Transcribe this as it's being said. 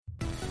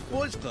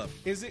Boys Club.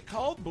 Is it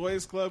called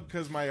Boys Club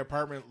because my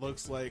apartment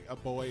looks like a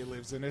boy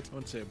lives in it? I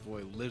wouldn't say a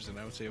boy lives in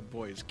it. I would say a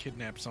boy is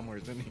kidnapped somewhere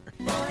in here.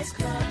 Boys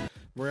Club.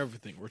 We're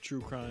everything. We're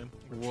true crime.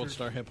 We're World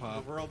Star Hip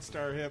Hop. We're World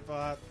Star Hip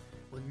Hop.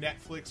 We're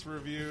Netflix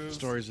reviews.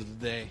 Stories of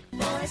the day.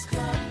 Boys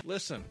Club.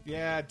 Listen.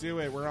 Yeah, do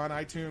it. We're on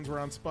iTunes. We're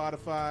on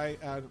Spotify.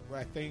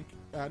 I think.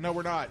 No,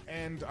 we're not.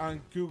 And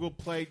on Google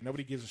Play.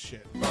 Nobody gives a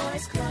shit.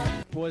 Boys Club.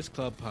 Boys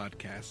Club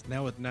podcast.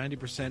 Now with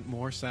 90%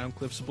 more sound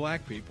clips of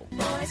black people.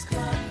 Boys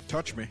Club.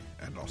 Touch me,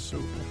 and I'll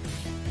sue.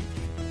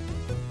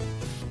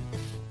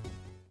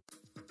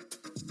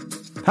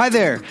 Hi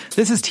there,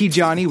 this is T.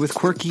 Johnny with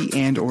Quirky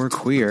and or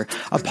Queer,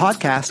 a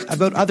podcast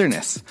about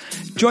otherness.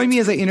 Join me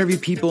as I interview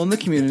people in the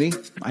community.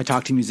 I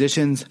talk to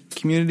musicians,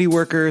 community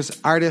workers,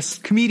 artists,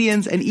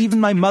 comedians, and even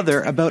my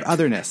mother about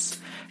otherness.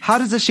 How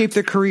does it shape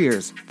their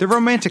careers, their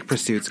romantic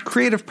pursuits,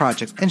 creative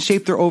projects, and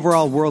shape their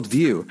overall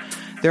worldview?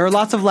 There are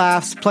lots of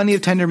laughs, plenty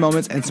of tender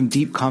moments, and some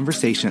deep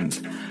conversations.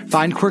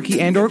 Find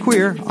Quirky and or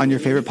Queer on your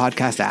favorite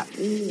podcast app.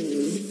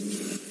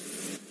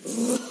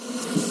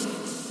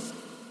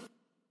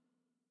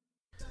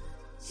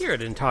 Here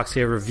at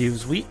Intoxicated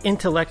Reviews, we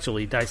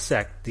intellectually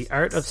dissect the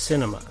art of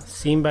cinema,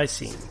 scene by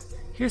scene.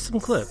 Here's some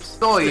clips.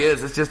 All he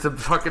is, it's just a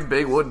fucking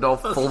big wooden doll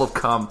full of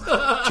cum,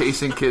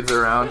 chasing kids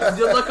around.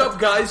 You look up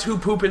guys who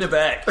poop in a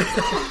bag.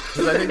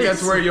 Because I think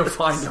that's where you'll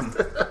find him.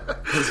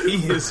 Because he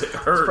is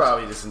hurt. It's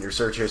probably just in your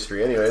search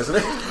history anyway, isn't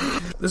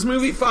it? This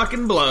movie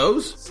fucking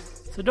blows.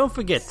 So don't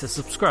forget to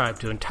subscribe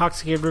to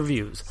Intoxicated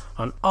Reviews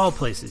on all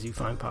places you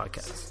find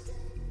podcasts.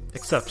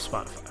 Except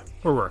Spotify.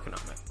 We're working on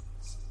it.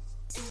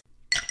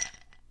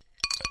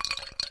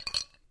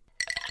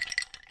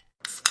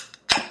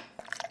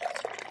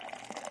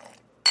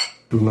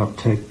 Do not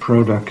take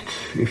product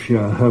if you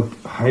are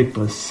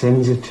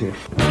hypersensitive.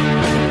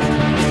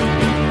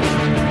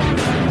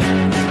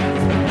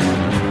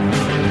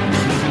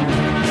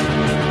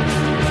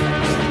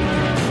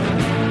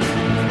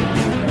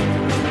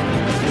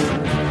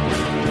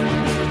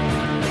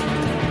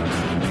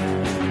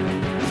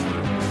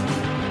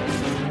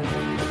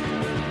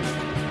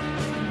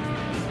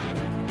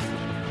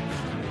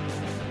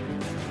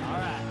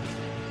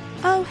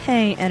 Oh,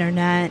 hey,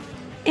 Internet.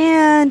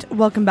 And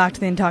welcome back to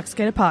the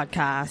Intoxicated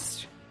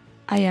Podcast.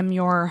 I am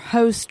your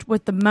host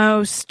with the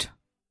most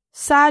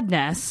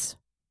sadness,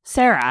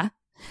 Sarah.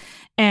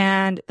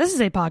 And this is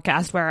a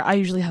podcast where I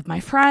usually have my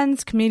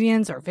friends,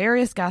 comedians, or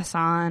various guests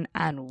on,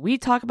 and we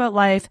talk about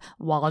life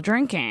while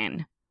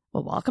drinking.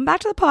 Well, welcome back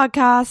to the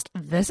podcast.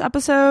 This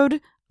episode,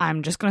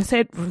 I'm just going to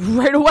say it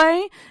right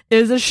away,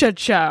 is a shit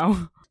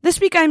show. This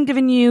week I'm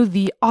giving you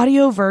the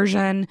audio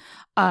version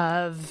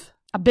of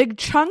a big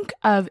chunk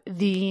of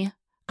the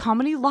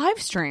comedy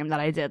live stream that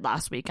I did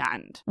last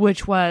weekend,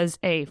 which was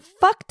a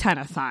fuck ton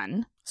of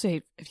fun. So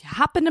if you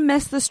happen to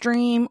miss the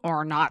stream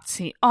or not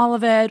see all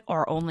of it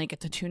or only get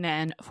to tune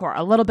in for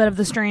a little bit of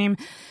the stream,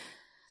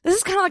 this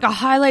is kind of like a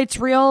highlights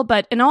reel,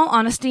 but in all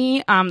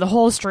honesty, the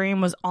whole stream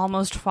was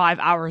almost 5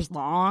 hours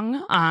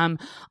long.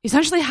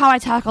 Essentially how I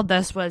tackled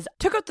this was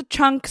took out the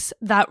chunks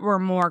that were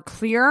more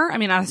clear. I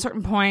mean, at a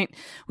certain point,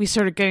 we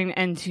started getting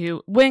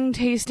into wing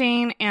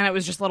tasting and it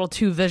was just a little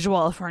too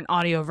visual for an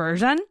audio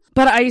version.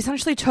 But I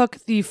essentially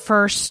took the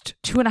first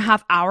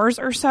 2.5 hours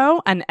or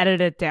so and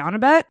edited it down a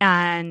bit,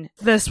 and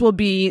this will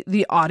be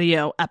the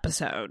audio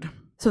episode.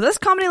 So this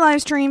comedy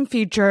live stream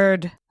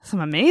featured some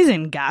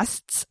amazing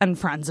guests and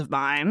friends of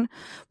mine.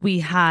 We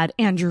had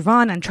Andrew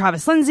Vaughn and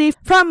Travis Lindsay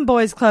from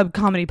Boys Club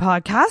Comedy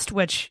Podcast,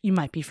 which you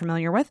might be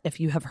familiar with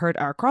if you have heard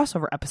our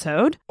crossover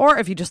episode, or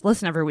if you just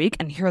listen every week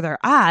and hear their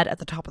ad at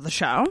the top of the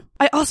show.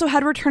 I also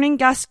had returning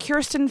guests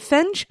Kirsten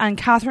Finch and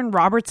Catherine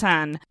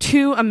Robertson,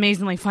 two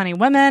amazingly funny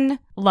women.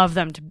 Love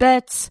them to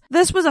bits.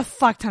 This was a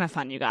fuck ton of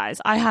fun, you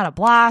guys. I had a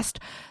blast.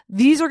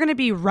 These are going to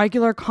be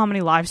regular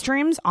comedy live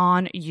streams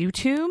on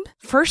YouTube,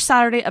 first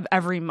Saturday of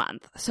every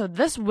month. So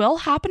this will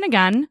happen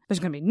again. There's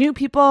going to be new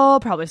people,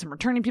 probably some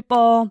returning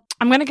people.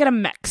 I'm going to get a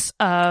mix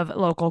of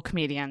local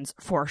comedians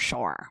for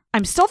sure.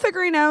 I'm still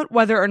figuring out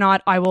whether or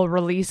not I will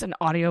release an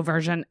audio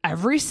version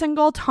every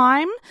single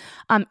time.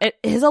 It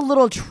is a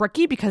little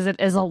tricky because it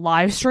is a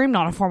live stream,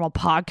 not a formal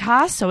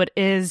podcast. So it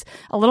is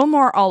a little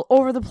more all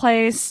over the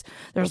place.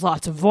 There's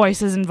lots of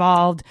voices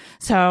involved.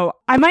 So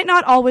I might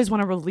not always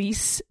want to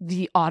release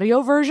the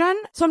audio version.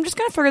 So I'm just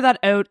going to figure that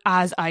out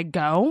as I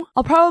go.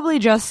 I'll probably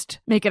just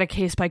make it a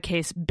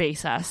case-by-case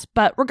basis.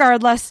 But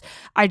regardless,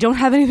 I don't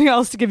have anything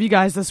else to give you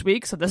guys this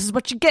week. So this is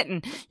what you're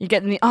getting. You're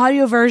getting the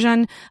audio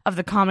version of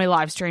the comedy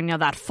live stream. Now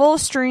that full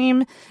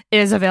stream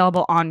is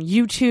available on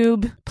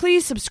YouTube.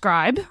 Please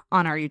subscribe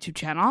on our YouTube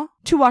channel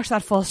to watch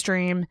that full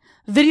stream,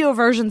 video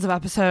versions of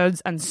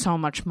episodes, and so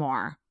much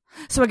more.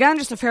 So again,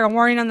 just a fair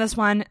warning on this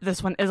one.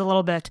 This one is a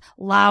little bit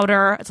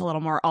louder. It's a little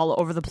more all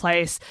over the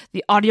place.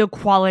 The audio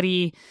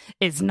quality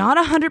is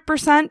not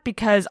 100%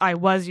 because I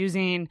was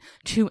using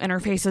two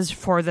interfaces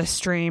for this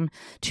stream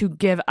to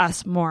give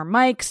us more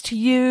mics to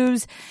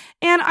use.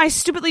 And I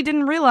stupidly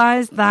didn't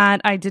realize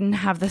that I didn't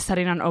have the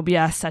setting on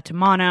OBS set to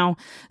mono.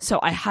 So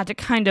I had to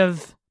kind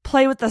of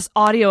play with this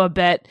audio a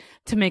bit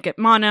to make it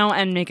mono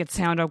and make it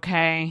sound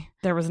okay.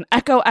 There was an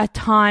echo at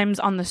times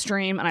on the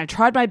stream, and I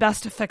tried my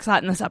best to fix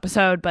that in this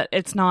episode, but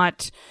it's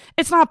not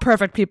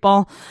perfect,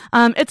 people.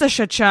 It's a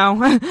shit show.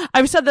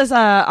 I've said this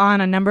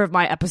on a number of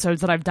my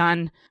episodes that I've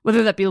done,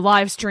 whether that be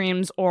live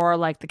streams or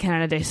like the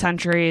Canada Day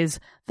Centuries.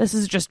 This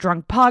is just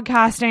drunk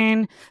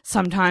podcasting.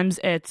 Sometimes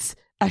it's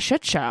a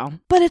shit show,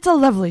 but it's a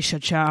lovely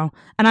shit show,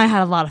 and I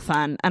had a lot of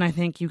fun, and I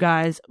think you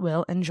guys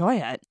will enjoy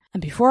it.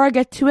 And before I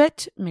get to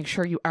it, make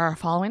sure you are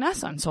following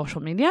us on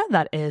social media.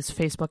 That is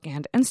Facebook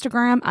and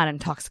Instagram at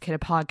Intoxicated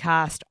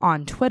Podcast,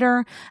 on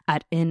Twitter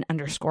at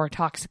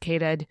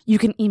 @in_toxicated. You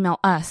can email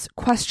us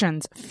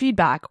questions,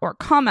 feedback, or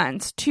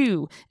comments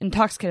to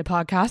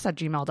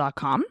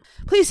intoxicatedpodcast@gmail.com.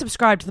 Please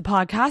subscribe to the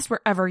podcast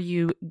wherever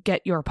you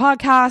get your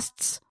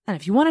podcasts. And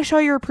if you want to show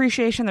your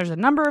appreciation, there's a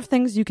number of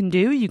things you can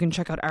do. You can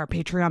check out our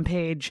Patreon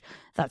page.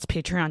 That's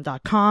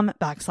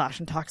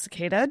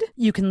patreon.com/intoxicated.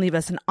 You can leave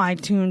us an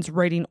iTunes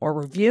rating or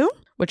review,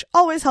 which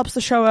always helps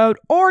the show out,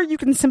 or you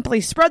can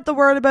simply spread the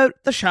word about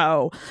the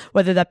show,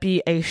 whether that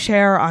be a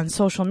share on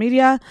social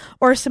media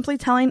or simply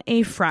telling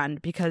a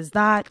friend, because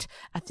that,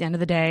 at the end of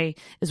the day,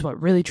 is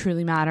what really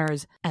truly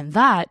matters, and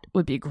that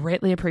would be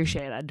greatly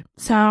appreciated.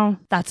 So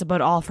that's about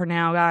all for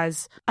now,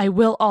 guys. I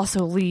will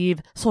also leave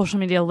social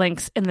media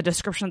links in the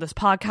description of this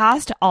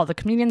podcast to all the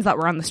comedians that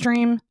were on the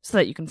stream so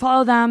that you can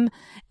follow them.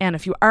 And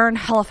if you are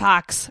in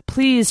Halifax,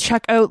 please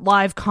check out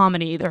live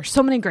comedy. There are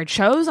so many great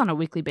shows on a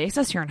weekly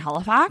basis here in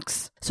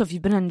Halifax. So if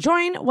you've been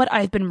enjoying what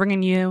I've been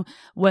bringing you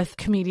with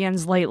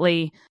comedians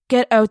lately,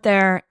 get out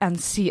there and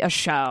see a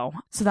show.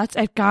 So that's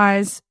it,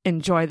 guys.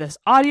 Enjoy this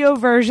audio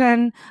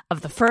version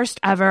of the first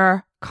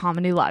ever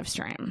comedy live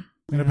stream.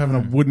 I end up having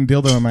a wooden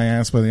dildo in my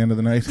ass by the end of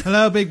the night.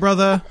 Hello, big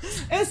brother.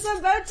 It's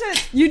about to...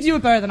 You do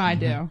it better than I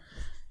do.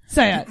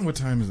 Say it. What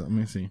time is it? Let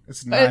me see.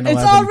 It's 9:11. It's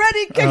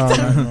already kicked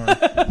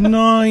off.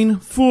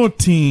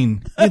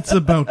 9:14. It's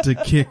about to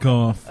kick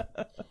off.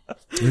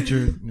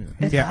 Richard.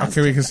 Yeah,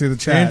 okay, we can see the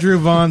chat. Andrew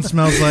Vaughn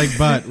smells like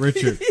butt.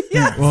 Richard.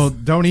 Yes. Well,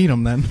 don't eat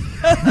them then.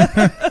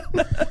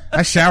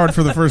 I showered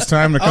for the first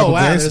time in a couple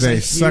days today.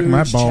 Suck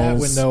my Chat balls.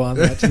 window on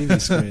that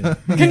TV screen.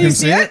 Can you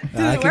see it?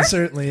 I can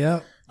certainly, yeah.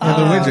 Yeah,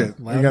 the widget.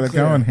 Loud We got and it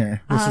clear. going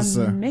here. This is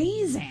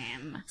Amazing.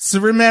 So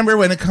remember,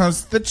 when it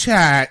comes to the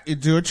chat, you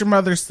do what your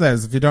mother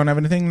says. If you don't have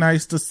anything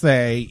nice to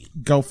say,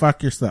 go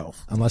fuck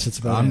yourself. Unless it's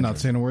about I'm not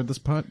saying a word this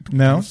pot.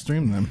 No?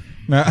 Stream them.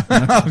 No. Not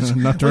Well,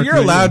 directly you're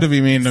allowed to to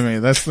be mean to me.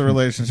 That's the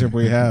relationship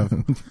we have.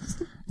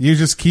 You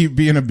just keep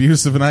being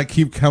abusive and I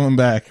keep coming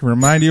back.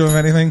 Remind you of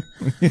anything?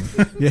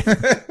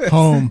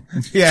 home.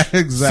 Yeah,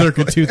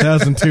 exactly. Circa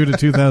 2002 to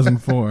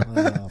 2004.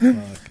 Oh, fuck.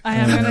 I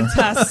am going to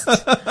test.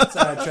 It's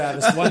all right,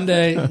 Travis. One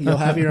day, you'll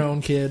have your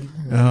own kid.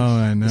 Oh,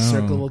 I know. The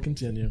circle will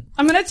continue.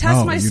 I'm going to test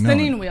Oh, my you know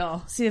spinning it.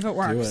 wheel, see if it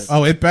works. it.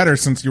 Oh, it better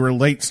since you were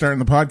late starting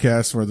the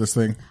podcast for this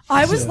thing.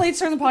 I was late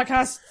starting the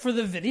podcast for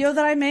the video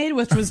that I made,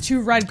 which was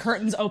 2 red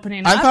curtains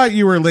opening up. I thought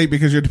you were late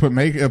because you had to put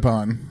makeup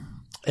on.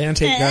 And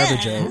take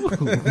garbage out.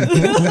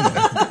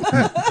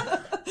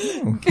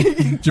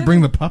 Did you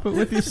bring the puppet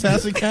with you,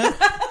 sassy cat?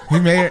 He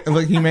may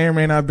or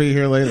may not be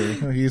here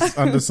later. He's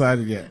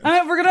undecided yet.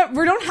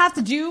 We don't have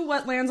to do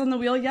what lands on the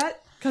wheel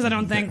yet, because I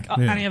don't think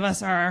any of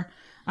us are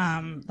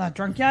that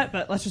drunk yet,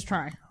 but let's just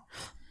try.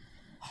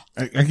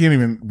 I can't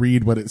even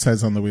read what it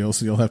says on the wheel,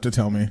 so you'll have to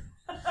tell me.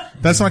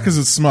 That's not because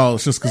it's small.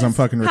 It's just because I'm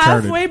fucking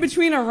retarded. Halfway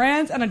between a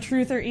rant and a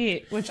truth or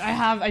eat, which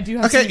I do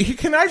have. Okay,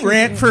 can I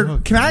rant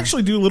can I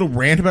actually do a little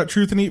rant about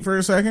Truth and Eat for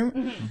a second?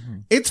 Mm-hmm.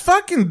 It's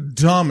fucking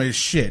dumb as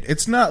shit.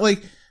 It's not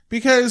like,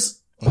 because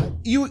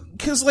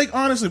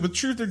honestly, with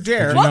Truth or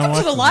Dare. Welcome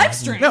to the live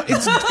stream. No,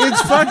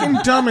 it's fucking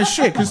dumb as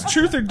shit. Because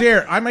Truth or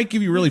Dare, I might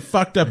give you a really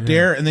fucked up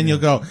dare, and then you'll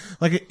go,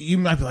 like, you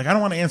might be like, I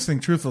don't want to answer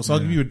anything truthful, so I'll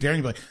give you a dare,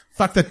 and you'll be like,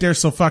 fuck that dare's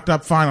so fucked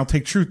up, fine, I'll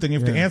take truth, then you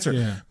have to answer.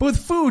 Yeah. But with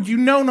food,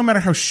 no matter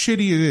how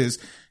shitty it is,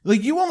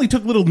 like, you only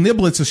took little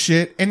niblets of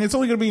shit, and it's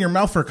only gonna be in your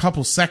mouth for a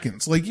couple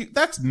seconds. Like,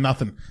 that's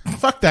nothing.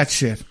 Fuck that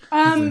shit.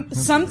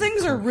 Some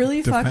things are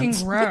really fucking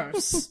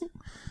gross.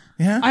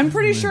 Yeah? I'm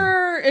pretty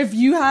sure if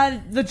you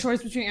had the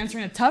choice between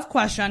answering a tough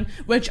question,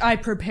 which I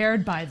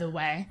prepared, by the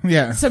way.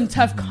 Yeah. Some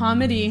tough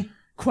comedy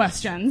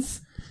questions.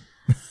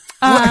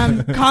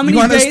 Comedy You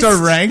want us based to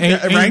rank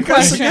us again?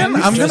 questions.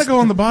 I'm gonna go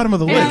on the bottom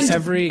of the And- list.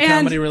 Every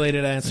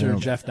comedy-related answer,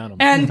 Jeff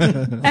Dunham.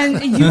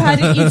 And you had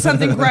to eat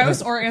something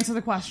gross or answer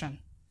the question.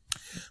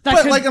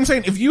 But like I'm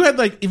saying, if you had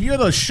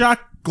a shot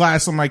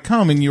glass on my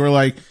cum and you were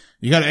like,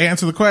 you gotta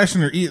answer the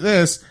question or eat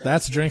this.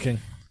 That's drinking.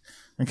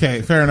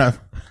 Okay, fair enough.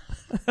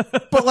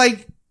 But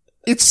like,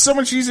 it's so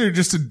much easier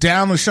just to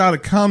down the shot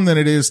of cum than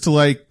it is to,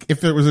 like, if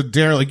there was a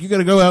dare, like, you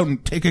gotta go out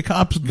and take a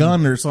cop's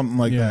gun or something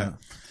like that.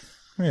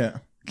 Yeah.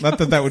 Not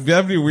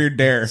that'd be a weird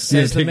dare.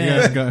 Says the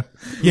man. Gun.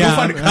 Go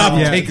find a cop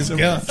and take his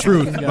gun.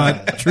 Truth,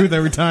 but truth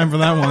every time for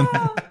that one.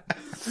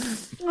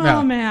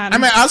 Oh, man. I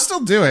mean, I'll still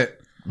do it.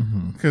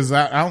 Because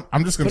I'm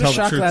just going Put to a tell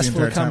shot the truth glass the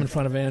full entire of cum time. in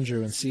front of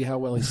Andrew and see how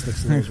well he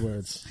sticks to those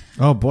words.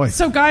 Oh boy.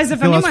 So guys,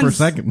 if Kill us for anyone's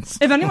seconds.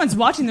 if anyone's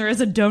watching, there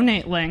is a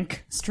donate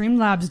link,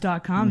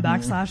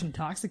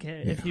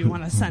 streamlabs.com/intoxicate if you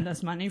want to send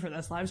us money for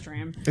this live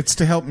stream. It's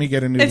to help me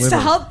get a new It's liver.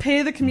 to help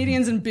pay the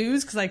comedians in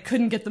booze because I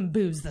couldn't get them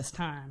booze this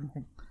time.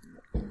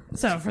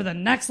 So for the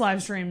next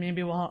live stream,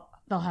 maybe they'll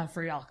have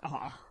free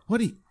alcohol. What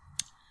do you...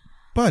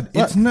 Bud,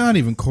 it's not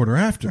even quarter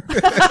after.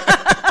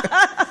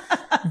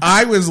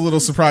 I was a little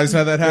surprised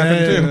how that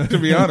happened, too,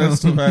 to be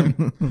honest.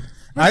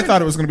 I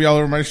thought it was going to be all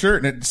over my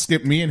shirt, and it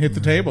skipped me and hit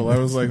the table. I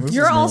was like, this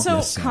You're is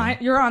also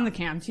you're on the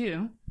cam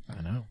too.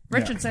 I know.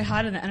 Richard, say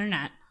hi to the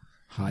internet.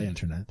 Hi,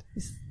 internet.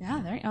 Yeah,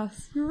 there you go.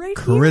 You're right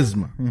here.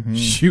 Charisma.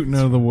 Shooting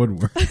out of the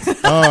woodwork.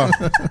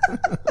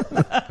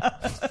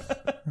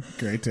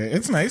 Great day.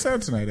 It's nice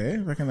out tonight, eh?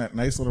 Fucking that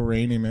nice little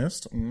rainy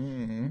mist. I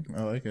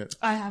like it.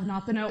 I have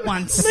not been out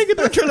once. Nigga,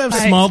 don't try to have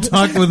small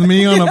talk with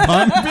me on a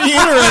pod. Be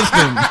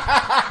interesting.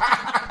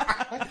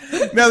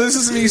 No, this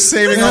is me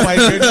saving all my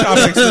good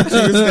topics for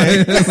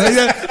Tuesday. That's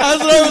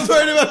what I was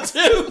worried about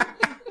too.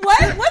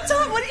 What? What do you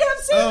have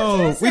to say?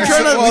 Oh, we We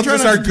try try to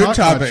just our good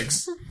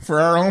topics for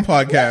our own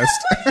podcast.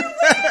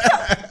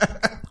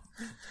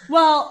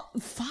 Well,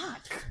 fuck.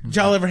 Did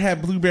y'all ever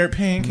have blueberry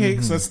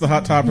pancakes? That's the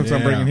hot topics I'm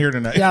Yeah. bringing here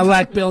tonight. Yeah,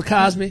 like Bill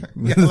Cosby.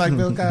 Yeah, like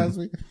Bill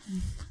Cosby.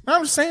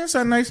 I'm just saying it's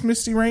a nice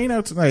misty rain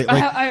out tonight.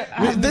 Like, I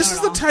haven't this done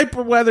is it the type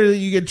of weather that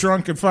you get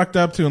drunk and fucked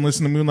up to and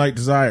listen to Moonlight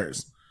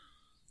Desires.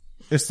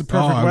 It's the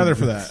perfect weather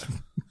for that.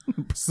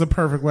 It's the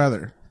perfect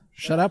weather.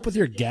 Shut up with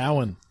your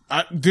Gowan.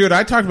 Dude,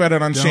 I talked about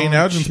it on Shane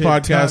Elgin's shit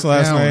podcast talk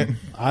last Gowan. night.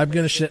 I'm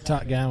going to shit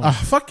talk Gowan. Oh,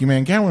 fuck you,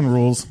 man. Gowan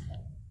rules.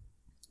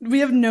 We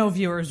have no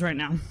viewers right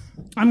now.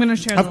 I'm going to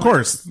share the Of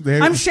course.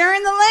 link. I'm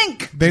sharing the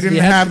link. They didn't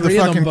You had have the 3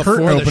 of them fucking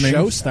curtain before the opening.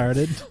 show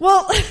started.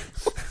 Well,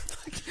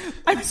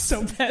 I'm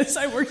so pissed.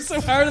 I worked so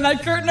hard on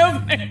that curtain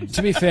opening.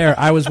 To be fair,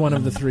 I was one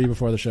of the 3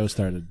 before the show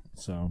started.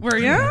 So Were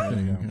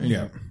you?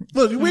 Yeah.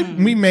 Look,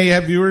 we may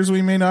have viewers,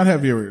 we may not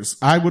have viewers.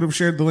 I would have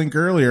shared the link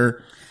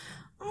earlier.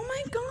 Oh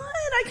my god,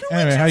 I can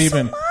only Anyway, do how you so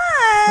been? much.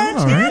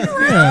 All right.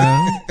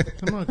 Yeah.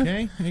 I'm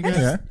okay. You got,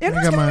 Yeah. It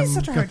was gonna be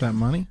such a hard got that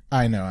money.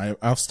 I know.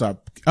 I'll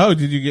stop. Oh,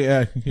 did you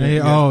get? Hey,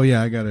 oh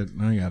yeah, I got it.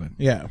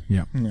 Yeah.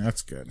 Yeah.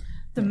 That's good.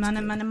 The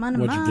money.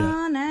 What'd you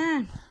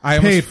get? I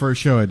Paid for a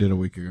show I did a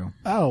week ago.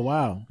 Oh,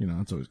 wow. You know,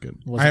 that's always good.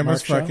 Was I it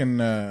almost Mark show?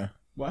 fucking.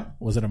 What?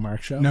 Was it a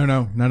Mark show? No,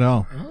 not at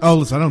all. Oh,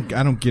 listen,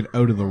 I don't get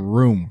out of the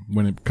room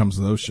when it comes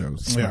to those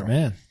shows. Smart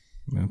man.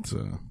 That's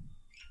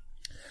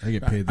I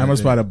get paid. I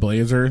almost day. bought a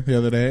blazer the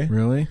other day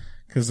Really?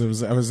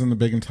 because I was in the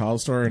Big and Tall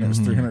store and it was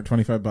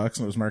 $325 and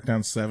it was marked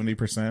down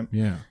 70%.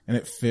 Yeah. And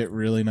it fit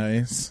really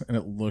nice and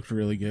it looked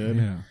really good.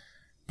 Yeah.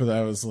 But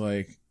I was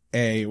like,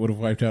 it would have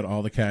wiped out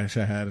all the cash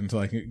I had until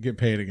I could get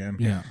paid again.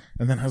 Yeah.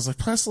 And then I was like,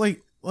 plus,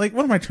 like,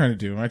 what am I trying to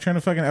do? Am I trying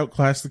to fucking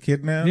outclass the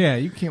kid now? Yeah,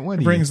 you can't win.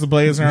 He brings the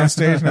blazer on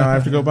stage. Now I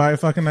have to go buy a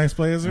fucking nice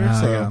blazer.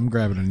 So I'm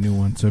grabbing a new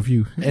one. So if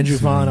you Andrew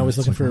Vaughn always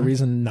looking for a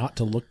reason not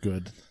to look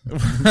good.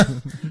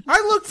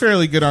 I look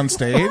fairly good on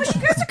stage. Oh,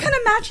 you guys are kind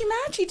of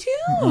matchy too.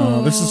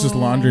 Oh, this is just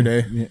laundry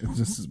day. yeah, it's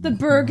just The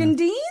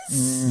burgundies.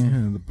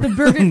 the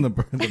Burgundy.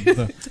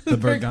 the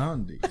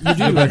Burgundy.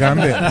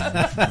 Burgundy.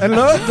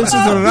 Hello, this is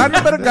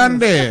Randy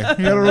Burgundy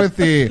here with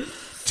the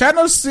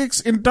Channel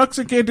 6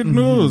 Intoxicated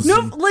News.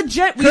 No,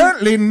 legit.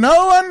 Currently,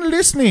 no one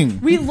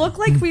listening. We look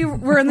like we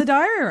were in the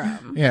diary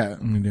room. Yeah,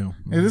 We do.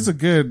 it is a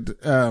good.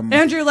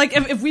 Andrew, like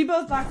if we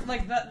both act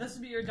like that, this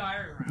would be your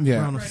diary room.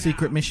 Yeah. On a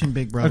secret mission,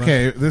 Big Brother.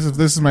 Okay, this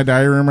is my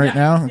diary room right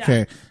Yeah, now. yeah.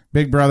 Okay,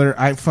 Big Brother,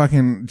 I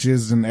fucking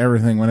jizzed in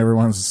everything when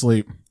everyone's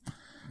asleep.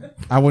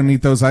 I wouldn't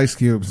eat those ice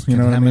cubes. You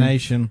know what I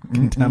mean?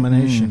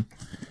 Contamination.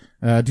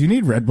 Do you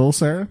need Red Bull,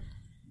 Sarah?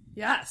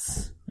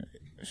 Yes.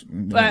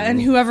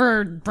 And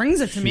whoever brings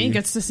it to me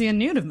gets to see a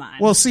nude of mine.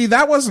 Well, see,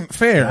 that wasn't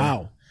fair.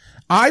 Wow.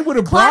 I would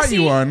have brought Classy.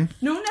 you one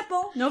No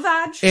nipple, no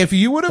vag. if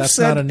you would have That's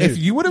not a said. nude. If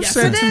you would have Yes,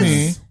 said it to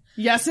is. me,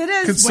 Yes, it Could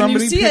is. When you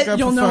somebody see pick it, up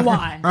you'll a know fucking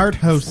why. Art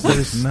host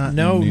is not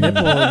No nude.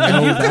 nipple,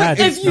 no vag.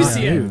 If It's you not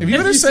see it. nude. if you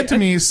would have said to see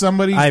me,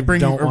 somebody I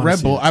bring don't a wanna Red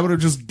see Bull, it. I would have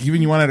just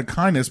given you one out of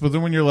kindness. But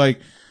then when you're like,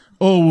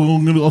 oh,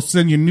 well, I'll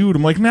send you nude,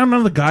 I'm like, now none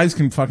of the guys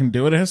can fucking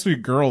do it. It has to be a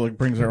girl that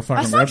brings our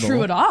fucking That's Red not Bull.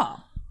 true at all.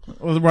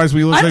 Otherwise,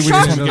 we look I'm like we just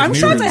want shocked. to get I'm nude.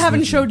 shocked I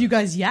haven't showed you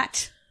guys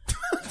yet.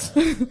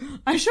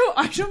 I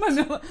show my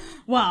mail.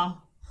 Wow,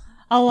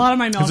 a lot of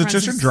my mail. Is it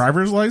just your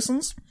driver's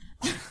license?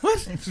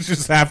 What? It's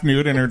just half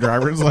nude in her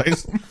driver's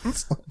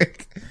license.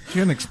 Like, She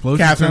had an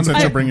explosion. Catherine sound said she'll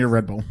effect. bring your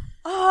Red Bull.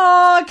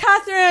 Oh,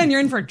 Catherine,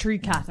 you're in for a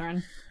treat,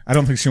 Catherine. I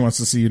don't think she wants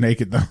to see you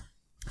naked, though.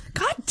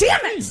 God damn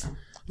it! Yeah,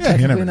 you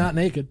Technically never know. not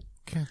naked.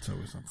 Cat's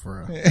always up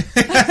for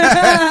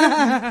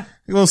a.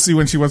 We'll see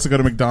when she wants to go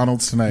to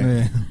McDonald's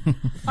tonight.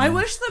 I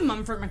wish the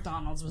Mumford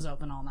McDonald's was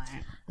open all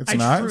night. It's I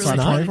not? It's truly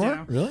not do.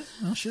 24? Really?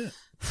 Oh, shit.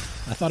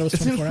 I thought it was It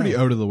seems 24 pretty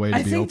hours. out of the way to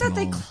I be think open that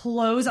they all-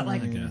 close at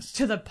guess.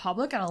 to the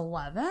public at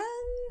 11,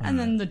 and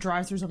then the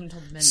drive-throughs open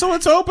until midnight. So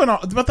it's open,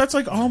 but that's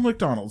like all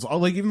McDonald's.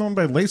 Like even the one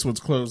by Lacewood's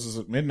closes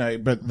at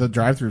midnight, but the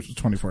drive-throughs is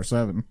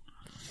 24/7.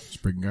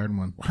 Spring Garden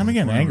one. I'm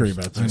getting angry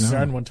about this.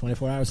 Garden one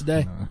 24 hours a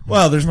day.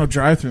 Well, there's no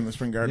drive-through in the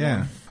Spring Garden Yeah.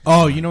 one.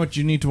 Oh, you know what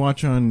you need to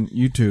watch on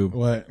YouTube?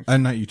 What?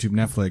 Not YouTube,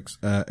 Netflix.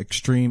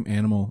 Extreme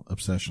Animal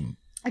Obsession.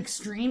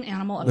 Extreme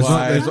animal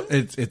There's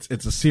obsession.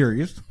 it's a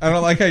series. I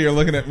don't like how you're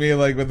looking at me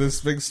like with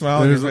this big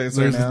smile on your face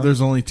right now.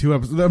 There's only 2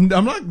 episodes.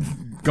 I'm not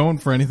going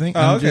for anything. Oh,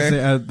 I'm okay. just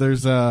saying,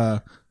 there's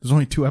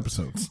only 2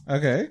 episodes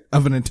Okay.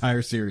 of an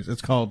entire series.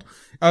 It's called.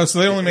 Oh, so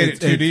they only made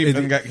it too deep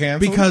and got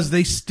canceled? because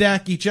they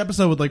stack each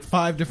episode with like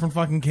 5 different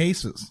fucking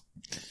cases.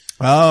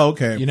 Oh,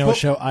 okay. You know a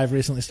show I've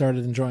recently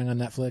started enjoying on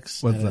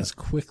Netflix? What's and it that? has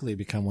quickly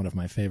become one of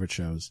my favorite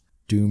shows.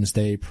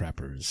 Doomsday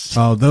Preppers.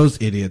 Oh, those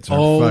idiots are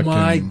Oh fucking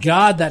my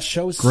god, that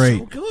show is great.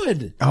 so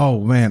good.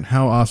 Oh man,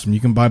 how awesome! You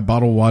can buy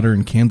bottled water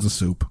and cans of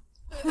soup.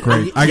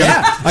 Great. I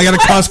got a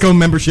Costco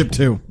membership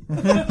too.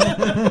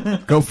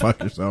 Go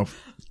fuck yourself.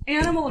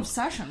 Animal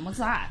obsession. What's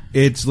that?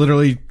 It's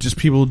literally just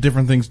people with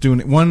different things doing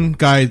it. One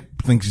guy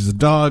thinks he's a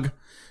dog.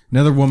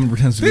 Another woman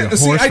pretends to be a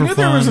horse. See, I for knew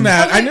there fun. was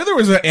I knew there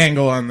was an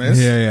angle on this.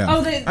 Yeah.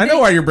 Oh, they I know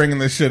why you're bringing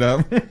this shit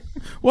up.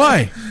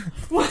 Why?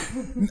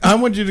 I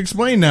want you to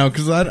explain now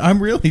because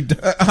I'm really.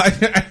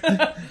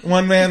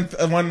 One man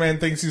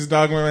thinks he's a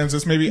dog. One man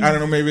says maybe I don't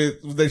know. Maybe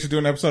they should do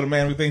an episode of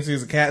Man Who Thinks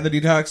He's a Cat that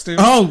he talks to.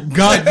 Oh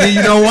God!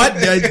 You know what?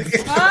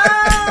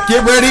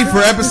 Get ready for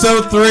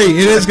episode 3. It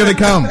is going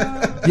to come.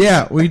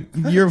 Yeah,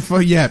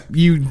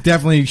 you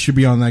definitely should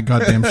be on that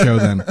goddamn show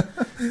then.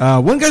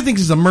 One guy thinks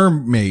he's a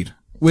mermaid,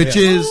 which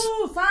is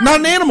not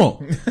an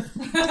animal.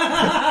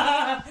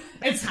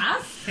 It's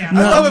half. Yeah.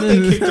 I love if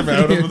they kicked him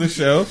out of the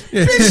show.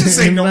 This just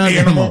ain't no Not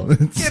animal.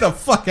 Get the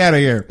fuck out of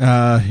here.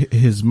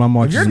 His mom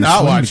watches. If you're him not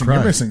swim to watching, cry.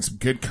 you're missing some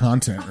good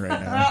content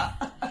right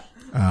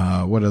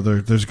now. What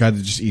other? There's a guy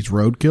that just eats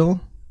roadkill.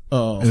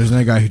 Oh, And there's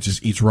another guy who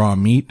just eats raw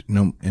meat,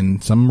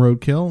 and some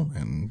roadkill,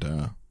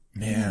 and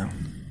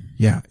man.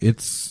 yeah,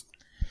 it's.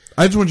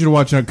 I just want you to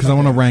watch it because I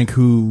want to rank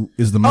who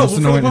is the most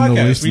for the annoying and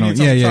the podcast, least we need annoying.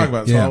 something Yeah, to talk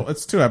about. yeah, So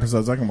it's 2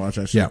 episodes. I can watch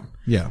that shit.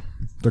 yeah.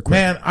 They're quick.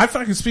 Man, I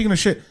fucking speaking of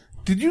shit.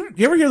 Did you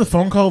ever hear the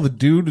phone call of the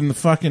dude in the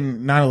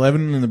fucking 9/11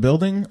 in the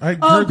building? I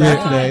heard that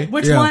God. today.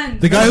 Which Yeah. one?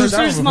 The guy There's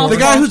who's multiple. the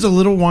guy who's a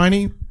little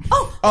whiny.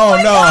 Oh my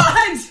no.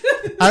 God.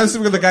 I was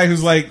thinking of the guy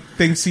who's like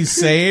thinks he's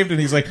saved, and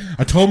he's like,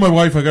 "I told my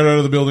wife I got out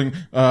of the building,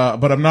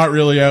 but I'm not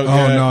really out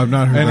yet." No, I've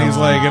not heard And that. he's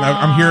like, and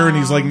I'm here, and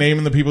he's like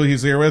naming the people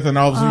he's here with, and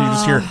all of a sudden you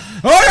just hear,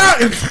 "Oh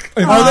yeah!"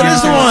 Oh, that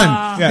is the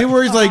one. Yeah.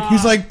 Where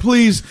he's like,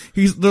 please.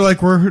 They're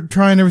like, we're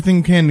trying everything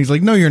we can. And he's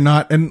like, no, you're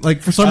not. And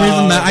like, for some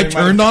reason, that I they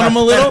turned might- on him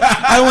a little.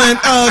 I went,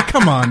 oh,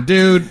 come on,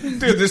 dude. Dude,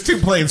 there's 2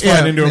 planes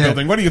flying into a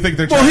building. What do you think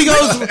they're Well,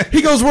 trying?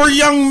 he goes, we're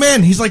young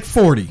men. He's like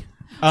 40.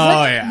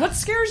 Oh yeah. What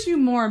scares you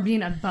more,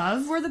 being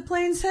above where the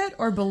planes hit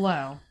or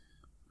below?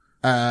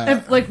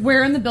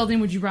 Where in the building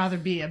would you rather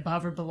be,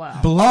 above or below?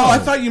 Below. Oh, I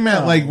thought you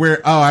meant like where.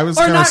 Oh, I was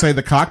Or gonna not- say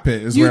the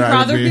cockpit is You'd where I would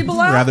rather be. be below?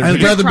 I'd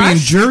rather be in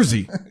crushed?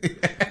 Jersey.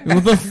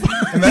 What the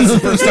fuck? And that's the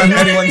first time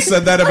anyone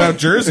said that about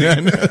Jersey.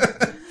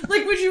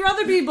 Like, would you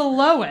rather be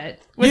below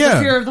it with Yeah.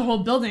 the fear of the whole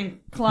building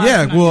collapsing?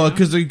 Yeah, on well,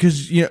 you?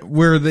 because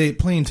where the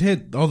planes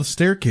hit, all the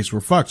staircase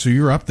were fucked. So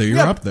you're up there. You're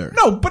up there.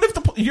 No, but if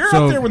you're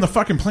So- up there when the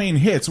fucking plane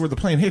hits, where the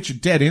plane hits, you're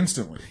dead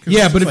instantly. 'Cause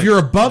Yeah, it's but just if like, you're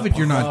above it,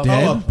 you're not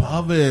dead.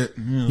 above it.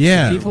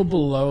 Yeah. People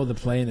below the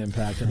plane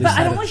impact. At least But I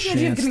had don't a like the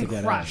idea of chance getting to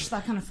get crushed. out.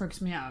 That kind of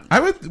freaks me out. I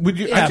would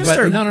you? Yeah, I just but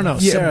started, no,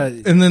 Yeah, Sarah.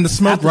 and then the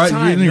smoke, At the right?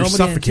 time, You're nobody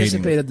suffocating.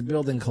 anticipated the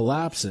building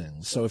collapsing.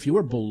 So if you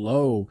were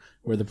below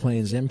where the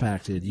planes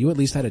impacted, you at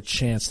least had a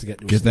chance to get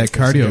that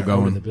cardio over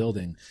going. the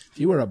building. If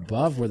you were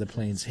above where the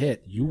planes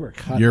hit, you were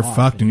cut You're off.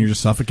 fucked and you're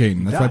just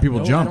suffocating. That's why people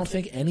I jump. don't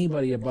think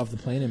anybody above the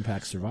plane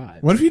impact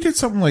survived. What if you did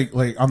something like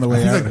on the I way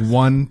think out? like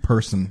one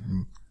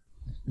person,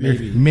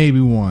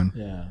 Maybe. one,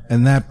 Yeah.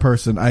 and that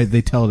person,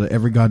 they tell it at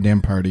every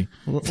goddamn party,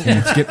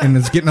 and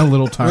it's getting a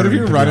little tiring. What if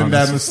you're to be running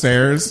honest. down the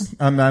stairs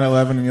on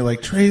 9/11 and you're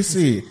like,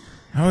 Tracy,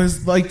 I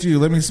always liked you.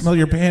 Let me smell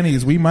your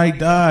panties. We might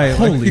die. Like,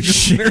 Holy you just-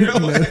 shit!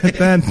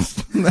 That's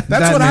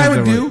That's what I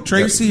would do,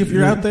 Tracy. If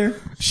you're out there,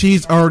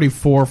 She's already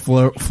 4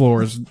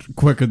 floors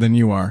quicker than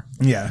you are.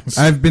 yeah.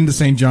 I've been to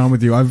St. John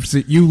with you. I've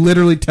seen you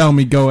literally tell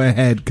me go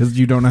ahead because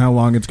you don't know how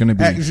long it's going to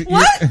be.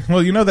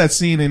 Well, you know that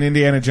scene in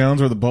Indiana Jones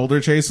where the boulder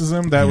chases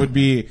him? That would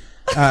be,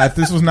 if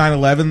this was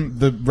 9/11,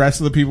 the rest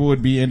of the people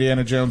would be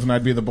Indiana Jones and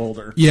I'd be the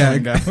boulder. Yeah.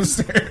 Going down the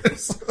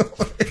stairs.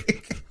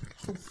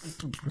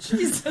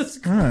 Jesus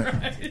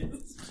Christ.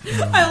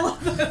 I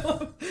love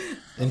that.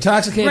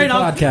 Intoxicated Right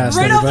off, podcast,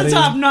 right off everybody. the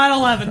top,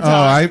 9/11 Oh, top.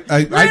 I off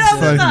the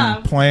fucking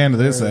top. planned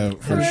this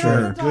out for Right off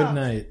sure. the top. Good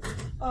night.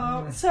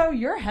 So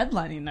you're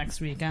headlining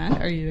next weekend.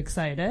 Are you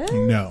excited?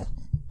 No.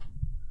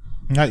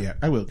 Not yet.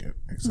 I will get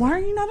excited. Why are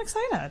you not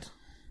excited?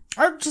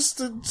 I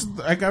just,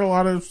 I got a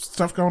lot of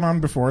stuff going on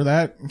before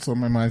that, so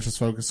my mind's just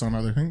focused on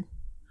other things.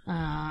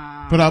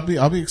 But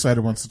I'll be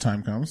excited once the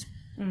time comes.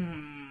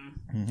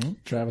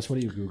 Travis, what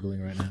are you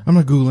Googling right now? I'm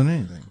not googling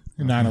anything.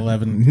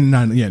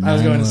 9/11. I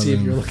was going to see if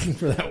 9/11. you're looking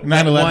for that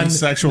 9/11 one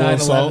sexual 9/11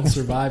 assault.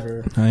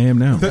 survivor. I am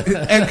now.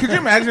 And could you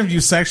imagine if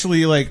you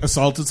sexually like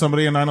assaulted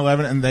somebody on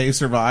 9/11 and they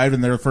survived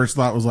and their first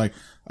thought was like,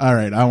 all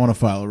right, I want to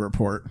file a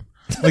report.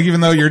 Like,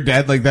 even though you're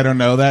dead, like, they don't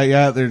know that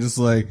yet. They're just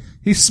like,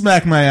 he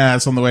smacked my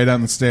ass on the way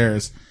down the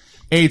stairs.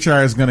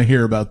 HR is going to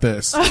hear about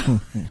this.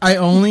 I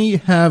only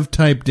have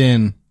typed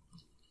in,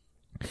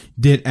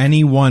 did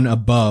anyone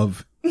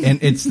above?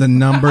 And it's the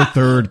number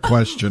 3rd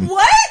question.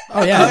 What?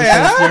 Oh yeah,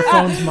 because your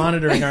phone's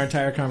monitoring our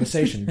entire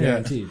conversation,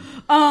 guaranteed.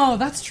 Oh,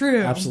 that's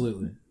true.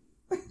 Absolutely.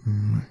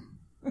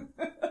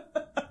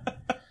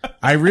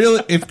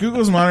 If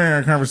Google's monitoring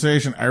our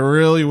conversation, I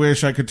really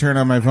wish I could turn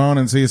on my phone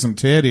and see some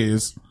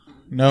titties.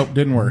 Nope,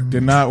 didn't work.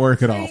 Did not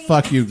work at all.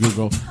 Fuck you,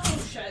 Google.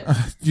 Oh, shit.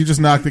 You just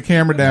knocked the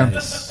camera down.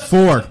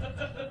 4.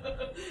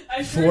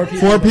 Four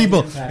 4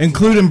 people,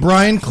 including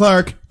Brian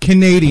Clark,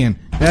 Canadian.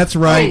 That's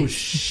right. Oh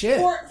shit!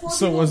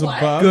 So it was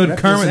above. Good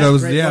Kermit. That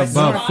was, Great White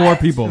above 4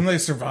 people. And they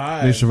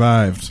survived. They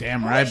survived.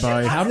 Damn right,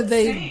 boy. How did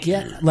they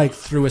get like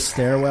through a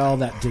stairwell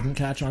that didn't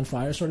catch on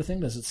fire, sort of thing?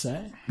 Does it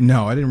say?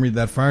 No, I didn't read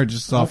that far. I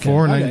just saw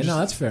 4. And I just, no,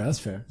 that's fair. That's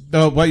fair.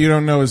 No, what you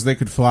don't know is they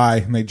could fly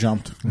and they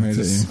jumped. And they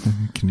just,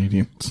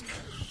 Canadians.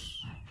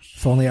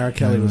 If only R.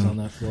 Kelly was on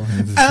that floor.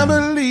 I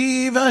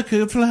believe I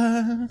could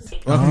fly.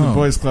 Welcome to the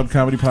Boys Club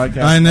Comedy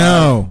Podcast. I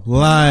know.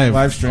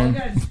 Live stream.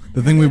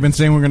 The thing we've been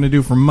saying we're going to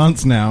do for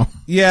months now.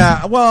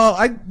 Yeah, well,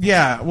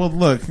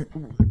 look,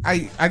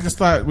 I just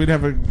thought we'd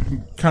have a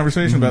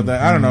conversation about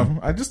that. I don't know.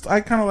 I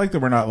kind of like that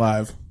we're not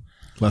live.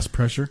 Less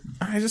pressure.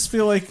 I just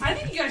feel like, I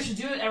think you guys should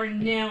do it every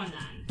now and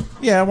then.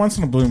 yeah, once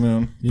in a blue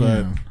moon, but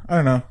Yeah. I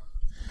don't know.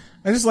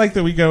 I just like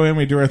that we go in,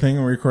 we do our thing,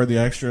 and we record the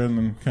extra, and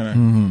then kind of,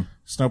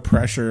 there's no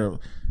pressure.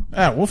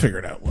 We'll figure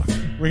it out. Look,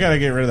 we got to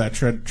get rid of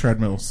that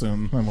treadmill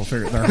soon, and we'll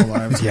figure our whole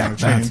lives are going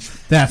to change.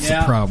 That's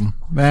the problem.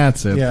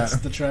 That's it. Yeah. It's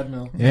the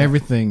treadmill.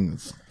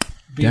 Everything's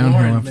Be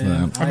downhill warned, after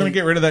man. that. I'm going to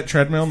get rid of that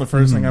treadmill, and the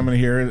first thing I'm going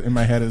to hear in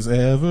my head is,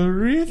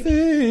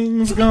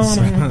 everything's going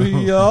to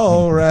be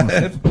all right.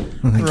 I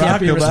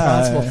can't be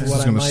responsible for This is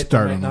what I gonna might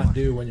start or on might the not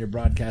do when you're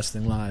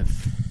broadcasting live.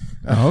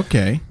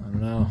 Okay. I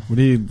don't know. What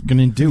are you going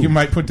to do? You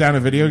might put down a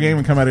video game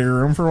and come out of your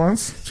room for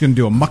once. It's going to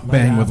do a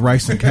mukbang with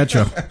rice and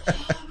ketchup.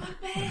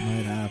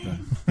 Might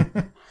happen.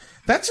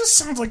 That just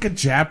sounds like a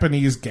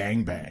Japanese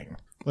gangbang.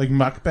 Like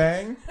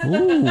mukbang.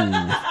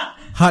 Ooh.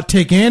 Hot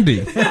Take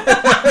Andy.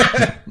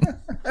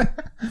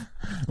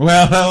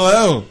 Well,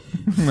 hello.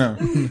 No.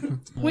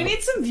 We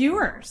need some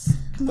viewers.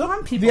 Come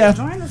on, people. Yeah.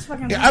 Join this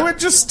fucking Yeah, I would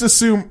just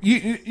assume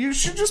you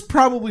should just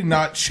probably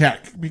not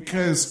check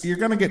because you're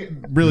going to get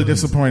really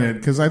disappointed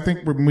because I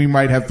think we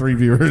might have 3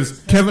 viewers.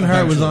 Kevin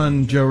Hart was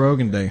on Joe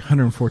Rogan Day.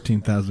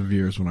 114,000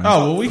 viewers when I Oh,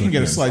 well, we can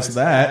get a slice of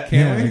that,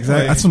 can't we? Exactly.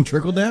 Like- That's some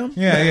trickle down?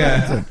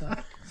 Yeah.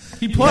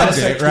 He plugged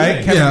it,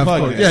 right? Kevin Yeah, of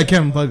plugged course. it. Yeah,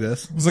 Kevin plugged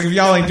this. It's like if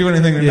y'all ain't doing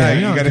anything tonight,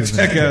 you you got to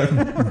check out. I'm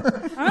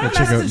gonna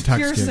check out message Intoxicated.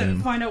 Kirsten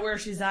and find out where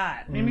she's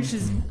at. Maybe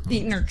she's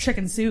eating her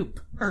chicken soup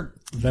or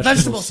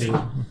Vegetable vegetable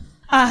soup.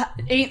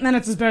 8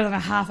 minutes is better than a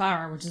half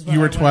hour, which is what You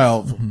I were went.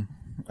 12.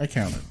 I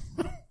counted.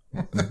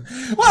 Well,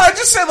 I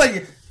just said,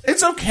 like,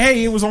 it's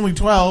okay. It was only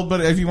 12, but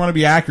if you want to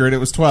be accurate, it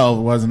was 12.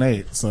 It wasn't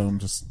 8. So I'm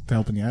just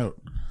helping you out.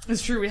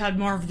 It's true. We had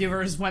more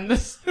viewers when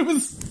this it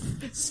was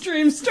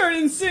stream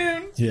starting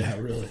soon. Yeah,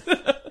 really.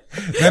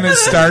 Then it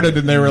started,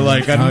 and they were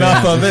like,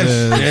 enough of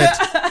this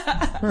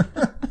shit.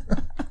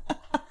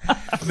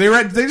 They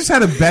just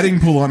had a betting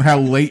pool on how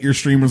late your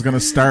stream was going to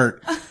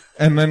start.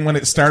 And then when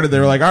it started, they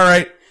were like, all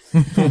right.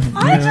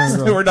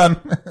 We're done.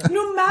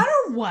 No matter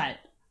what,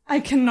 I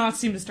cannot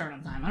seem to start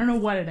on time. I don't know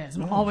what it is.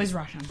 I'm always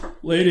rushing.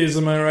 Ladies,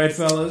 am I right,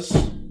 fellas?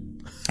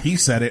 He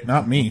said it,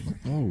 not me.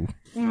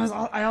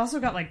 I also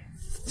got like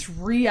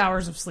 3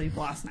 hours of sleep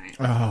last night.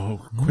 Oh,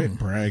 quit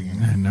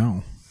bragging. I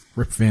know.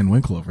 Rip Van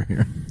Winkle over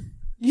here.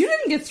 You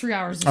didn't get 3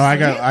 hours of sleep. Oh, I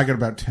got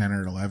about 10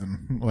 or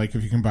 11. Like,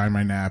 if you combine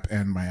my nap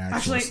and my actual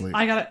Actually, sleep.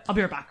 I got it. I'll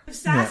be right back. If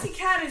Sassy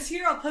Cat is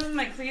here, I'll put him in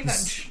my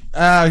cleavage.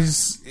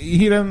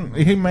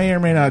 He may or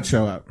may not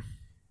show up.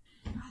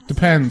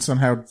 Depends on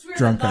how It's weird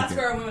drunk that I that's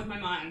get. where I went with my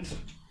mind.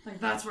 Like,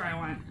 that's where I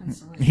went.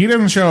 Instantly. He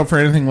doesn't show up for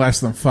anything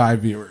less than 5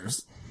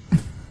 viewers.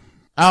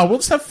 We'll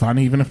just have fun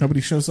even if nobody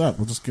shows up.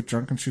 We'll just get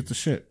drunk and shoot the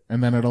shit.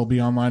 And then it'll be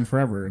online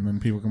forever, and then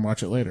people can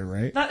watch it later,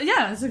 right?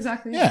 Yeah, that's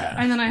exactly Yeah. it.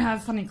 And then I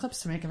have funny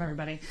clips to make of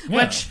everybody.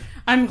 Yeah. Which,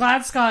 I'm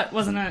glad Scott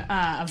wasn't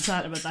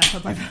upset about that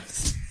clip I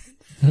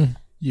posted.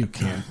 You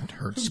can't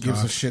hurt Who gives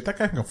a Scott. shit? That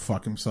guy can go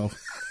fuck himself.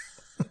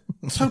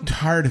 I'm so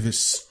tired of his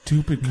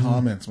stupid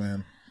comments,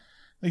 man.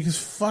 Like, his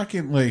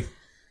fucking, like,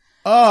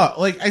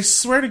 I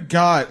swear to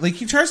God, like,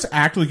 he tries to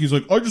act like he's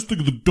like, I just think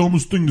of the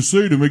dumbest thing to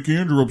say to make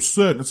Andrew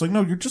upset. And it's like,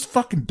 no, you're just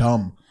fucking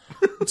dumb.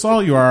 That's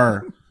all you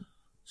are.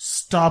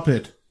 Stop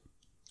it.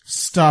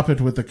 Stop it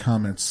with the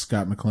comments,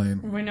 Scott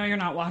McLean. We know you're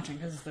not watching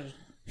because there's...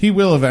 He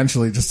will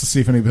eventually, just to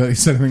see if anybody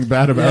said anything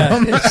bad about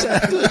him.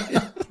 Exactly.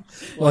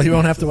 Well, you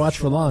won't have to watch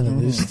for long, at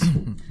least.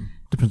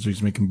 Depends if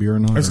he's making beer or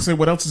not. I was gonna say,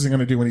 what else is he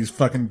gonna do when he's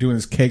fucking doing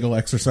his Kegel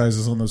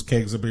exercises on those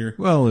kegs of beer?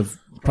 Well, if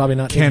Probably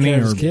not taking Kenny care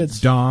of or his kids.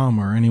 Dom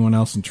or anyone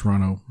else in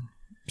Toronto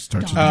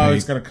starts a Oh, debate.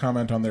 he's gonna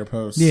comment on their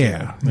posts.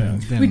 Yeah.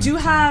 Then- We do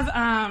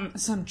have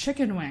some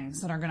chicken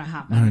wings that are going to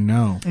happen. I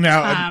know.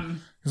 Now,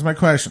 here's my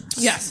question.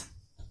 Yes.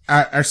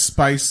 Are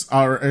sauce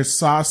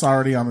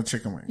already on the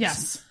chicken wings?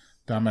 Yes.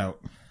 I'm out.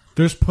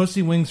 There's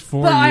pussy wings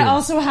for But you. I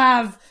also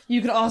have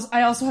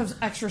I also have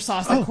extra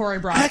sauce that Corey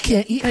brought. I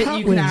can't eat that hot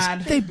you can wings.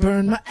 add. They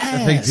burn my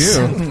ass. They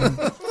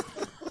do.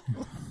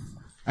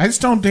 I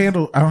just don't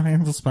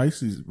handle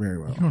spices very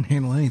well. You don't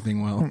handle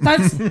anything well.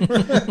 That's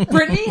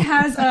Brittany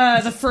has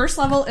the first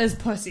level is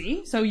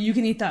pussy, so you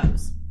can eat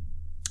those.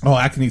 Oh,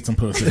 I can eat some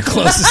pussy. The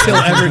closest he'll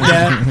ever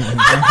get.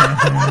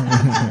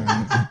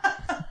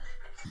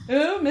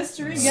 Ooh,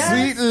 mystery guest.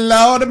 Sweet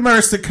Lord of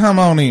mercy, come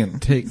on in.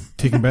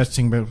 Taking best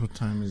thing about what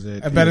time is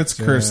it? I bet it's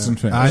Kirsten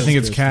Finch. I think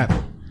it's Kat.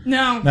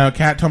 No. No,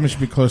 Kat told me she'd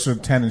be closer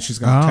to 10 and she's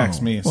going to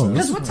text me. So.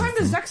 Because what time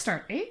does deck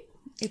start? 8?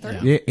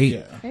 8:30? Yeah, 8.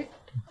 Yeah. 8?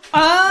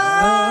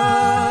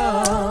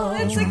 Oh,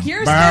 it's a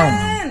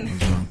Kirsten.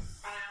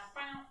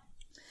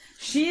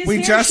 She's We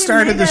here, just she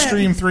started made the it.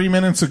 stream 3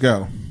 minutes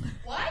ago.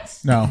 What?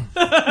 No.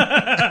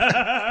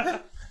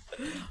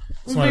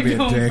 We've wanna be been a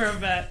going dick. for a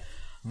bit.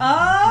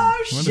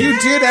 Oh, shit. You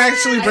did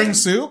actually bring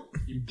soup?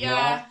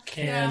 Yeah,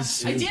 canned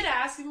soup. I did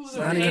ask if it was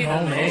not okay. even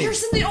homemade.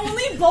 Kirsten, the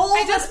only bowl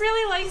I just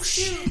really like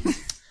soup.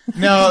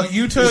 No,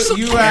 you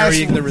Carrying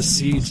asked the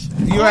receipt.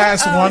 you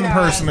asked Oh, one God.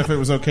 person if it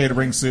was okay to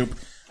bring soup.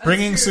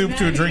 Bringing soup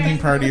to a drinking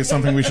party is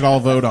something we should all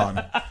vote on.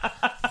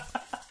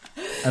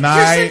 And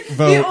I Kirsten,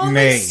 vote the only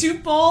nay.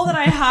 soup bowl that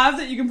I have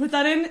that you can put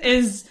that in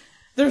is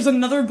there's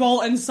another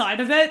bowl inside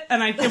of it,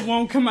 and it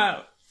won't come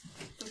out.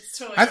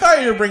 I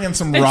thought you were bringing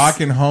some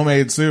rockin'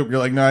 homemade soup. You're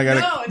like, no, I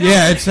gotta. No,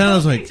 Yeah, it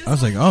sounds like I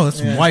was like, oh, that's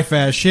some wife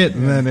ass shit,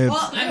 and then it's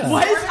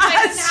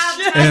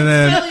and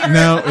then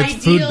no,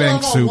 it's food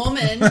bank soup.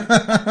 Woman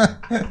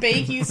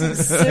bake you some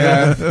soup.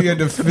 Yeah, if you had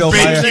to fill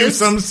Bake my. you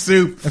some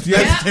soup. If you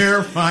had That's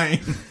terrifying.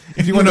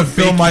 If you want to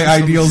fill bake my you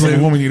some ideals of a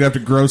soup. woman, you'd have to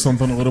grow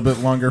something a little bit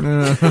longer.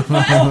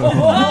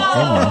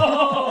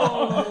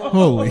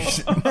 Holy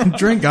shit!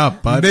 Drink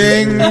up, bud.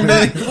 Ding, ding.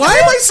 Why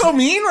am I so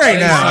mean right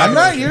now? I'm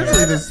not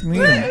usually this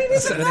mean. I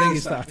think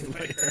he's talking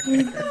about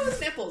your No, it's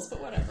nipples, but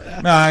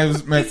whatever. No, I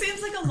It meant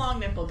seems like a long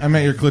nipple. I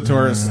meant your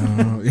clitoris.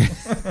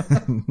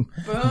 Boom.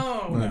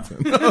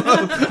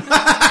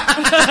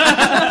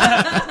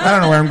 I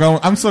don't know where I'm going.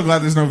 I'm so glad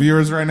there's no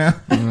viewers right now.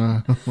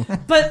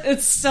 But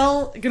it's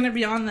still gonna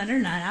be on the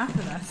internet after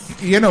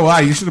this. You know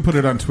why? You should have put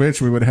it on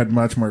Twitch. We would have had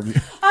much more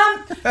views.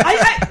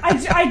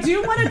 I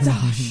do want to.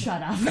 Oh,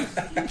 shut up.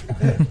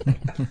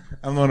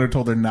 I'm the one who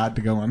told her not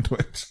to go on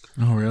Twitch.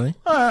 Oh, really?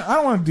 I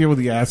don't want to deal with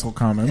the asshole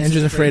comments.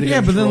 Andrew's afraid to Yeah,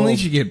 get but then at trolled.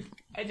 least you get.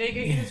 I did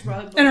get you this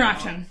rug.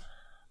 Interaction.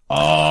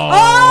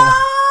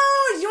 Oh.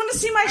 You want to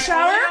see my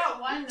shower?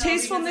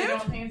 Tasteful nude? I nude?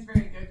 don't think it's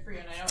very good for you,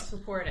 and I don't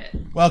support it.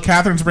 Well,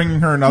 Catherine's bringing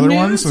her another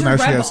one, Nudes so or now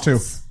she Red has two.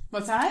 Bulls?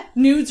 What's that?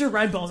 Nudes or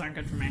Red Bulls aren't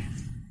good for me.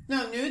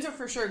 No, nudes are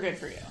for sure good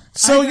for you.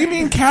 So you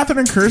mean Catherine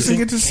and Kirsten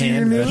get to see your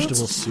Canned nudes?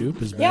 vegetable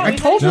soup is better. Yeah, I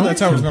told you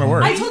that's how it was going to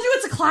work. I told you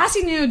it's a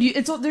classy nude. You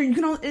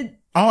can only.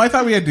 Oh, I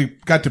thought we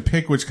got to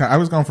pick which kind. I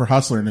was going for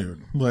hustler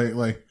nude,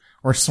 like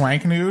or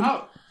swank nude.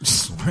 Oh,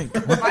 Swank.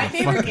 my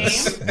favorite game,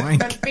 Swank.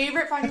 my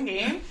favorite fucking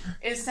game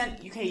is sent.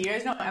 Okay, you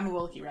guys know Emma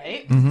Wilkie,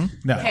 right?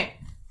 No. Okay.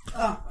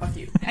 Oh, fuck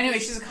you. Anyway,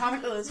 she's a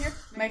comic that lives here.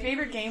 My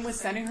favorite game was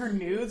sending her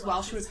nudes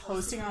while she was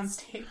hosting on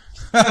stage.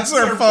 That's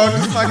her phone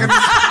just fucking.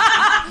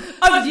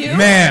 Of you?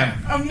 Man,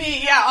 Of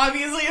me, yeah,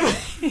 obviously.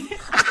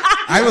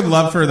 I would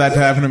love for that to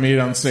happen to me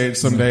on stage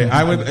someday.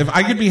 I would, if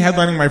I could be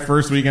headlining my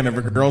first weekend. If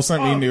a girl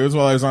sent me nudes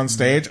while I was on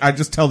stage, I'd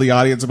just tell the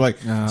audience, I'd be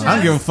like, I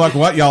don't give a fuck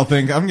what y'all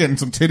think. I'm getting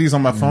some titties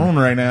on my phone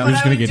right now.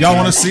 But I would do Y'all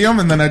want that. to see them,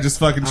 and then I just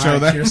fucking show All right,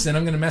 that. Kirsten,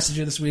 I'm going to message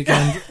you this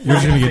weekend. You're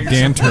just gonna get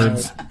Dan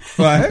turds.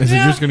 What? Is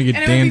you're just gonna get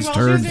And it would be Dan's while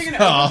she was doing turds.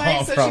 an open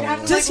mic, so probably. she'd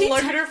have to Does he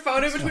look at her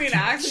phone in between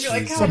acts and be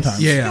like, God,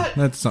 Sometimes. Yeah, shit,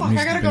 that's something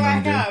fuck, I he's gotta go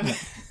been back known to up.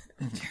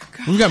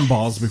 We've gotten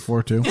balls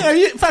before too.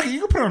 Yeah, fuck it, you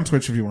can put it on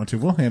Twitch if you want to.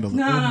 We'll handle it.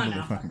 No, We'll no, handle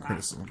no, the fucking fuck that.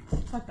 criticism.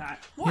 Fuck that.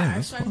 Why? Yeah,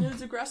 I send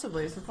nudes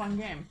aggressively. It's a fun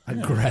game.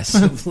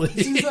 Aggressively.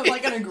 Seems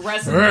like an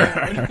aggressive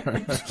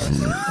mode.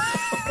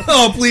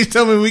 Oh, please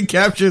tell me we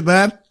captured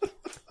that.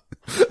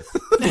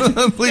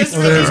 Please. Just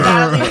really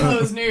badly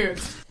closed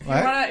nudes.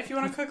 If you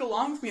want to cook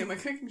along with me at my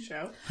cooking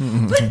show,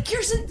 But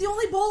Kirsten, the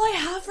only bowl I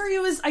have for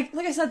you is, like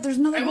I said, there's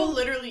another I will bowl.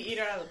 literally eat it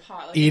out of the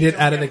pot. Like, Eat it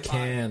out of the don't get a pot.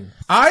 can.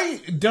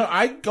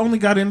 I only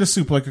got into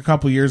soup like a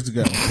couple years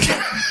ago.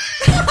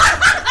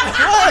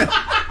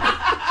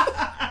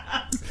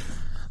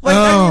 Like,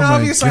 Oh, my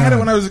obviously I had it God.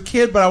 when I was a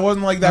kid, but I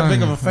wasn't like that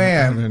big of a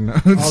fan. All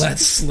that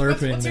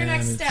slurping, What's your man.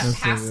 next It's step?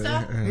 just-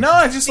 Pasta? No,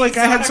 I just like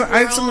I had some I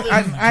had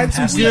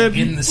some Pasta good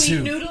in the Wheat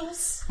soup.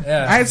 noodles?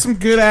 Yeah. I had some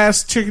good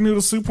ass chicken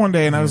noodle soup one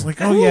day, and I was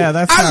like, oh yeah,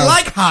 that's I how.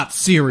 like hot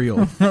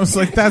cereal. I was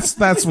like, that's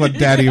what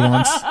Daddy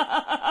wants.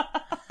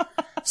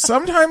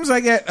 Sometimes I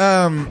get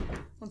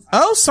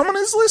oh, someone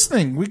is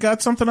listening. We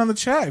got something on the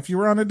chat. If you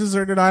were on a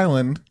deserted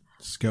island,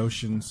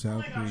 Scotian,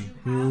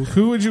 Southie.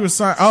 who would you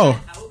assign? Oh,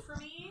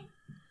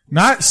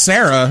 not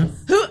Sarah.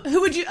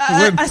 Who would you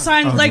Would-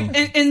 assign, like,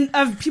 in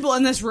of people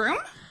in this room?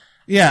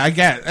 Yeah, I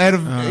get. Out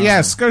of,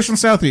 yeah, Scotian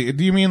Southie.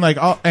 Do you mean like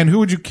all? And who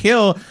would you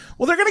kill?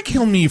 Well, they're gonna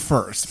kill me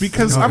first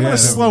because I'm gonna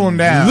slow them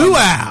down.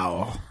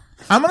 Luau.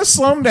 I'm gonna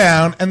slow them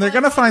down, and they're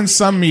gonna find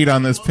some meat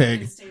on this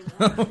pig.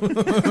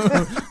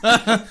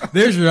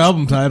 There's your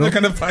album title.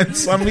 They're gonna find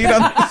some meat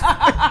on this.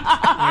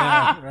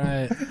 Yeah,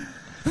 right.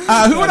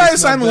 Who would I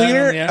assign the Smell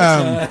leader? bad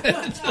on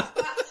the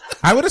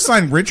I would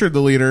assign Richard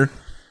the leader.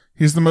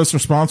 He's the most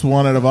responsible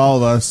one out of all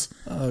of us.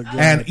 Oh, God.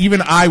 And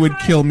even I would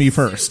kill me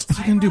first. What's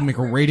he gonna do? Make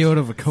a radio out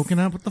of a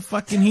coconut? What the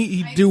fuck can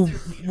he do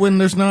when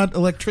there's not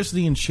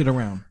electricity and shit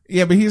around?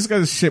 Yeah, but he's got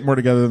his shit more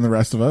together than the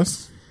rest of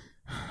us.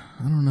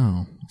 I don't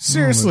know.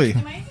 Seriously.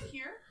 Am I even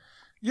here?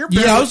 You're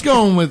barely, Yeah, I was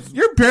going with.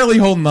 You're barely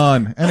holding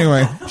on.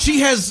 Anyway.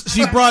 She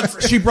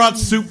brought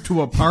soup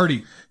to a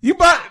party. You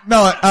bought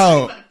no.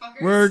 Oh,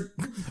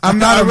 I'm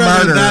not a I'd rather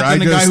murderer. that I than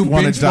the guy just who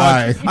want to binge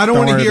die. watched. I don't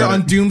want to worry hear about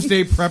on it.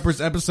 Doomsday Preppers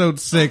episode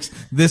 6.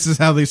 This is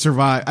how they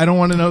survive. I don't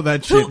want to know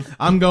that shit.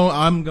 I'm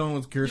going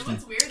with Kirsten.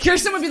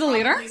 Kirsten would be the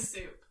leader.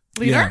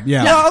 Leader?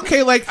 Yeah. Yeah,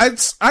 okay. Like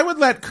I would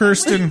let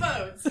Kirsten.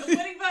 Votes. I'm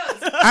winning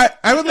votes.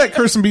 I would let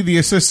Kirsten be the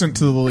assistant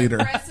to the leader.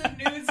 Aggressive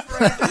nudes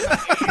for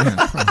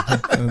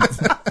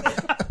everybody.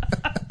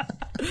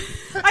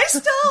 I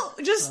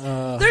still just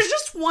there's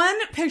just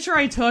one picture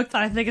I took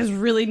that I think is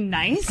really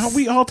nice. Oh,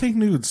 we all take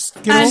nudes.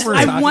 Get and over it.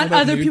 I want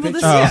other people to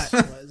see Oh.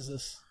 it. What is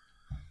this?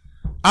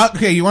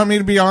 Okay, you want me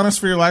to be honest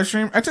for your live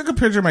stream? I took a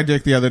picture of my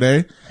dick the other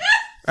day.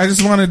 I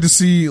just wanted to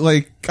see,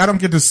 like, I don't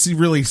get to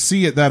really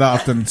see it that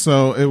often,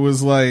 so it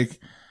was like,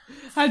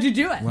 How'd you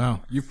do it? Wow,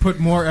 you put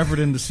more effort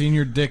into seeing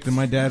your dick than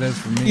my dad has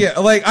for me. yeah,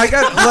 like I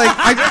got,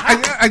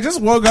 like, I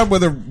just woke up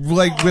with a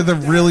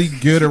really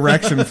good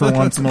erection for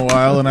once in a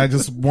while, and I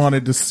just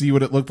wanted to see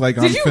what it looked like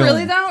on Did you film.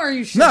 really though, or are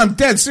you sure? No, I'm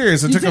dead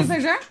serious. I You took took a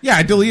picture? Yeah,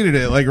 I deleted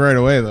it like right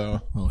away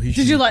though. Oh, he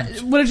Did you like?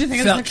 What did you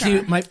think of the Felt picture?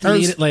 cute. Might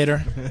delete it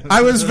later.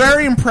 I was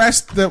very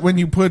impressed that when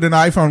you put an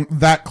iPhone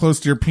that close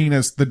to your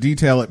penis, the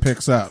detail it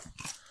picks up.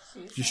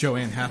 Did you show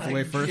Anne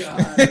Hathaway first?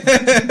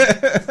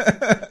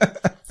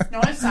 No,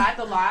 it's sad.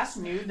 The last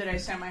nude that I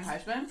sent my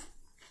husband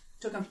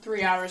took him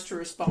 3 hours to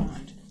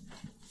respond.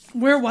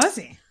 Where was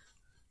he?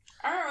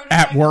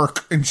 At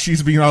work, and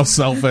she's being all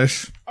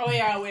selfish. Oh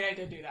yeah, wait, I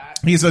did do that.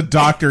 He's a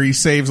doctor. He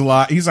saves a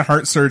lot. He's a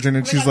heart surgeon,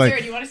 and Wait, she's Sarah, like,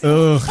 do you wanna see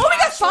ugh. Oh, we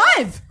got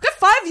 5. Got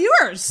 5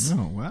 viewers.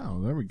 Oh wow,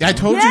 there we go. I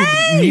told Yay!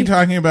 you, me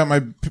talking about my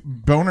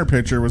boner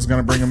picture was going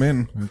to bring him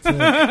in.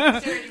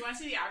 Sarah, do you want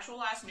to see the actual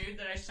last nude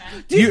that I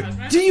sent?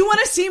 Do you want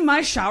to see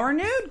my shower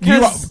nude?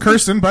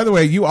 Kirsten, by the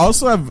way, you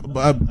also have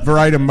a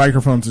variety of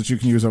microphones that you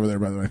can use over there,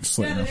 by the way. Just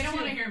let you know. They don't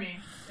want to hear me.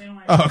 They don't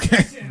want Oh,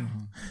 okay.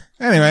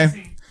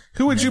 Anyway,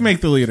 who would you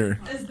make the leader?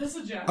 Is this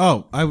a joke?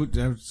 Oh, I would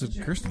say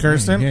Kirsten.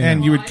 Kirsten, Yeah, yeah.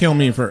 and you would kill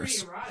me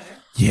first.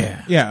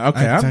 Yeah. Yeah,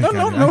 okay. I No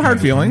got it.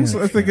 hard feelings.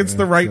 I think it's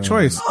the right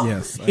choice.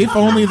 Yes. If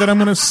only that I'm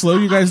going to slow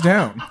you guys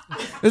down.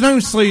 It's not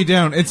even slow you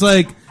down. It's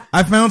like,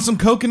 I found some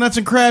coconuts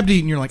and crab to eat,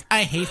 and you're like,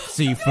 I hate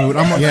seafood.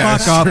 I'm like, Yeah,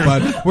 fuck off,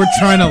 bud. We're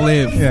trying to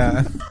live.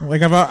 Yeah.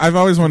 Like, I've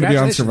always wanted to be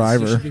on Congratulations. You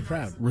Survivor. should be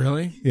proud.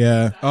 Really?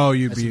 Yeah. Oh,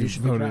 you'd be you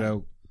should be voted proud.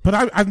 out. But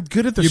I'm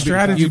good at the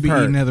strategy You'd be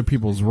part. eating other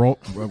people's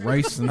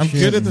rice and I'm shit.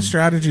 good at the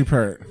strategy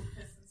part.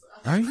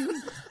 Are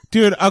you?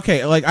 Dude,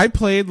 okay, like, I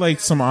played, like,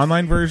 some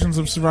online versions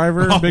of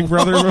Survivor and Big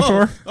Brother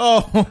before.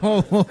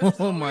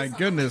 Oh, my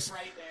goodness.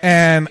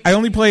 And I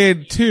only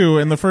played 2,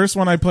 and the first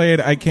one I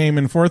played, I came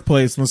in 4th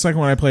place, and the second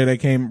one I played, I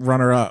came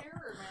runner-up.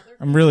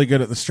 I'm really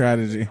good at the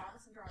strategy.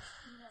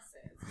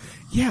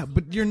 Yeah,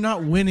 but you're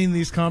not winning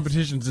these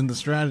competitions in the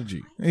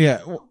strategy.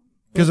 Yeah.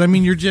 Because, I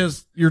mean,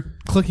 you're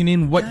clicking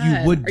in what you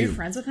would Are you do.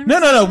 friends with him?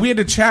 No. We had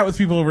to chat with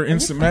people over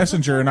Instant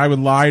Messenger, and I would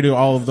lie to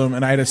all of them,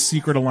 and I had a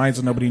secret alliance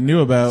that nobody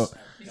knew about.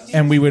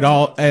 And we would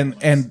all, and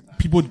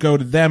people would go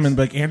to them and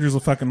be like, Andrew's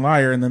a fucking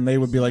liar. And then they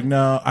would be like,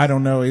 no, I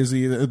don't know, is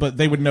he? But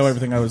they would know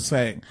everything I was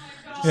saying.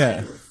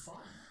 Yeah.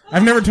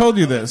 I've never told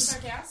you this.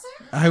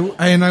 I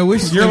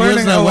wish You're it was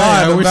learning that a way.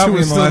 lot I wish about it me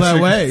was in the still last that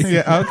year. way.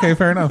 Yeah, okay,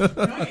 fair enough.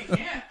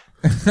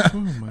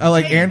 I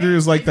like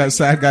Andrew's like that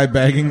sad guy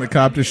begging the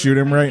cop to shoot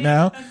him right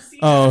now.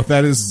 Oh,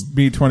 that is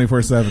me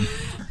 24/7.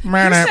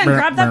 Kirsten,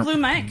 grab that blue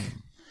mic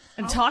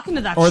and talk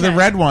into that Or shit. the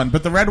red one,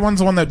 but the red one's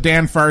the one that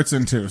Dan farts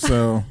into,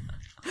 so.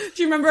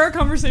 Do you remember our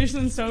conversation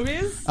in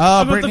Stogies?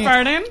 Oh, about Brittany- the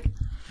farting?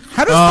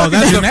 How does Oh, fucking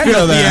that's a Jeanette know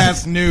filthy that?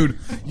 ass nude.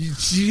 You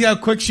see how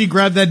quick she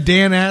grabbed that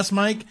Dan ass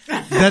mic?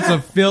 That's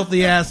a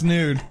filthy ass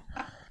nude.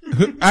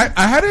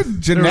 How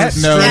did Jeanette There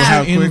was know stress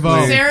how quickly?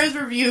 involved. Sarah's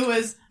review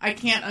was, I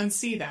can't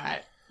unsee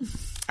that.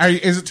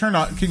 Is it turned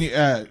on? Can you?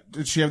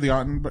 Did she have the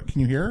on? But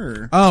can you hear her?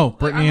 Or? Oh,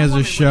 Brittany has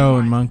a show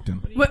in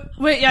Moncton.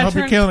 Wait, yeah, Hope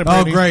you're turn. killing it,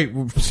 Oh, Brittany. great.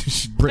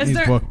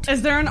 Brittany's booked.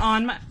 Is there an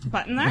on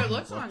button there? It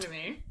looks on to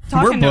me.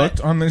 Talk We're into booked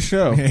it. on this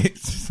show.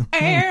 Ass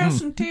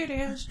and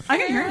titties. I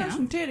can hear Ass you.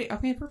 and titties.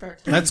 Okay,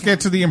 perfect. Let's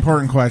get to the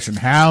important question.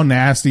 How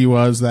nasty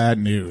was that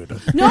nude?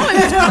 No,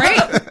 it's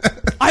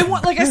great. I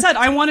want, like I said,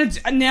 I want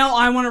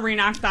to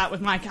reenact that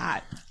with my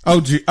cat.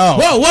 Oh, gee. Oh.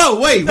 Whoa,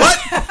 wait, what?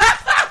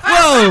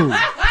 Whoa.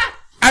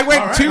 I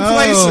went 2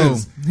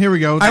 places. Oh, here we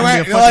go. It's I gonna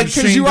went, be a fucking like,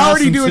 because Shane you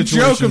already Dawson do a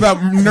situation. joke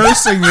about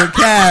nursing your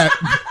cat.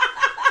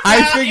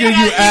 I figured you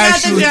got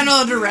actually. the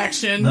general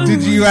direction.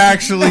 Did you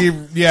actually?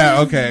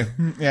 Yeah, okay.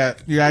 Yeah,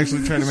 you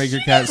actually try to make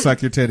your cat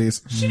suck your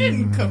titties. She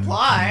didn't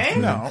comply.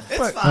 No, It's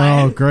but-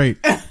 fine. Oh, great.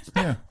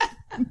 Yeah.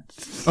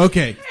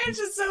 Okay. It's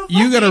just so funny.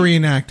 You got to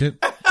reenact it,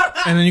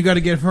 and then you got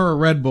to give her a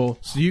Red Bull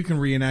so you can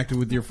reenact it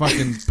with your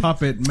fucking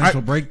puppet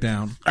mental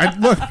breakdown.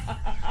 Look,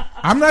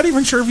 I'm not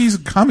even sure if he's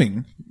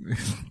coming.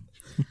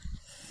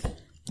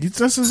 He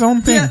does his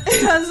own thing. He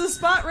has a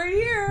spot right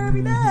here.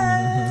 He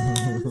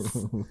does.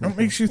 What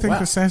makes you think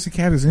the sassy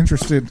cat is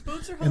interested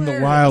in the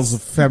wiles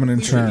of feminine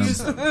charm?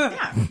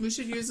 We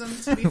should use them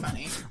to be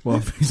funny. Well,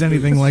 if he's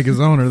anything like his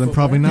owner, then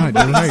probably not.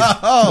 You're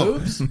right.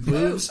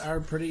 Boobs are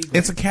pretty great.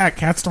 It's a cat.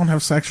 Cats don't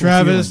have sexual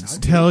Travis, feelings.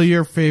 tell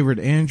your favorite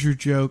Andrew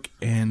joke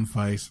and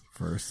vice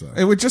versa.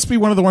 It would just be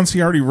one of the ones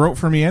he already wrote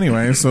for me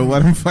anyway, so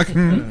let him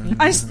fucking...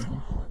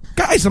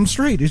 Guys, I'm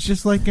straight. It's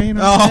just like, you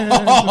know.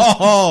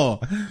 Oh,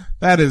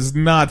 that is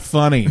not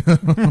funny.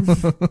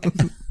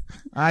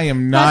 I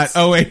am not...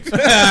 Oh, wait.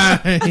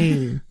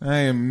 I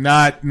am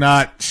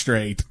not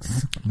straight.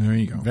 There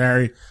you go.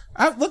 Very...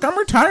 look, I'm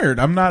retired.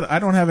 I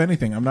don't have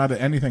anything. I'm not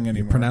anything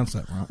anymore. Pronounce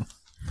that wrong.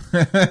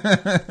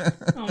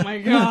 Oh my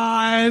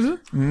god.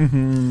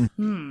 Mm-hmm.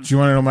 Do you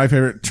want to know my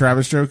favorite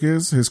Travis joke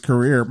is? His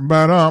career.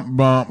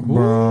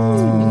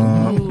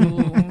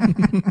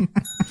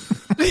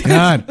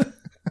 God.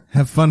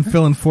 Have fun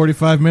filling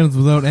 45 minutes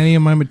without any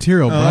of my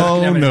material, bro.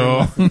 Oh,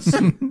 no.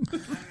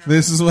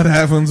 This is what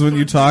happens when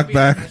you talk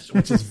back.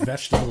 Which is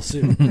vegetable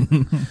soup.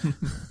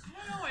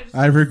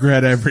 I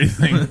regret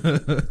everything.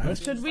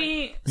 Should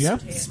we Yeah.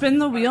 spin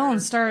the wheel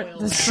and start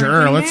this?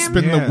 Sure, drinking let's game?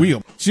 spin the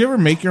wheel. Do you ever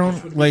make your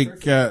own, like,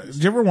 do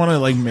you ever want to,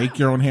 like, make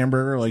your own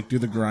hamburger, like, do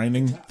the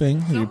grinding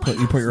thing? You put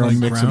your own Like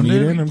mix of ground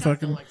meat it? in and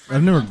fucking...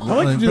 I've never. I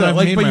like to do that,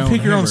 like, but you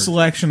pick your own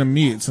selection of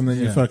meats and then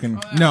you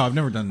fucking... No, I've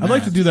never done that. I'd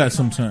like to do that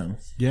sometime.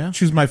 Yeah?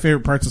 Choose my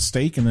favorite parts of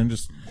steak and then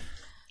just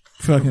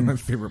fucking... My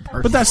favorite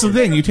parts. But that's the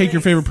thing, you take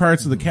your favorite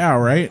parts of the cow,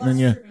 right? And then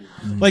you...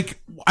 Like,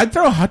 I'd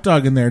throw a hot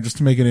dog in there just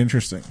to make it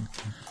interesting.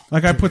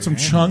 Like, I put some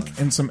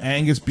chunk and some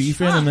Angus beef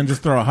in and then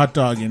just throw a hot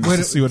dog in just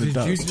to see what it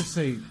does. Did you just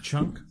say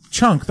chunk?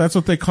 Chunk, that's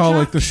what they call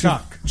like the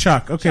Chuck.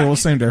 Chuck. Okay, well,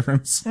 same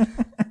difference.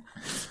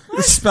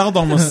 It's spelled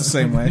almost the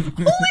same way.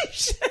 Holy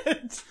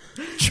shit!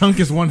 Chunk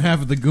is one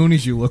half of the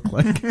Goonies you look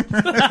like.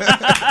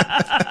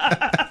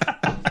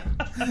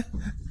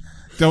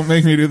 Don't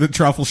make me do the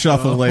truffle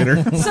shuffle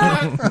later.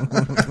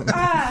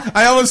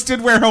 I almost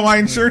did wear a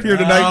Hawaiian shirt here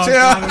tonight,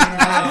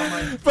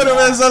 too. But it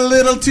was a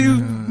little too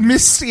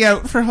misty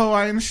out for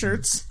Hawaiian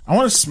shirts. I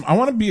want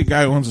to be a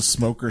guy who owns a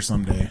smoker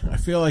someday. I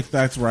feel like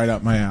that's right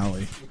up my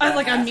alley.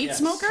 Like a meat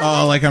smoker?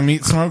 Oh, like a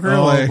meat smoker?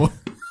 Oh, Like, boy.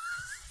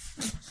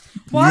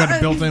 You got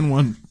a built-in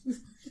one.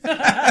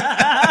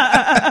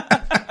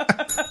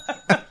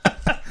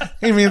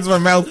 he means my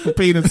mouth for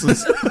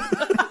penises.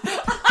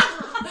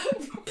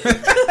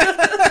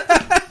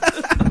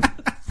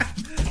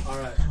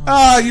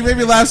 You made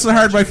me laugh so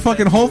hard my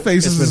fucking whole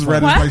face is as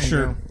red as my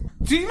shirt.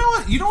 Do you know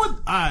what? You know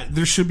what?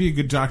 There should be a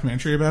good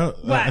documentary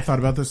about. What? I thought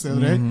about this the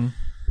other day.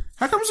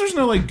 How comes there's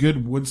no like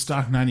good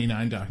Woodstock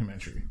 '99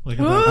 documentary? Like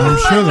about I'm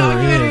sure there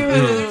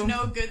is. There's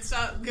no good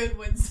stuff. Good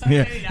Woodstock.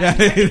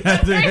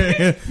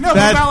 Yeah. No,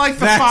 but about like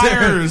the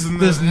fires and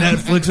this the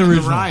Netflix and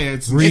original the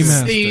riots. It's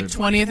remastered. the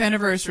 20th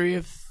anniversary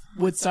of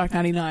Woodstock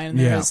 '99, and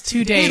Yeah. there has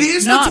to date It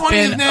is the not 20th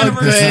been a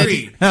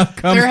anniversary. good. How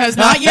come? There has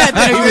not yet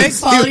been a good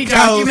quality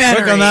documentary.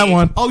 Click on that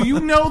one. Oh,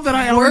 you know that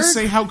I always We're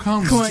say how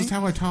comes. It's going- just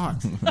how I talk.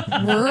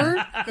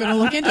 We're gonna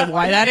look into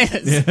why that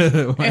is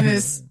in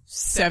this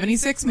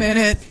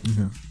 76-minute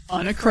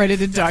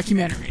unaccredited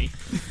documentary.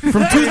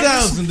 From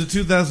 2000 to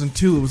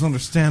 2002, it was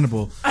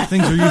understandable.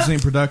 Things are usually in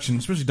production,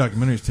 especially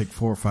documentaries, take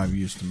 4 or 5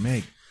 years to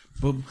make.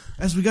 But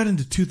as we got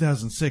into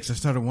 2006, I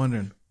started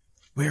wondering,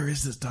 where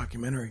is this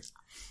documentary?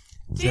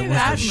 David was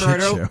the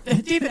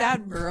shit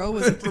Attenborough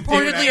was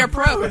reportedly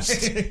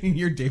approached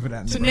You're David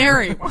Attenborough. to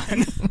narrate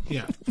one.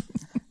 Yeah.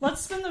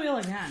 Let's spin the wheel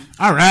again.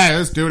 All right,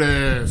 let's do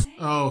this.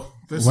 Oh,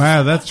 this.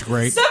 Wow, that's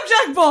great.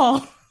 Subject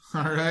ball.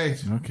 All right.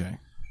 Okay.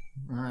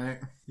 All right.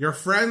 Your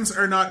friends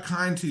are not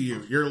kind to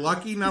you. Your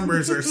lucky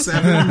numbers are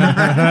 7 and 9.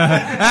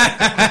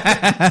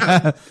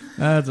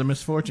 That's a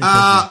misfortune.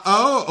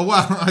 Oh,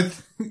 well, I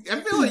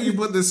feel like you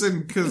put this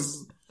in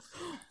because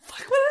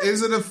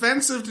is it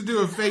offensive to do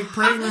a fake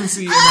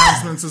pregnancy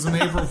announcements as an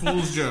April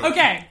Fool's joke?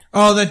 Okay.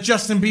 Oh, that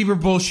Justin Bieber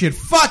bullshit.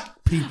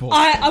 Fuck people.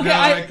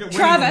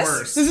 Travis,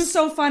 worse. this is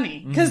so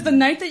funny because the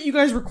night that you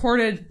guys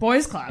recorded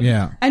Boys Club,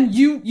 Yeah. and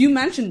you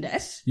mentioned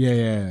it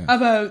yeah.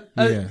 about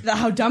Yeah.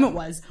 how dumb it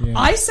was. Yeah.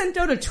 I sent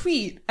out a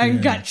tweet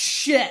and got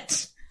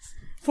shit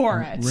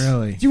for it.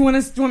 Really? Do you want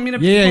me to?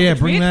 Yeah, pull the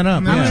bring tweet? that up.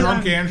 And then Yeah.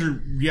 drunk Andrew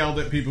yelled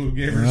at people who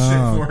gave her Oh,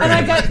 shit for it. And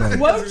I got quote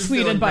Because he's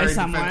tweeted feeling by very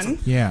someone.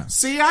 defensive. Yeah.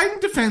 See, I'm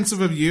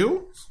defensive of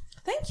you.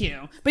 Thank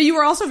you, but you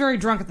were also very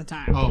drunk at the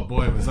time. Oh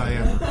boy, was I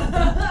ever.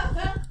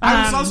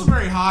 I was also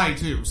very high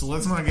too, so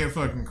let's not get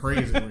fucking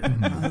crazy.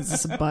 Is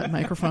this a butt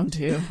microphone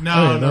too?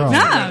 No, They're all-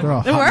 No, they're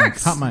all it hot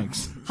works. Hot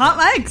mics. Hot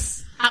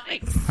mics. Hot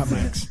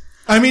mics.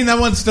 I mean, that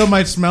one still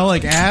might smell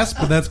like ass,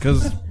 but that's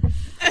because,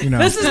 you know.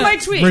 This is my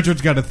tweet.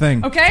 Richard's got a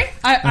thing. Okay,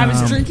 I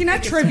was drinking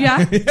at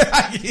trivia. He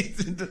has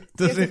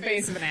the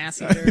face of an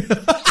ass eater.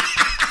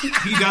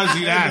 He does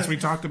eat ass. We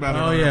talked about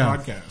it on yeah.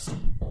 the podcast.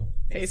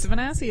 Face of an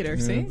ass eater.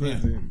 See?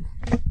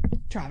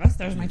 Travis,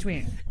 there's my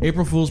tweet.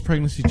 April Fool's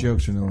pregnancy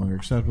jokes are no longer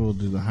acceptable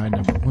due to the high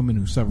number of women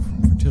who suffer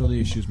from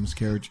fertility issues,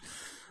 miscarriage,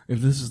 if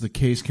this is the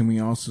case, can we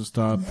also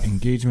stop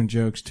engagement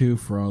jokes too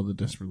for all the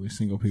desperately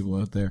single people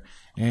out there?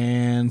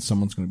 And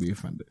someone's going to be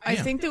offended. I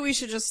think that we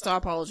should just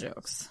stop all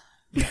jokes.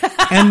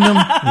 End them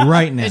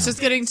right now. It's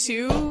just getting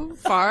too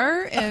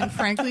far, and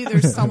frankly,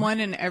 there's someone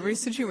in every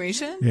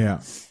situation.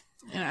 Yeah.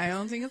 And I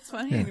don't think it's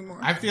funny anymore.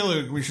 I feel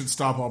like we should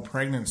stop all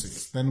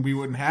pregnancies. Then we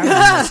wouldn't have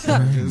any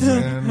miscarriages,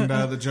 and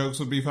the jokes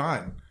would be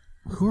fine.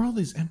 Who are all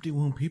these empty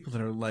womb people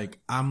that are like,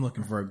 I'm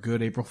looking for a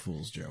good April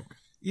Fool's joke?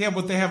 Yeah,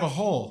 but they have a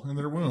hole in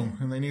their womb,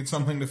 and they need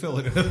something to fill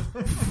it with.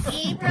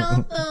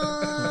 April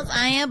Fools,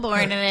 I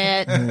aborted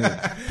it.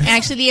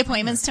 Actually, the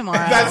appointment's tomorrow.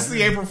 That's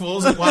the April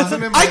Fool's. It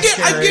wasn't a I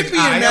miscarriage. get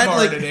being that.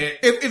 Like,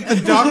 if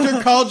the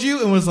doctor called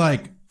you and was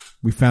like,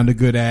 we found a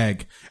good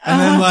egg. And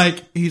then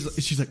like,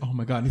 she's like, oh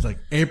my God. And he's like,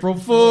 April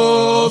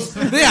Fools.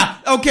 Yeah.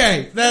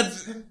 Okay.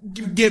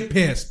 Get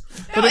pissed.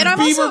 But if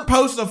Bieber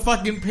posts a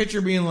fucking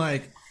picture being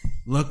like,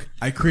 look,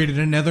 I created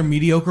another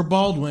mediocre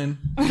Baldwin.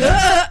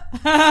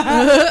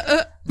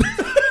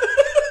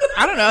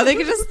 I don't know. They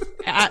could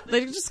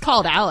just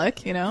call it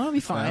Alec, you know? It'll be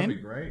fine. That'd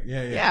be great.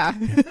 Yeah. Yeah.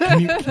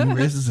 Can you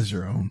raise this as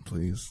your own,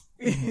 please?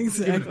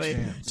 Exactly.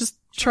 Just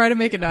try to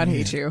make it not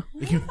hate you.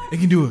 They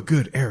can do a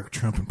good Eric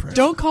Trump impression.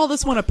 Don't call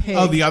this one a pig.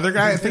 Oh, the other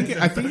guy? I think he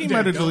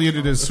might have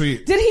deleted his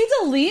tweet. Did he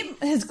delete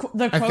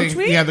the quote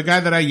tweet? Yeah, the guy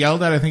that I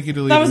yelled at, I think he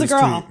deleted That was a his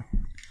girl. tweet.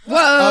 Whoa!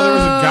 Oh, there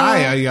was a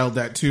guy I yelled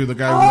at too. The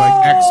guy was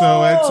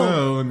like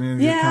XOXO, and then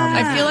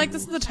I feel like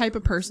this is the type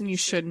of person you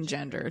shouldn't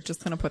gender.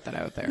 Just gonna put that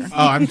out there.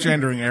 Oh, I'm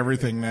gendering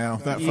everything now.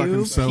 That You fucking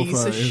piece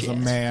sofa of is shit. a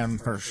man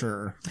for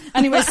sure.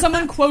 Anyway,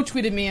 someone quote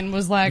tweeted me and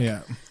was like,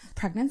 Yeah.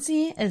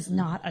 pregnancy is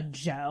not a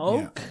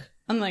joke.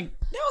 I'm like,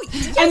 No,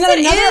 and then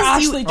another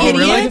Ashley you tweeted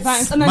idiot.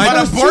 it, and then But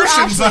there was two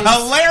abortion's a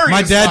Ashleys. hilarious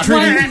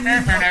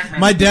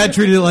My dad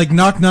treated it like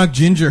knock knock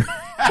ginger.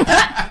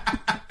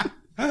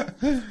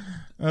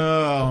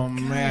 Oh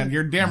man,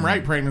 you're damn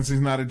right.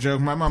 Pregnancy's not a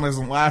joke. My mom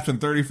hasn't laughed in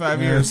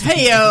 35 years.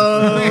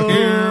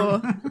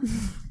 Heyo.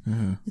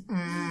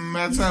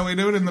 That's how we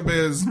do it in the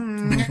biz.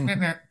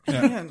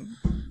 Yeah.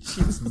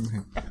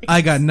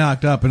 I got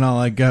knocked up and all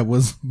I got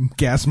was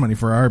gas money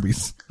for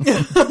Arby's.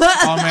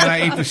 Oh man,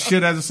 I ate the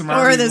shit out of some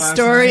Arby's Or the last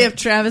story night. of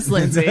Travis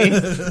Lindsay.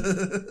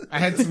 I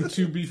had some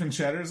 2 beef and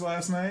cheddars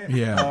last night.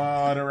 Yeah.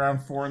 At around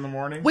 4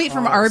 a.m. Wait,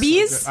 from Oh,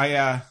 Arby's? so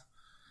good.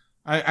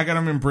 I got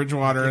them in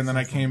Bridgewater, and then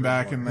I came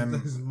back, and then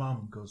His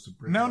mom goes to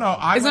Bridgewater. no,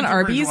 I Isn't went to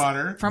Arby's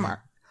Bridgewater. from I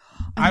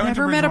I've went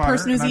to never met a Bridgewater,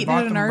 person who's and I eaten bought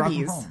at an them and brought them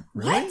Arby's. home.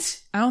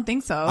 What? I don't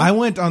think so. I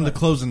went on the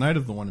closing night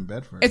of the one in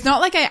Bedford. It's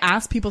not like I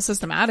ask people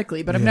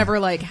systematically, but I've never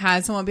like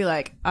had someone be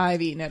like,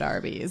 "I've eaten at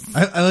Arby's."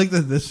 I like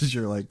that this is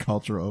your like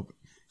cultural.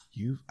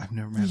 I've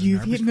never met.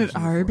 You've an eaten at Arby's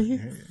person Arby's?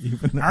 before. Yeah,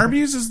 you've been-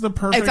 Arby's is the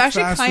perfect It's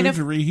actually fast kind food of-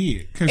 to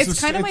reheat. 'Cause It's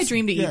kind of my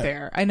dream to eat yeah.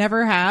 there. I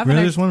never have. Really,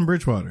 and there's one in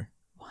Bridgewater.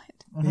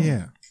 What?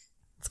 Yeah,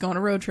 Let's go on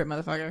a road trip,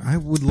 motherfucker. I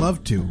would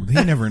love to. He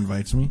never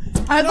invites me.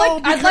 I'd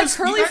like because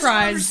curly you guys don't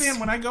fries. understand,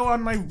 when I go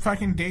on my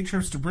fucking day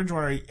trips to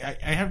Bridgewater,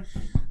 I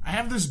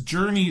have this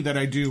journey that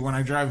I do when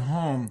I drive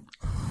home,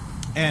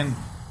 and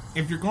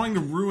if you're going to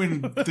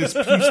ruin this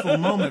peaceful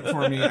moment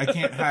for me, I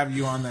can't have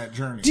you on that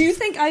journey. Do you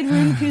think I'd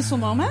ruin a peaceful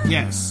moment?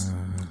 Yes.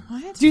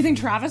 What? Do you think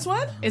Travis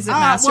would? Is it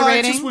Well, masturbating?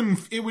 it just wouldn't.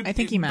 It would. I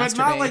think he But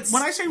not like masturbates.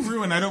 when I say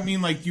ruin, I don't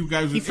mean like you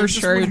guys. He it for just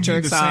sure wouldn't be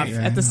jerks the off same.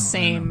 at the I know.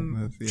 same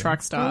That's- yeah.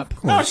 truck stop.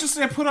 No, it's just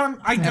I put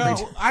on.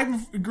 Every I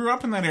grew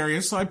up in that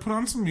area, so I put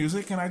on some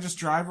music and I just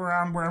drive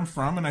around where I'm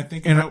from, and I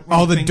think And about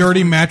all the things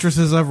dirty were-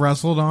 mattresses I've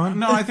wrestled on.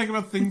 No, I think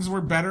about things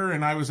were better,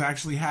 and I was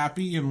actually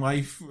happy, and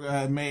life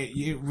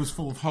it was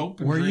full of hope.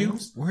 And Were you?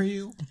 dreams. Were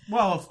you?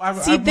 Well,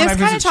 See, when this I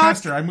kinda visited talk-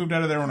 Chester, I moved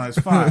out of there when I was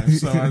 5,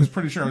 so I was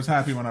pretty sure I was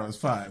happy when I was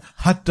 5.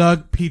 Hot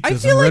dog pizzas. I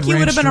feel and like Red you would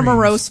Ranch have been a dreams.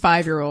 morose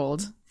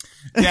 5-year-old.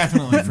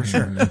 Definitely, for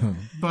sure.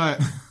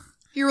 But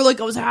You were like,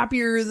 I was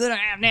happier than I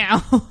am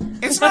now.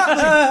 it's not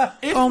like,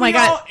 if Oh my we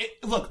God.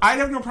 all- look, I'd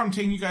have no problem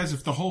taking you guys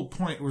if the whole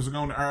point was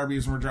going to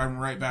Arby's and we're driving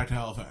right back to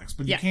Halifax.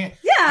 But Yeah. you can't.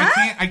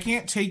 Yeah. I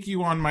can't take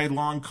you on my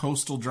long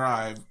coastal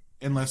drive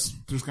unless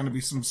there's going to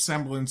be some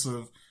semblance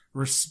of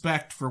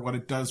respect for what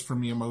it does for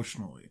me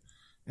emotionally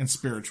and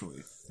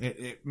spiritually.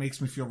 It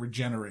makes me feel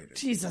regenerated.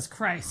 Jesus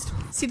Christ.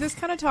 See, this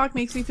kind of talk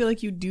makes me feel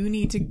like you do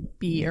need to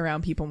be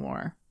around people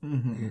more.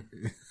 Mm-hmm.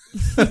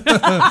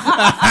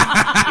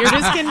 You're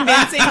just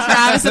convincing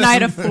Travis and I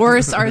to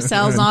force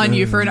ourselves on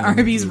you for an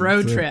Arby's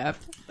road trip.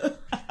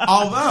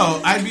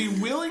 Although I'd be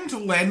willing to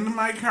lend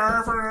my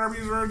car for an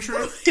Arby's road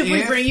trip If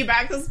we bring you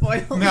back to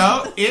spoil.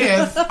 No,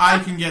 if I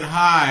can get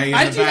high. In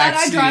I'd the do that. back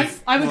I'd seat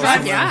drive. I would while drive.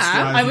 someone else Yeah.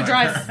 drives I would my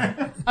drive.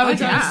 car. I would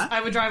drive. Yeah.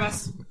 I would drive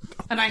us.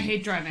 And I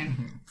hate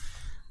driving.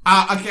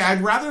 Okay,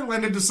 I'd rather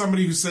lend it to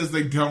somebody who says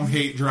they don't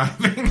hate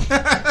driving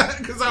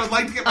because I would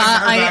like to get my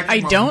car back. I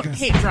from don't home.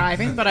 hate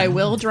driving, but I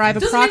will drive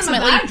Doesn't mean I'm a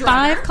approximately bad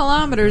driver. 5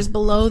 kilometers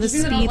below the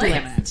Doesn't mean I speed don't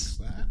like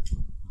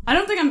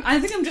limit. I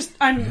think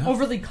I'm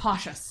overly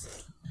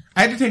cautious.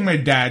 I had to take my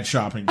dad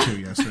shopping too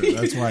yesterday.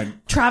 That's why.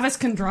 Travis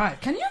can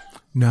drive. Can you?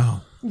 No.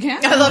 You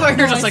can't? I love how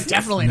you're just like,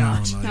 definitely No,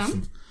 not.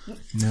 license.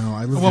 No,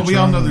 I live Well, in we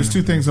all know Toronto. there's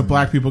 2 things that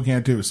black people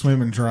can't do: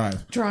 swim and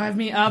drive. Drive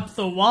me up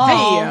the wall.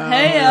 Hey-o.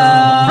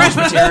 Hey-o. Fresh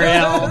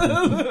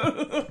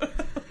material.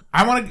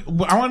 I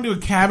want to do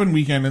a cabin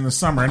weekend in the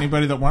summer.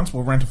 Anybody that wants,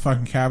 we'll rent a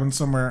fucking cabin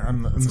somewhere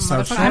in the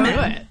South Shore. Do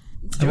it.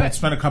 Do it.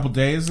 Spend a couple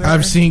days there.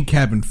 I've seen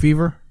Cabin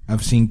Fever.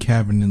 I've seen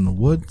Cabin in the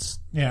Woods.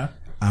 Yeah.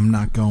 I'm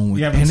not going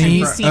with haven't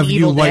any seen of you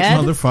Evil white Dead?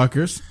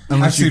 motherfuckers. I've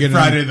Unless you seen get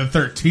Friday the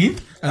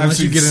 13th. I've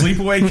seen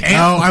Sleepaway Camp.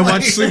 Oh, I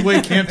watched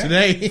Sleepaway Camp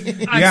today.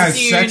 Yeah,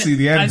 it's sexy.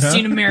 The end. I've huh?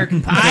 seen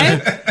American Pie.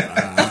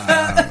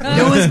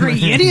 No one's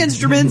bringing any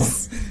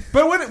instruments.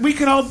 But we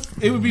could all,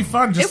 it would be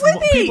fun. Just It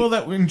would be. people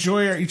that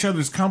enjoy each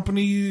other's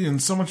company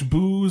and so much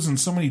booze and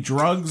so many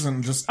drugs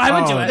and just. I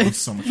would do it'd be it.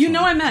 so much You fun.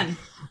 know I'm in.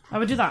 I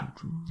would do that.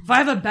 If I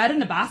have a bed in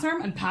the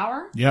bathroom and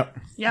power, Yep.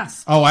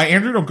 yes. Oh,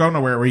 Andrew don't go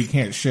nowhere where you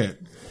can't shit.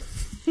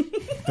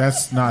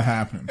 That's not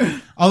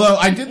happening. Although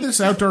I did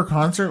this outdoor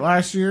concert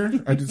last year.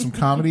 I did some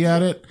comedy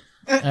at it.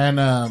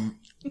 And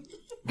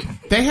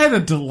they had a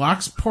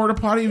deluxe porta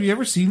potty. Have you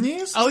ever seen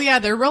these? Oh yeah,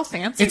 they're real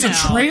fancy. It's now. a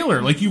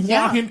trailer. Like you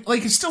walk Yeah. in,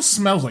 like it still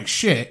smells like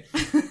shit.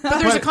 But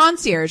there's a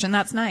concierge, and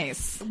that's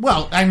nice.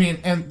 Well, I mean,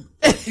 and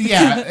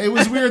yeah, it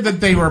was weird that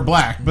they were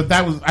black, but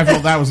I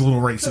felt that was a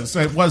little racist.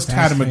 It was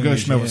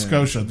Tatamagouche, Nova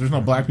Scotia. There's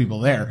no black people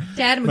there.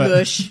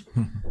 Tatamagouche.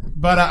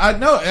 But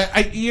no,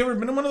 you ever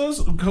been in one of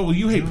those? Well,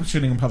 you hate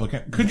shitting in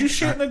public. Could you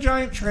shit in a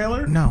giant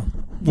trailer? No.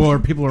 Well, are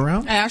people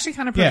around? I actually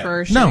kind of Yeah.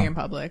 prefer No. shitting in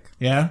public.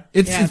 Yeah?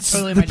 It's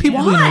totally the my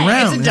people jam. being Why?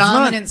 around. It's a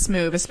dominance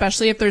move,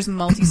 especially if there's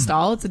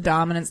multi-stall. It's a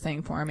dominance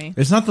thing for me.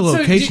 It's not the So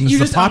location, you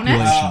it's the just own it?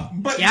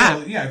 population. But Yeah.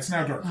 yeah, it's an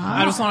outdoor.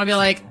 I just want to be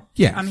like,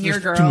 Yeah. I'm here,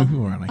 there's girl. too many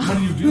people around. What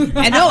do you do?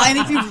 And no, and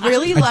if you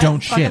really I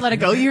don't fucking shit. let it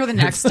go, you hear the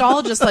next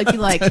stall, just like you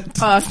like,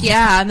 fuck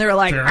yeah, and they're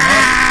like, too.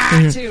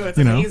 It's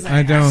You know, amazing.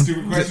 I don't.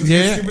 Stupid questions,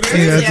 Yeah, stupid yeah,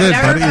 answers. that's Yeah, it,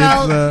 I've never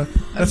buddy. felt-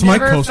 That's my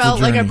Never coastal felt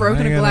like journey. I've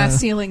broken I a gotta- glass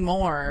ceiling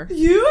more.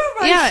 You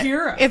are my Yeah,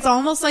 hero. it's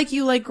almost like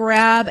you like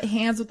grab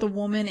hands with the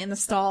woman in the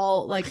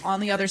stall, like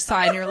on the other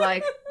side, and you're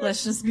like,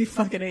 let's just be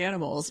fucking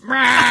animals.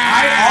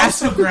 I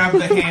also grab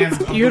the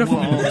hand of Beautiful.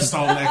 the woman in the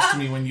stall next to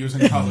me when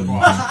using public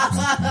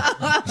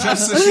washing.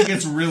 Just so she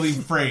gets really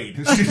afraid.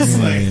 She's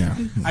like,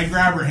 I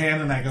grab her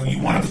hand and I go, "You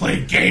want to play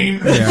a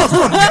game?"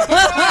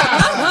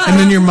 And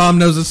then your mom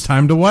knows it's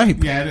time to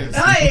wipe. Yeah, it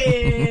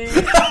is.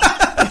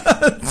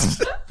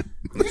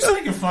 You're just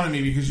making fun of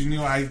me because you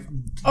knew I.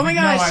 Oh my you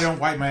know gosh. I don't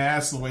wipe my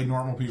ass the way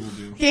normal people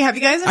do. Okay, have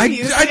you guys ever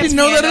used I didn't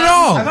know that at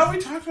all. I thought we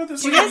talked about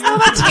this. Do you guys know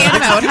about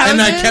tandem outhouses?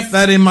 And I kept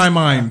that in my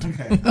mind.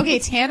 Okay,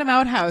 tandem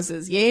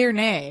outhouses, yay or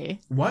nay?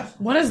 What?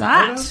 What is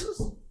that?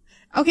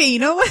 Okay, you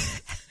know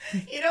what?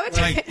 You know what?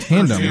 Like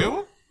Tandem.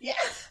 Purdue? Yeah,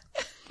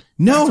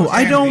 No, That's what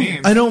I tandem don't.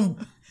 means. I don't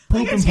poop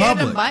like a in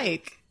tandem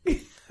public. bike,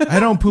 I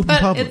don't poop in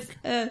but public.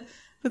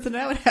 it's an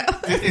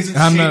outhouse. Is it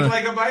I'm shaped not-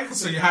 like a bike,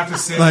 so you have to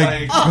sit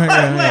Like, like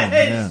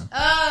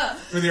yeah.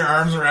 with your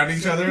arms around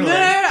each other? No, Like,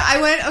 I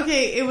went.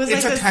 Okay, it was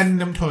it's like a this,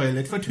 tandem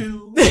toilet for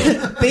two.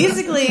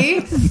 basically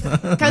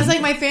because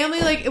like my family,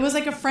 like it was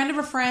like a friend of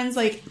a friend's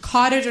like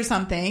cottage or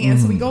something, and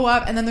so we go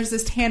up, and then there's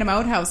this tandem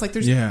outhouse. Like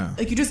there's Yeah.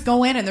 like you just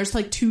go in, and there's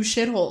like two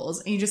shitholes,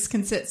 and you just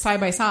can sit side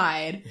by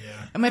side.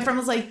 Yeah. And my friend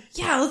was like,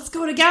 "Yeah, let's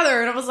go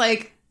together," and I was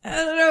like, "I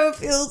don't know, it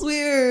feels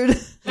weird."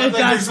 But,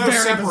 like, That's there's no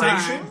very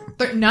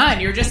separation. None.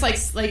 You're just like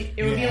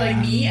it would be like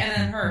Yeah. me and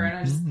then her, and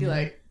I'd just be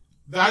like.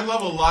 I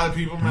love a lot of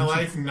people in my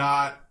life,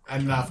 not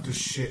enough to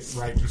shit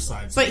right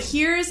beside. But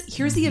here's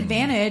the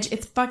advantage.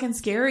 It's fucking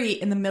scary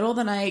in the middle of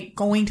the night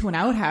going to an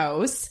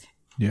outhouse.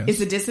 Yes. Is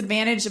the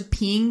disadvantage of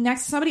peeing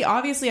next to somebody?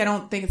 Obviously, I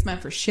don't think it's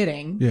meant for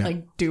shitting, Yeah.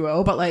 like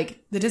duo, but like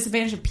the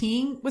disadvantage of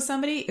peeing with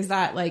somebody is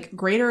that like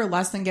greater or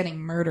less than getting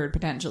murdered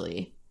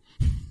potentially.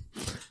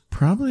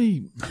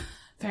 Probably.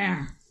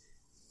 Fair.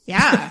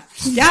 Yeah.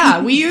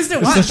 Yeah. We used it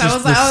It's once. such a I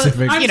was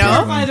specific you know,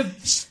 terrified of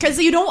because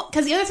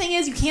the other thing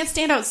is you can't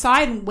stand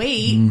outside and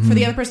wait for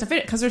the other person to fit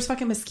it because there's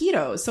fucking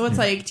mosquitoes. So it's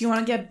like, do you want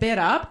to get bit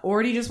up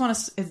or do you just want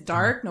to, it's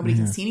dark, nobody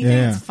can see anything,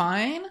 Yeah. it's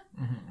fine.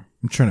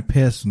 I'm trying to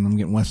piss and I'm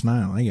getting West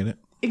Nile. I get it.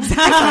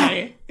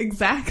 Exactly.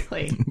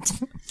 Exactly.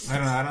 I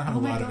don't know. I don't have Oh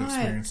a my lot of God.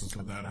 experiences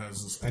with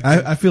outhouses.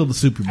 I feel the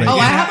super bacon. Oh,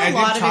 I have a did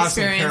lot of toss a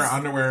pair experience. of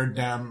underwear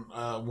down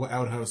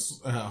outhouse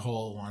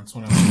hole once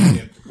when I was a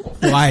kid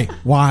Why?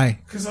 Why?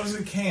 because I was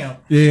in camp.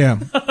 Yeah.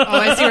 Oh,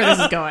 I see where this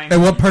is going. At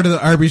what part of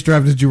the Arby's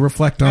drive did you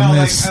reflect on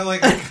this? I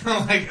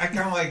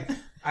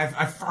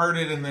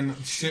farted and then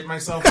shit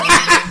myself.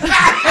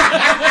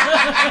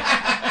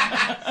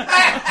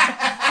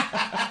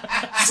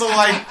 So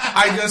like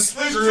I just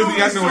threw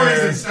the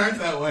underwear. Start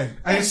that way.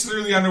 I just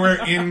threw the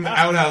underwear in the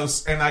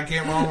outhouse, and I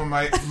came home and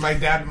my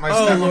dad, my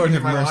Oh, stepmom Lord did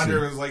have my mercy. laundry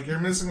and was like, "You're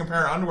missing a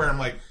pair of underwear." I'm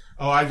like,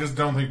 "Oh, I just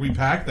don't think we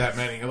packed that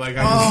many." Like,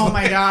 I Oh just,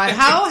 my God.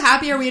 How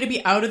happy are we to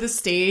be out of the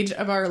stage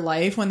of our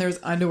life when there's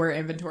underwear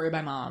inventory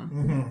by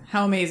mom?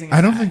 How amazing is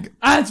I don't that? think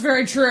That's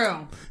very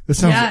true. this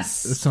sounds.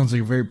 Yes. This sounds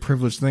like a very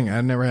privileged thing.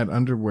 I never had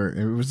underwear.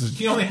 It was just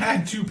he only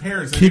had 2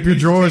 pairs. I keep your didn't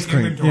drawers take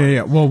clean. inventory. Yeah,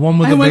 yeah. Well, one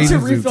with I a went to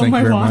bathing suit. refill Thank my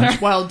you very water.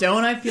 much. Well,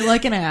 don't I feel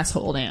like an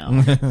asshole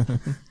now?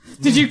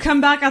 Did you come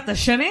back at the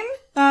shitting,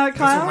 That's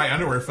what Kyle? my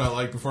underwear felt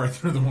like before I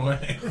threw them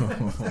away.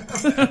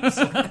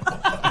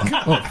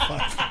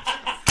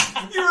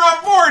 You were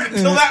on board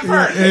until that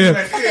part.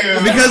 Yeah.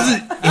 Because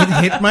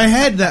it hit my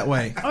head that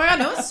way. Oh my God,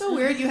 no, it's so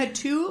weird. You had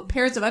 2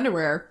 pairs of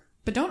underwear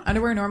But don't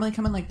underwear normally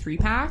come in like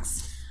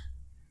 3-packs?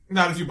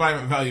 Not if you buy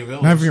them at Value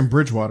Village. Not if you're in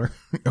Bridgewater.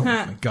 Oh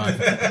my god.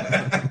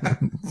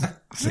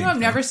 I've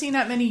never seen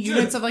that many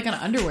units of like an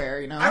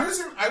underwear, you know?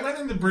 I went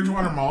into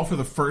Bridgewater Mall for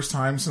the first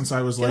time since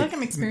I was I feel like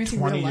I'm experiencing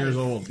 20 real years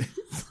life. old.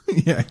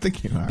 Yeah, I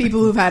think you are. People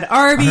who've had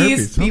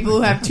Arby's, people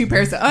who have 2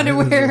 pairs of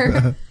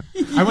underwear.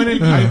 I went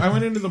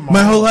into the mall.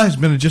 My whole life's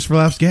been a Just for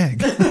Laughs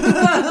gag.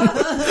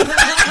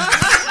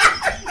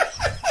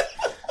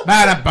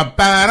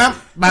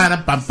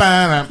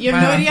 You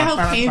have no idea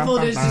how painful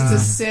it is just to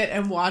sit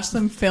and watch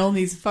them film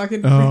these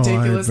fucking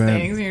ridiculous I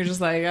bet. things, and you're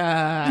just like,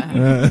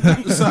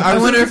 So I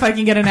wonder if I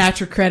can get an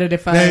extra credit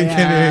if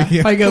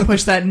I go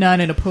push that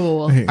nun in a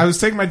pool. I was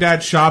taking my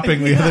dad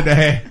shopping the other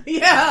day.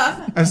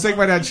 Yeah. I was taking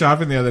my dad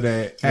shopping the other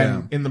day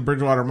and in the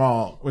Bridgewater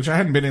Mall, which I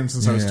hadn't been in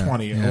since I was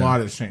 20. A lot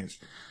has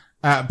changed.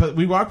 But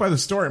we walked by the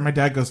store and my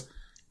dad goes,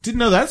 didn't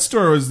know that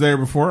store was there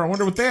before. I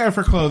wonder what they have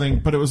for clothing.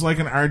 But it was like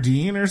an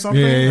Ardeen or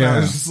something. And I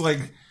was just like,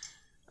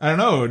 I don't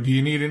know. Do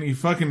you need any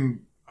fucking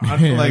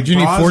like? Do you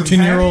need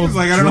 14-year-olds?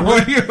 Like, I don't know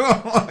what you.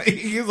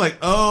 He's like,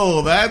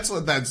 oh, that's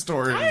what that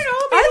store is. I don't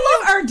know.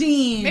 I love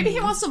Ardeen. Maybe he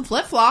wants some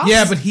flip flops.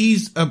 Yeah, but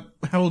he's how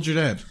old's your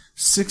dad?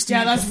 60.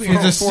 Yeah, that's weird.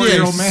 He's a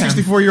 64-year-old man.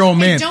 64-year-old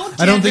man.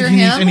 don't I don't think he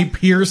gender needs him. any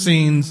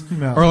piercings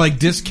or like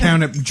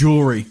discounted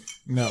jewelry.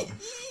 No.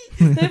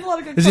 They have a lot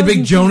of good Is he a clothes big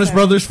and Jonas things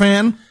Brothers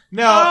fan?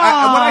 No, when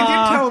I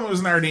did tell him it was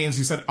an Ardeen's,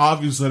 he said,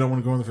 obviously I don't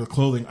want to go in there for the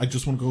clothing. I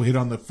just want to go hit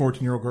on the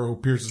 14-year-old girl who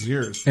pierces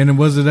ears. And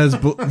was it as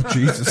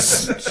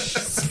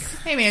Jesus?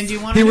 Hey man, do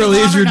you want? He really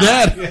is your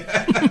dad.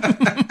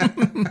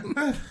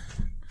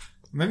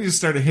 And then he just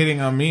started hitting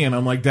on me, and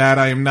I'm like, Dad,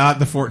 I am not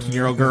the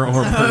 14-year-old girl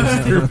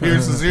who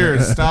pierces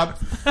ears. Stop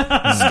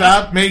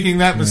making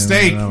that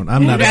mistake. No,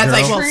 I'm not Dad's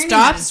a girl. like, well,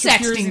 stop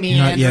sexting me,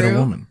 Not Andrew. yet a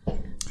woman.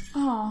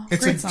 Oh,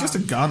 It's just a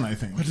gun, I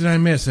think. What did I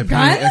miss? I paid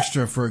Gun?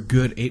 extra for a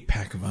good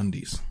 8-pack of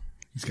undies.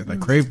 He's got that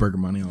Crave Burger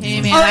money on Hey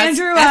him. man, Oh, that's,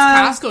 Andrew,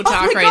 that's Costco oh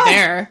talk my right God.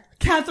 there.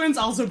 Catherine's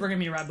also bringing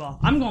me Red Bull.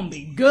 I'm going to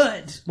be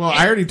good. Well,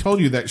 I already told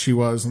you that she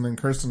was, and then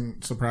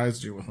Kirsten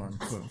surprised you with one.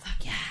 So.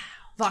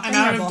 Vodka I'm and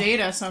out Red of Bull.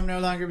 data, so I'm no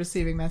longer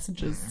receiving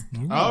messages.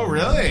 Oh,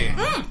 really?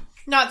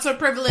 Not so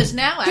privileged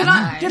now, Get am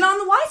I? on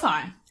the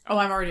Wi-Fi. Oh,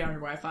 I'm already on your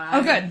Wi-Fi.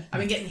 Oh, good. I've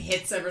been getting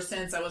hits ever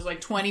since. I was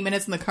like 20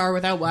 minutes in the car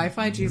without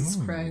Wi-Fi. Jesus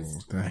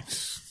Christ.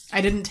 Thanks. I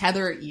didn't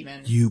tether it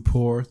even. You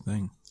poor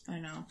thing. I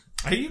know.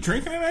 Are you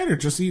drinking tonight or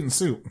just eating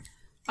soup?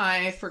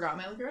 I forgot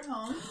my liquor at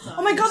home. So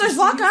Oh my God, there's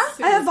vodka.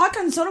 I have vodka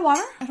and soda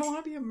water. I don't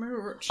want to be a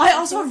merch. I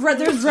also have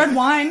there's red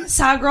wine.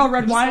 Sad girl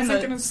red wine in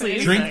wasn't the gonna say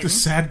sleeve. Drink the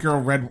sad girl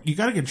red. You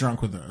got to get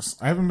drunk with us.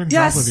 I haven't been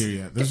Yes. drunk with you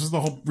yet. This is the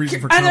whole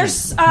reason for And coming.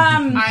 there's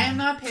I am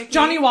not picky.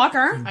 Johnny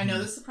Walker. I know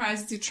this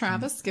surprises you,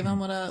 Travis, given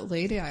what a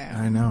lady I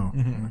am. I know.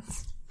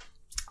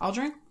 I'll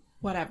drink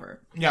whatever.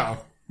 Yeah.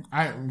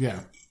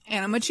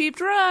 And I'm a cheap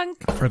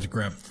drunk. I forgot to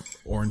grab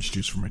orange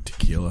juice for my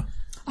tequila.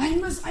 I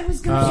was gonna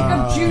pick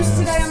up juice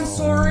today. I'm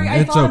sorry. I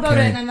It's thought about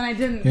okay. it and then I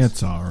didn't.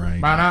 It's all right.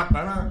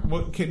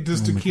 What,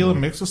 does tequila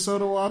mix with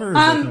soda water? Or is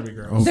that gonna be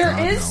gross? There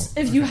God, is,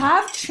 if you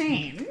have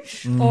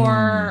change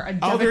or a debit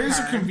Oh, there is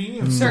a card,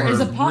 convenience there store is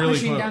a pop really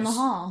machine close. down the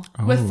hall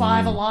with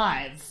 5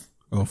 Alive.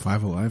 Oh,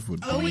 Five Alive would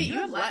be. Oh wait, you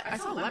have I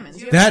saw lemons.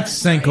 You have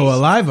That's lemons, Senko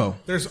Alivo.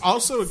 There's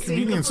also a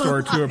convenience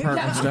store 2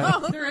 apartments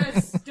down. There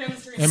is.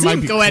 It might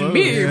be Cinco and closed.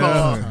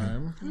 Meatball.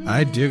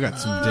 I do got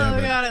some Oh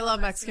debit. god, I love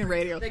Mexican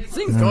radio. Oh,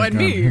 Cinco and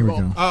God, here we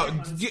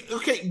Meatball. go.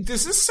 Okay,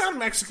 does this sound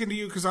Mexican to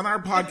you? Because on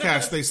our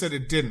podcast they said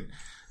it didn't.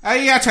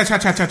 Yeah, cha cha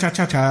cha cha cha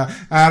cha cha.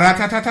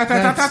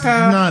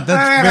 That's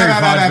very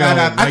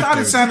vaudeville. I thought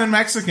it sounded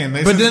Mexican.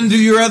 They But said, then do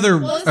your other,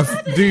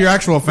 that do your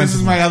actual this offensive.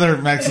 is my other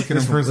Mexican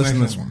Listen impersonation.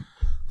 to this one.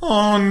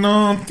 Oh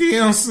no,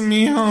 Dios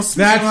mío,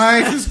 my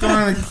life is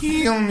going to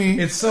kill me.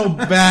 It's so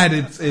bad.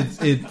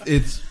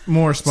 It's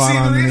more spot See,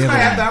 on the than the reason other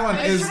I had one. that one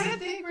I is was trying to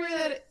think where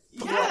that.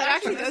 Yeah, that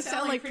actually does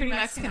sound like pretty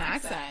Mexican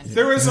accent.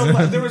 the reason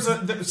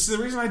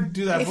I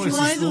do that voice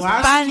is the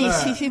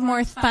last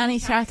more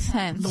Spanish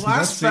accent. the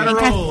last federal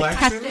election.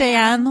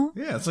 Castellano.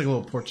 Yeah, it's like a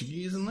little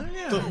Portuguese in there.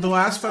 Yeah. The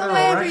last federal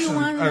Whatever you election.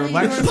 want. or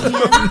election.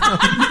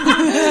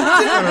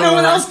 No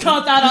one else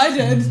caught that. I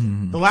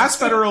did. The last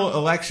federal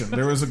election,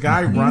 there was a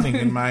guy running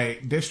in my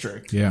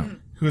district. Yeah.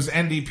 Who was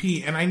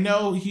NDP, and I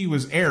know he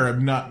was Arab,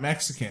 not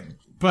Mexican.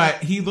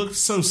 But he looked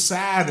so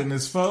sad in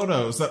his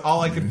photos that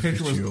all I could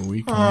picture was, you a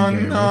week oh one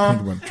day, no, I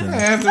think about I trying.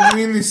 have to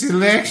win this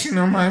election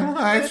or my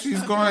wife, she's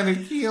going to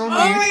kill me.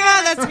 Oh my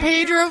god, that's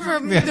Pedro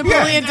from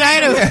Napoleon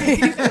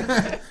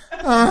Dynamite.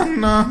 Oh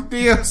no,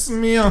 Dios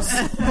mío.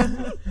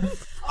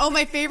 Oh,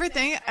 my favorite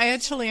thing, I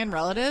had Chilean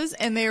relatives,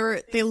 and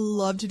they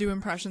love to do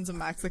impressions of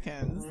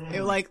Mexicans. They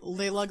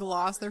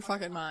lost their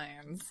fucking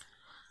minds.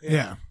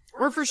 Yeah.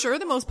 We're for sure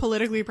the most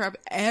politically prep.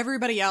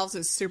 Everybody else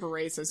is super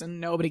racist,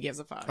 and nobody gives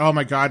a fuck. Oh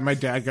my god, my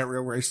dad got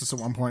real racist at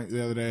one point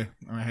the other day,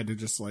 and I had to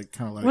just like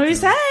kind of let What it did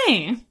he go.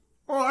 say?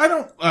 Well, I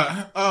don't,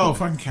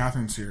 fucking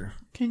Catherine's here.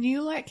 Can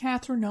you let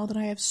Catherine know that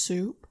I have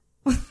soup?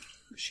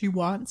 She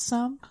wants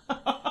some.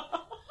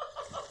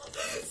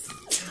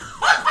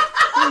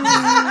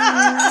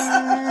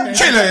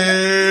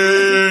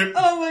 Chile!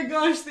 Oh my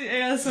gosh, gosh, the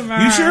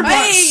ASMR. You should have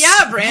brought. Hey,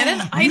 yeah,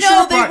 Brandon. I You know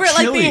should've they brought were like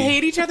chili. they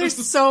hate each other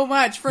so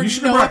much for You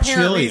should have no brought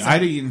apparent chili. reason. I'd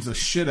have eaten the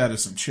shit out of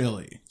some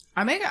chili.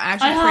 I make I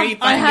actually have- pretty I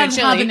fucking have good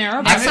chili.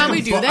 habanero. Next time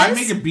we do I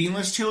make this, a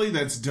beanless chili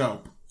that's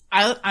dope.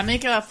 I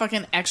make a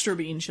fucking extra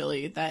bean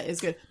chili that is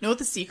good. Know what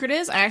the secret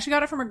is? I actually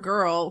got it from a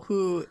girl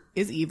who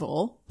is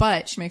evil,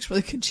 but she makes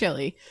really good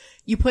chili.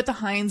 You put the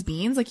Heinz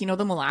beans, like, you know,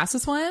 the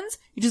molasses ones,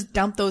 you just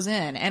dump those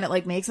in and it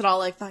like makes it all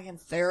like fucking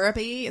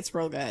therapy. It's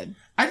real good.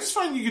 I just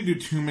find you can do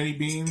too many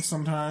beans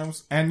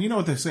sometimes. And you know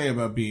what they say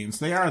about beans?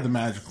 They are the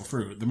magical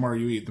fruit. The more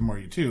you eat, the more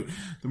you toot.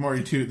 The more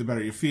you toot, the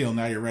better you feel.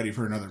 Now you're ready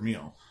for another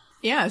meal.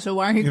 Yeah, so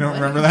why are you You don't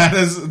remember that?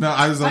 No,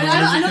 I was the only one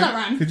I who know could- that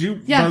rhyme. Could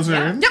you Yeah. buzz her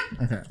Yeah. in? Yep.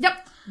 Okay.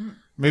 Yep.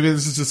 Maybe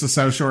this is just a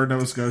South Shore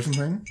Nova Scotian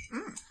thing.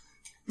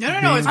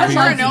 No, it's Beans,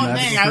 for a beans, known and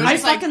thing. magical I was fruit.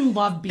 just like, fucking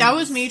love beans. that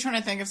was me trying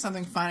to think of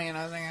something funny and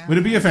I was like, Would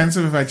it be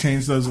offensive if I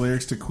changed those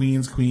lyrics to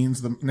Queens,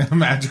 the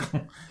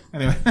magical?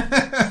 Anyway.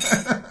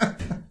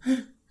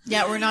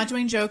 yeah, we're not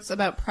doing jokes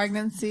about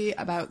pregnancy,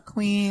 about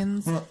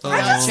queens. We're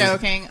I not just-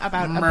 joking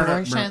about Murder.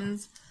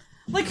 abortions.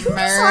 Like, who Murder.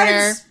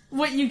 decides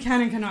what you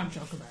can and cannot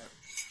joke about?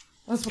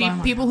 That's what I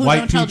want. People who White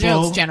don't tell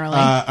people jokes generally.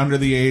 under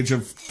the age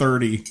of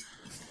 30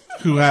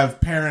 who have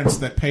parents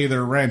that pay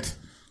their rent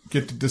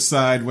get to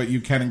decide what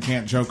you can and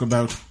can't joke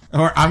about.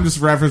 Or I'm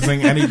just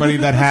referencing anybody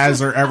that has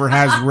or ever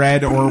has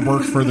read or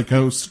worked for the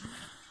coast.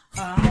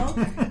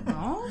 Okay.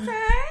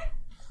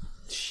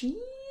 Jeez.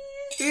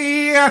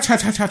 Yeah, cha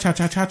cha cha cha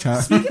cha cha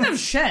cha. Speaking of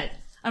shit,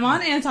 I'm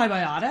on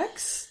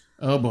antibiotics.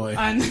 Oh boy.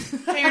 I'm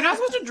Hey, you're not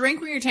supposed to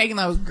drink when you're taking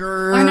those,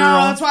 girl. I know,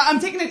 that's why I'm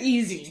taking it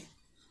easy.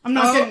 I'm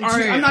not Oh, getting are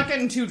too, you? I'm not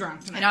getting too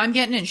drunk tonight. And I'm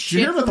getting in Did shit.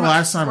 you hear about the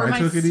last time for I my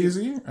took it soup.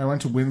 easy? I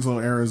went to Winslow,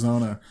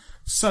 Arizona.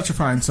 Such a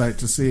fine sight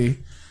to see.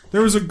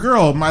 There was a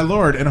girl, my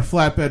lord, in a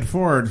flatbed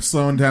Ford,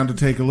 slowing down to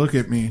take a look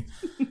at me.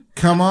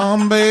 Come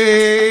on,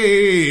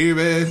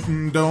 baby,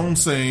 don't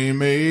say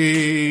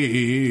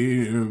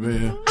maybe.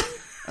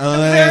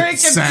 Let the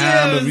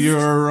sound of confused.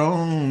 your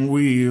own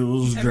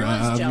wheels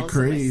drive you jealous of my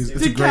crazy.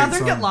 It's a Did great Catherine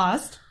song. get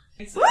lost?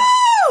 Woo!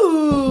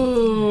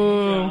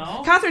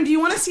 Catherine, do you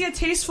want to see a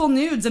tasteful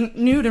nude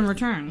in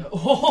return? That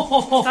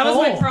was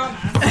my promise.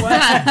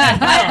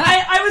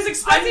 I was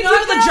expecting people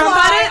to jump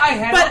at it, I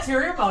had but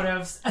ulterior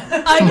motives.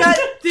 I got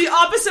the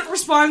opposite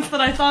response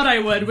that I thought I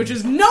would, which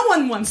is no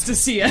one wants to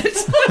see it.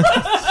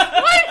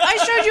 What? I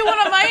showed you one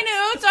of my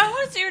nudes. I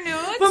want to see your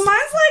nudes. But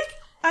mine's like,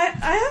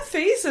 I have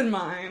face in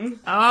mine.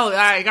 Oh, all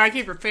right. You gotta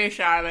keep your face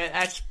out of it.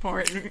 That's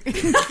important.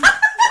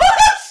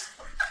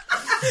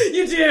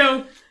 You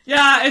do.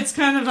 Yeah, it's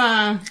kind of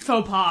a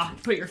faux pas.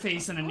 Put your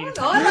face in a nude.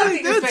 No, I don't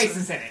think your face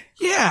is in it.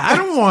 Yeah, I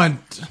don't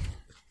want.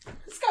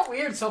 This got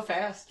weird so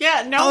fast.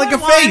 Yeah, no I like one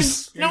a wants,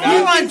 face. No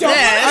one wants this.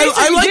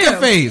 I like do. a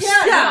face.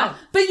 Yeah,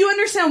 but you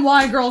understand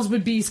why girls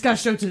would be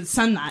sketched out to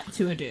send that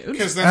to a dude.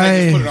 Because then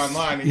they just put it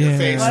online in your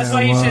face. Well, that's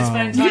why you should wow.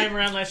 spend time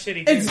around less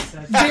shitty It's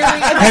dudes. very,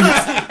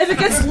 if it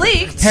gets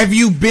leaked, Have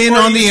you been Or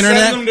on you the send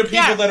internet? them to people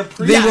Yeah. that They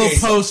appreciate will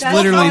it. post That's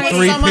literally probably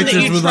 3 someone that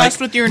pictures you with trust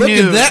like, with your look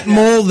nude." at that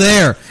mole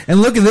there, and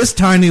look at this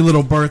tiny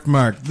little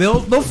birthmark.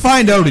 They'll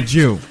find out it's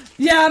you.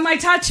 yeah, my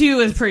tattoo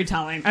is pretty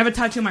telling. I have a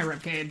tattoo on my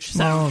ribcage,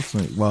 so.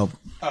 Well,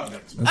 I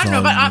don't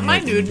know, but my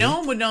nude, no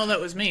one would know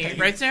that was me,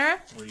 right, Sarah?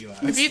 If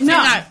you'd seen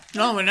that,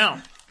 no one would know.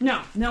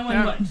 No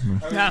one would.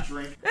 Yeah.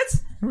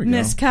 It's we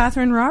Miss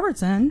Catherine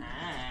Robertson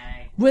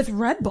with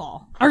Red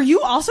Bull. Are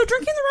you also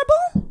drinking the Red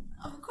Bull?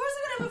 Of course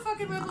I'm gonna have a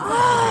fucking Red Bull.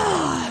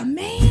 Oh,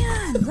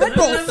 man. Red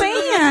Bull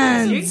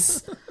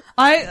fans.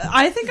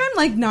 I think I'm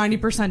like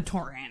 90%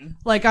 Taurian.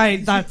 Like I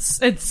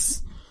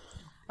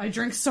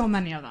drink so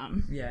many of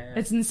them. Yeah.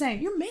 It's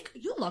insane. You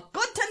look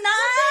good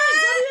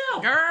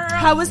tonight. Girl.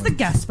 How was the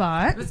guest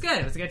spot? It was good.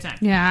 It was a good time.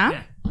 Yeah? Yeah,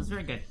 it was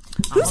very good.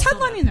 Who's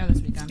headlining there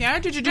this weekend? Yeah,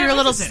 did you do Yeah, your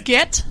little listen.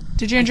 skit?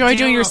 Did you enjoy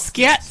doing your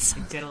skits?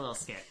 I did a little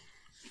skit.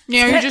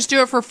 Yeah, you just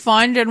do it for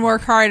fun, didn't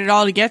work hard at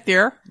all to get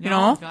there, you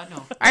know? God,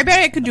 no. I bet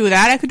I could do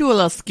that. I could do a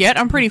little skit.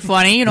 I'm pretty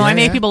funny. You know, I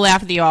make yeah. people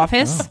laugh at the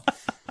office.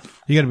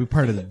 you got to be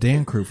part of the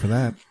Dan crew for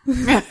that.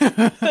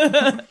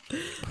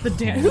 The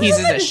Dan.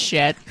 Pieces of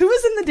shit. Who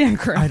was in the Dan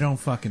crew? I don't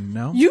fucking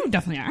know. You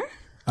definitely are.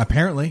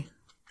 Apparently.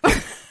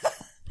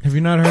 Have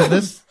you not heard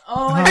this?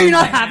 Oh, Are you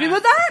not happy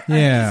with that?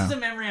 Yeah. This is a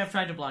memory I've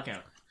tried to block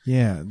out.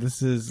 Yeah,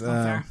 this is.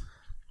 fair.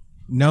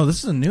 No,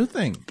 this is a new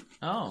thing.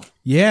 Oh.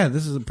 Yeah,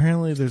 this is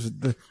apparently there's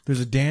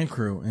a Dan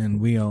crew, and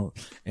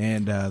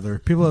there are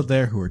people out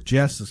there who are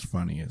just as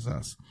funny as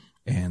us,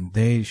 and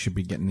they should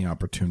be getting the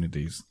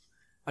opportunities.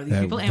 Are these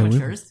that- people that we-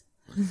 amateurs?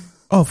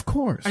 Oh, of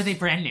course. Are they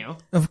brand new?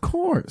 Of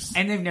course.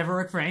 And they've never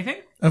worked for anything?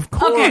 Of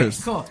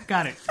course. Okay, cool.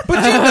 Got it.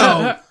 But you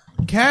know,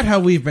 Kat, how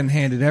we've been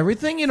handed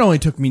everything. It only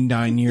took me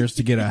 9 years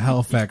to get a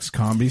Halifax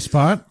comedy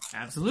spot.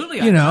 Absolutely.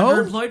 You I've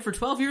know? been underemployed for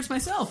 12 years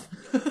myself.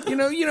 You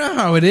know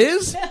how it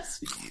is.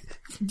 Yes.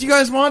 Do you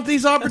guys want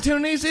these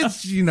opportunities?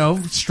 It's,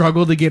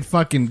 struggle to get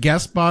fucking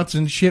guest spots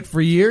and shit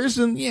for years.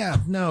 And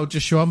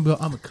just show up and go,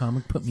 I'm a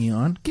comic, put me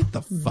on. Get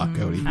the fuck out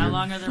of here. How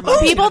long are there?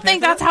 People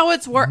think that's how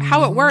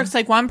how it works.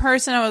 Like one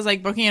person, I was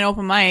like booking an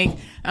open mic, and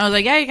I was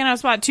like, yeah, you can have a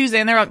spot Tuesday,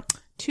 and they're like,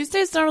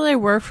 Tuesdays don't really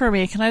work for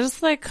me. Can I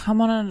just like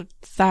come on a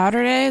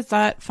Saturday? Is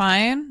that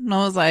fine? And I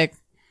was like,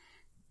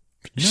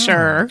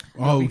 sure.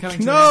 Oh,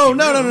 no.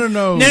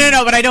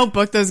 No, but I don't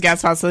book those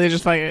guest spots, so they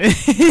just fucking...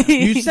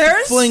 You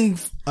fling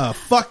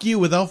fuck you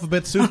with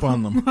alphabet soup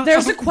on them.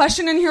 There's a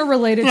question in here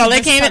related No, to they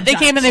this came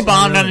subject. and they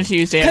bombed on a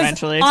Tuesday 'Cause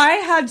eventually. I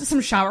had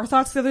some shower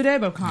thoughts the other day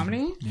about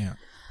comedy. Yeah.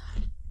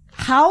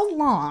 How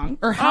long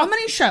or how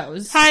many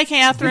shows? Hi,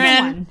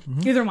 Catherine.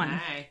 Either one.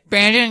 Hi.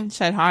 Brandon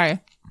said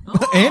hi.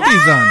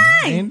 Andy's on.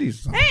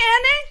 Andy's on. Hey,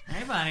 Andy.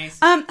 Hey, buddies.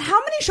 How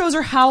many shows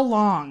or how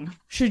long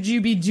should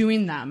you be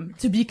doing them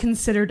to be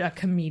considered a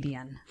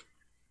comedian?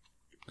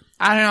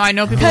 I don't know. I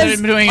know people that have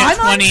been doing it I'm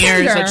on 20 years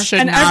Tinder, that should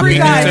and not every be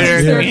guy considered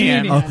thinks a they're a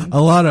comedian. comedian.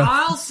 A lot of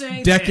I'll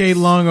say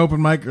decade-long open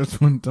micers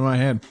went to my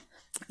head.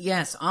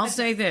 Yes, I'll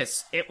say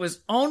this. It was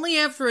only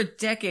after a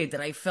decade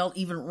that I felt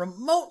even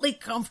remotely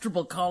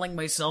comfortable calling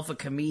myself a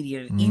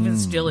comedian. Even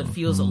still, it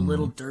feels a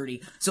little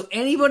dirty. So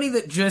anybody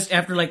that just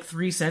after like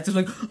 3 sets is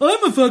like,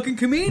 I'm a fucking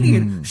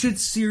comedian, should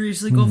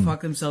seriously go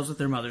fuck themselves with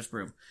their mother's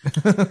broom.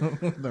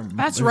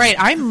 That's right.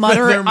 I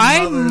mutter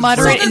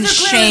it in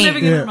shame.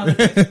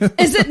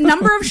 Is it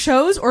number of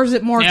shows or is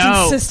it more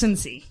No.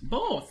 consistency?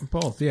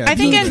 Both, yeah. I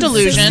think in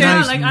delusion. Yeah,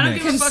 Nice like, I don't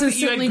mix. give a fuck that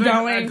you had Consistently good,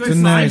 going. a good It's a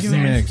nice 5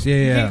 sets. mix, You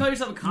yeah. can't call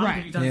yourself a comic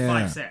if you've done Yeah.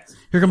 5 sets.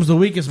 Here comes the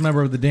weakest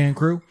member of the Dan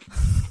crew.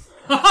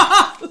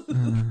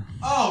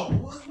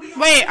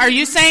 Wait, are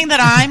you saying that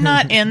I'm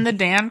not in the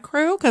Dan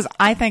crew? Because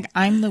I think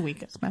I'm the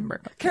weakest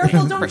member.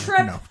 Careful, don't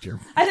trip. you're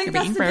I think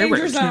that's the very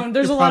danger rude. zone.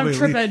 There's a lot of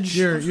probably trippage.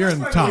 You're in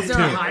the top Is there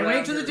a two.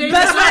 highway to the danger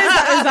Best zone?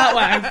 way is that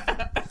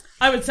way.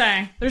 I would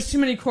say. There's too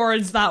many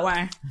cords that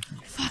way.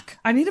 Fuck.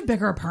 I need a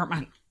bigger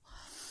apartment.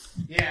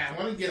 Yeah, I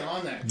want to get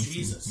on that.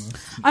 Jesus.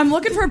 I'm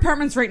looking for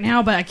apartments right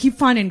now, but I keep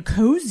finding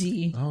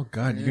cozy Oh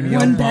God, you're gonna get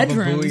one on Baba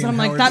bedrooms. Booey And I'm and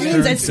like, Howard that means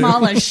Stern, it's too.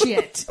 small as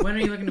shit. When are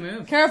you looking to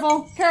move?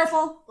 Careful.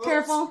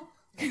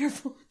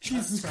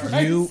 Jesus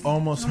Christ. You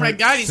almost. Oh my hurt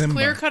god, he's Simba.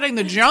 clear cutting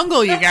the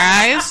jungle, you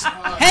guys.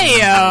 Hey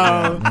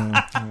yo.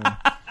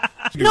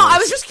 No, I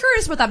was just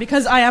curious about that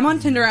because I am on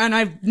Tinder and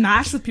I've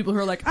matched with people who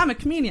are like, I'm a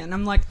comedian.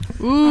 I'm like,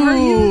 are you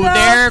Ooh, though?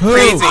 they're Who?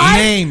 crazy.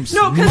 Names.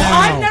 No, because now.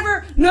 I've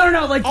never.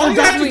 No. Like, All they're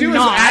you have to definitely do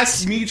not. is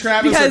ask me,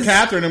 Travis, Because- or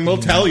Catherine, and we'll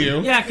tell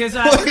you. Yeah, because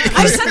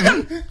I sent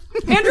them.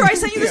 Andrew, I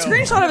sent you the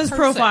screenshot of his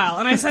profile,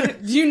 and I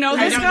said, "Do you know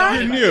this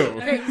guy?" You knew.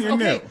 Okay, You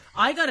knew.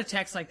 I got a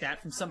text like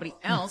that from somebody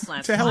else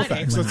last To Friday.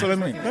 Halifax. That's what I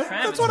mean.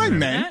 That's what I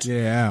meant.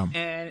 Yeah.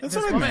 And That's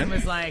this what I woman meant.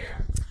 was like,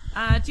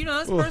 do you know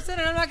this person?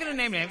 And I'm not going to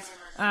name names.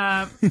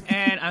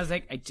 And I was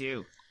like, I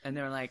do. And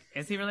they were like,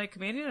 is he really a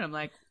comedian? And I'm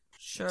like,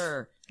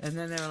 sure. And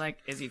then they were like,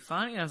 is he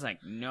funny? And I was like,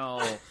 no.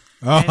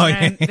 Oh,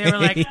 And then they were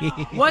like,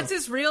 what's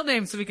his real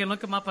name so we can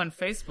look him up on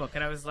Facebook?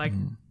 And I was like,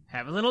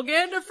 have a little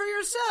gander for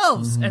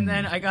yourselves. And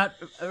then I got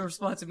a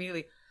response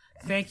immediately.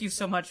 Thank you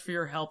so much for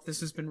your help.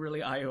 This has been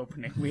really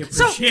eye-opening. We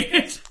appreciate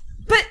it.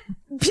 But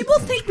people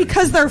think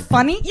because they're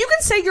funny, you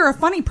can say you're a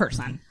funny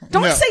person.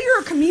 Don't No. say you're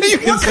a comedian. You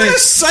can say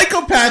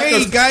psychopath. Hey,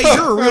 goes, guy, "Oh,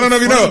 you're a real I don't know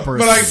if you funny know,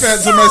 person." but I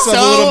fancy myself a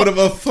So- little bit of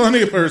a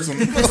funny person.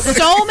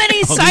 So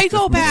many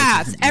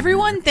psychopaths.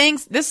 Everyone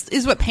thinks this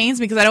is what pains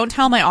me because I don't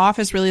tell my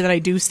office really that I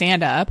do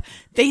stand up.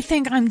 They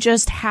think I'm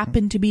just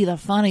happen to be the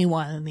funny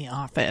one in the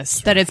office.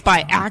 That it's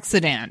by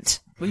accident.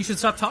 Well, you should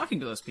stop talking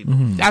to those people.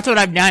 That's what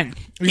I've done.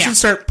 We Yeah. should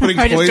start putting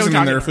I just don't poison in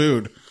talk their to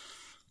them. food.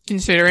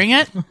 Considering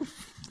it.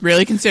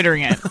 Really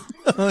considering it.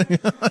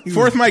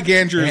 Fourth Mike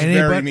Andrew is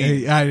very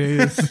Anybody-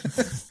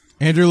 neat.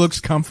 Andrew looks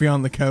comfy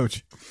on the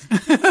couch.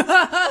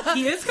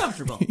 He is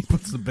comfortable. He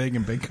puts the big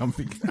and big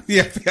comfy.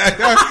 Yeah,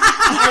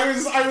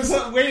 I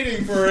was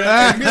waiting for it.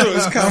 I knew it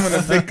was coming.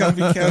 A big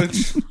comfy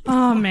couch.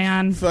 Oh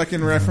man.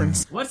 Fucking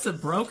reference. What's the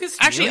brokest?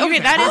 Actually, deal okay,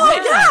 you've that had?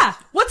 is Oh yeah.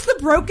 What's the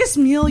brokest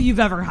meal you've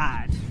ever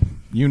had?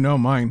 You know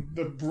mine.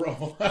 The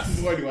bro.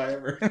 Boy, do I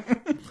ever.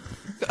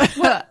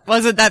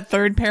 Was it that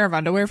third pair of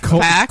underwear from the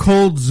back?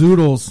 Cold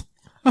zoodles.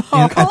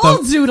 Cold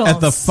zoodles. At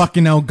the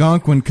fucking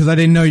Algonquin, because I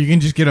didn't know you can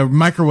just get a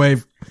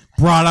microwave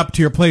brought up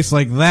to your place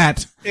like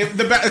that.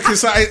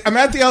 Because I'm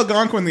at the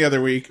Algonquin the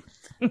other week,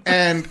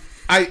 and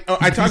I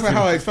talked about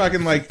how I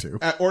fucking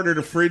ordered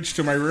a fridge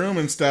to my room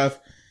and stuff.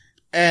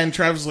 And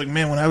Travis was like,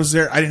 "Man, when I was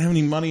there, I didn't have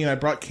any money, and I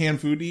brought canned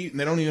food to eat, and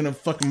they don't even have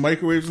fucking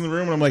microwaves in the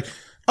room." And I'm like,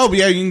 "Oh, but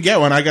yeah, you can get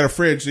one. I got a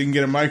fridge, so you can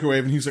get a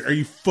microwave." And he's like, "Are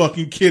you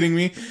fucking kidding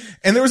me?"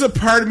 And there was a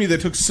part of me that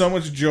took so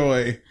much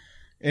joy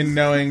in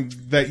knowing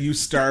that you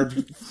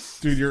starved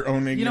through your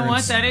own ignorance. You know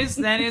what? That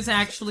is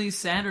actually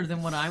sadder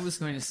than what I was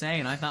going to say,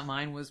 and I thought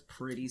mine was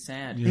pretty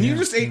sad. And you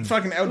just ate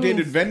fucking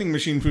outdated vending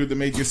machine food that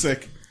made you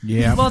sick.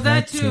 Yeah. Well,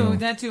 that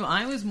too.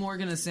 I was more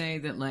gonna say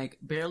that like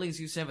Barely's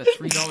used to have a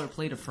 $3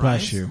 plate of fries.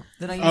 Bless you.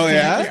 That I used Oh, to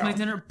yeah? have with my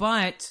dinner,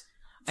 but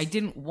I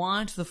didn't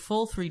want the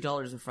full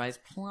 $3 of fries.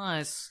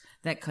 Plus,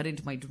 that cut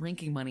into my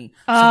drinking money,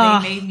 so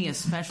they made me a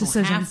special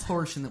half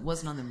portion that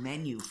wasn't on the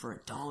menu for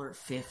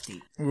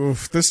 $1.50.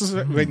 Oof, this is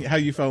how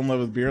you fell in love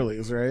with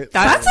Beerley's, right?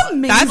 That's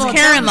amazing. That's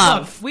Karen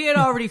love. We had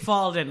already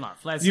fallen in love.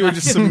 You were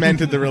just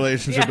cemented the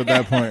relationship at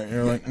that point.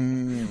 You're like,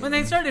 when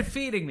they started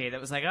feeding me, that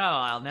was like, oh,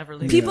 I'll never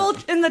leave. People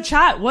in the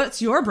chat,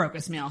 what's your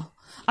brokest meal?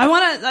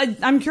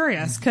 I'm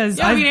curious because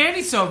Yeah, I mean,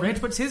 Andy's so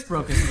rich. What's his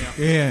broken meal?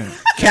 Yeah.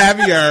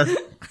 Caviar.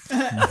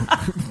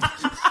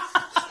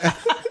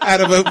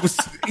 out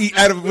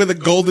of with a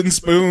golden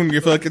spoon,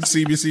 you fucking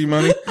CBC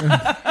money.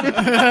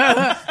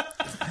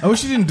 I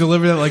wish you didn't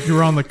deliver that like you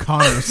were on the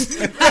Connors.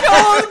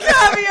 Cold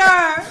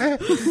caviar.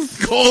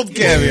 Cold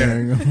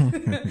caviar.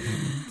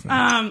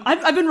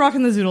 I've been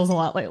rocking the zoodles a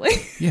lot lately.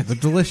 Yeah, they're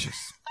delicious.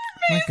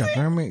 My God,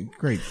 they're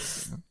great.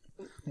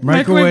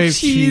 Microwave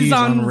cheese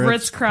on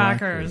Ritz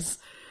crackers.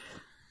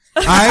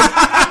 You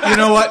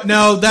know what?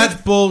 No,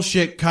 that's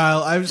bullshit,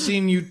 Kyle. I've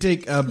seen you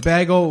take a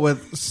bagel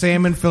with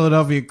salmon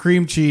Philadelphia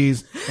cream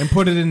cheese and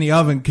put it in the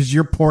oven because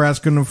your poor ass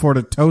couldn't afford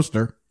a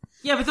toaster.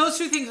 Yeah, but those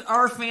two things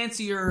are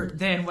fancier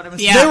than what I was.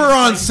 They were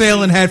on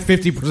sale and had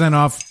 50%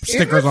 off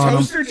stickers on them.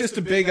 Toaster just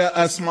a big,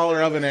 a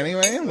smaller oven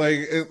anyway.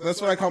 Like that's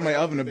what I call my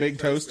oven, a big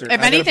toaster.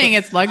 If anything,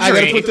 it's luxury.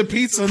 I gotta put the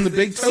pizza in the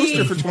big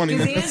toaster for 20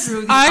 minutes.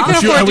 Andrew, I can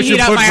afford to heat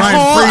up my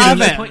whole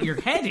oven. Put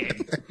your head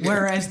in,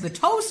 whereas the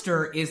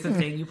toaster is the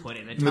thing you put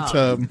in the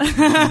tub.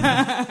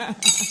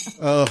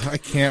 Oh, I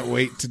can't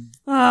wait to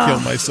kill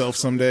myself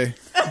someday.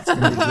 It's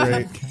gonna be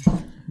great.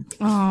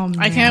 Oh, man.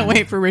 I can't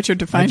wait for Richard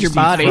to find your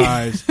body.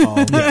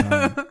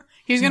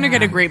 He's gonna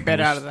get a great bit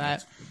out of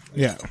that.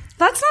 Yeah.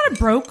 That's not a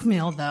broke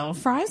meal though.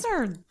 Fries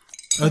are.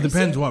 Oh, it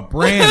depends what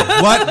brand.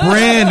 What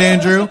brand,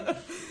 Andrew?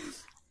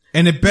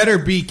 And it better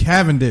be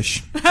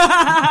Cavendish. Hey,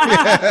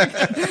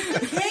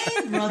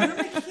 brother.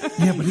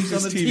 Yeah, but he's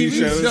on the TV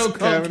show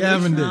called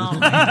Cavendish.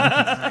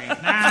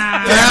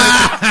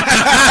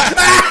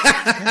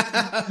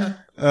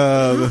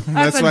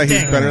 That's why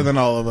he's better than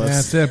all of us.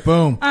 That's it.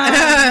 Boom.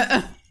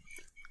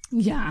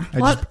 Yeah.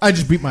 I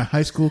just beat my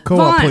high school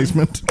co-op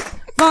placement.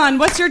 Vaughn,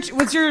 what's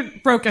your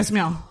brokest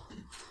meal?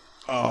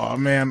 Oh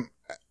man,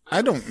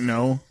 I don't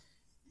know.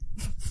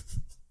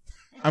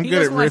 I'm He good at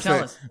doesn't wanna tell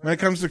riffing. us. When it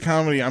comes to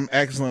comedy, I'm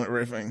excellent at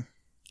riffing.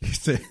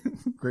 He's a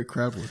great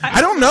crowd work. I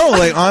don't know.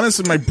 Like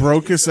honestly, my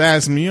brokest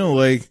ass meal,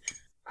 like.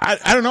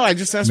 I don't know. I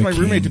just asked my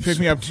roommate to pick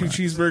me up 2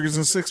 cheeseburgers and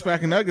a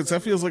 6-pack of nuggets.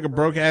 That feels like a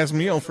broke ass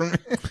meal for me.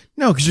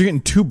 No, because you're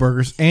getting 2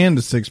 burgers and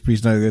a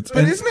 6-piece nuggets.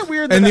 But isn't it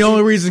weird? And the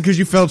only reason because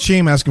you felt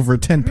shame asking for a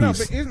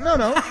 10-piece.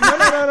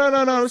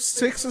 No.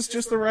 6 is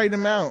just the right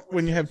amount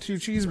when you have 2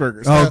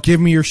 cheeseburgers. Oh, Now, give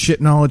me your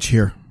shit knowledge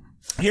here.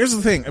 Here's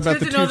the thing about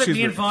Good the to know 2 that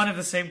me and cheeseburgers. Vaughn have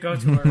the same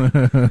go-to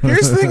word.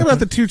 Here's the thing about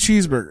the 2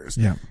 cheeseburgers.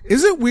 Yeah.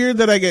 Is it weird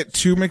that I get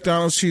 2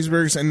 McDonald's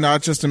cheeseburgers and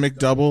not just a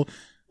McDouble?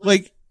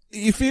 Like,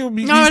 you feel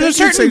you think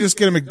you'd say just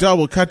get a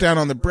McDouble, cut down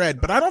on the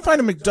bread, but I don't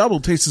find a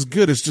McDouble tastes as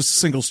good as just a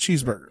single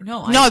cheeseburger.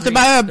 No, it's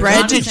about a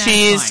bread to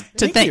cheese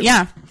to thing.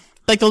 Yeah.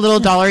 Like the little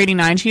 $1.89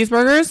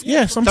 cheeseburgers.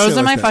 Yeah, some those shit are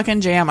like my that. fucking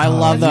jam. I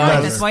love those.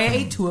 That's why I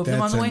ate 2 of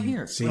them on the way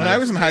here. When I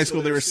was in high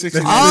school, they were 60.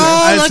 Oh,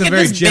 That's look a at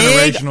very this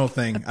generational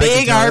thing.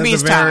 big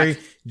Arby's That's a very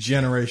talk.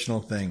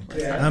 generational thing.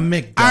 A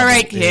McDouble All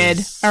right, kid.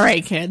 is- All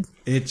right, kid.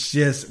 It's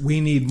just we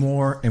need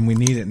more and we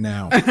need it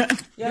now.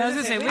 Yeah, I was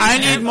gonna say, I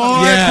need more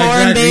exactly.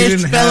 You corn-based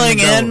didn't have filling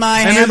McDouble. in my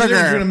and hamburger.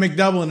 There's a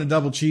McDouble and a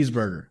double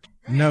cheeseburger.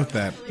 Note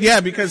that.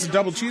 Yeah, because the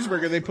double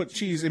cheeseburger, they put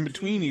cheese in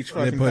between each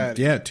They fucking put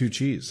patty. 2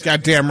 cheese.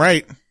 Goddamn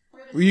right.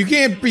 Well, you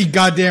can't be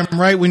goddamn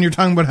right when you're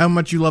talking about how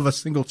much you love a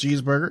single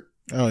cheeseburger.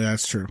 Oh, yeah,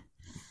 that's true.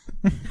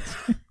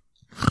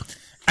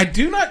 I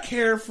do not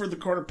care for the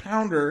quarter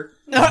pounder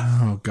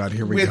Oh God,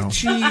 here we with go.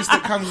 cheese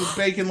that comes with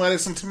bacon,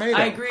 lettuce, and tomato.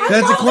 I agree.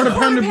 That's a quarter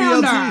pounder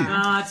BLT.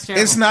 No, it's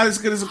terrible. It's not as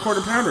good as a quarter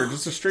pounder,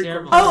 just a straight quarter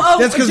Terrible.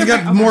 pounder. That's because it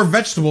got more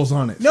vegetables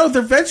on it. No,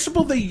 the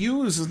vegetable they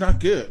use is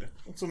not good.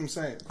 That's what I'm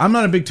saying. I'm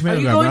not a big Are tomato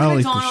you guy, going but to I'll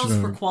eat the McDonald's shit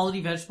for out of it.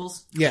 quality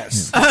vegetables?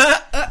 Yes.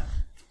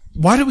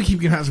 Why do we keep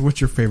getting asked what's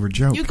your favorite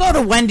joke? You go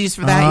to Wendy's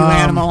for that, you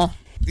animal.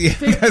 Yeah,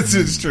 that's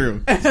just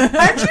true. Aren't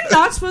you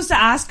not supposed to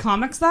ask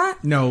comics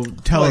that? No,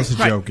 tell us a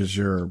joke is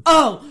your...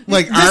 Oh,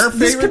 Like our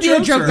this favorite could be a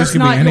jokes, joke or- that's This could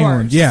be not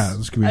anyone. yours. Yeah,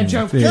 this could be A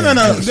anyone. joke. Yeah.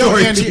 No.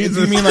 Sorry, Andy, Jesus.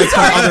 you mean like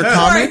other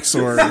comics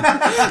or? No,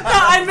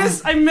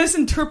 I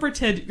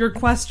misinterpreted your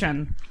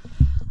question.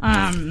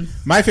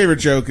 My favorite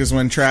joke is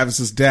when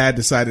Travis's dad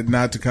decided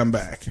not to come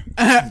back.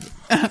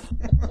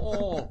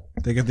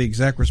 They got the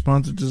exact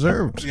response it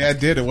deserved. Yeah, it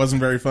did. It wasn't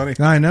very funny.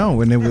 I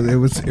know, and it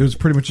was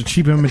pretty much a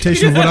cheap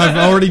imitation of what I've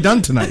already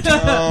done tonight.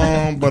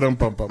 Oh, but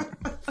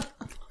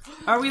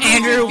Are we losing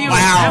Andrew, viewers?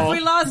 wow. Have we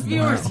lost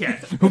viewers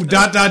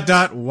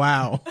yet?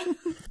 Wow.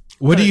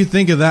 What do you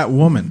think of that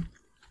woman?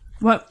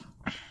 What?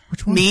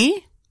 Which one?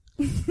 Me?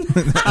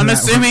 I'm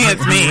assuming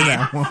it's me.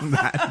 That one.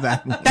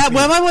 That one. That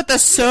woman with the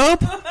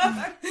soup?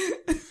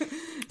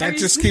 that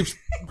just keeps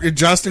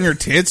adjusting her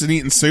tits and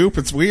eating soup.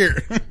 It's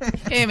weird.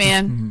 Hey,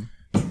 man.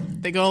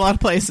 They go a lot of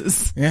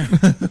places. Yeah.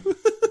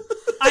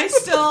 I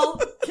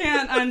still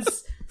can't.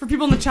 For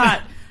people in the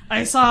chat,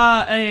 I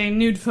saw a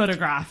nude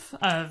photograph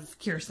of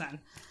Kirsten.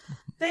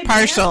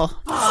 Partial.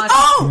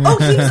 Oh,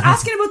 he was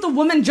asking about the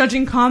woman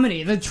judging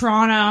comedy, the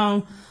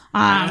Toronto.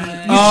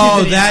 Oh,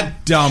 video.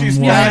 that dumb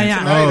one.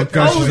 Yeah. Oh,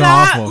 gosh, she's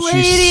that awful.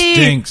 lady. She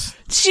stinks.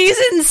 She's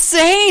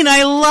insane.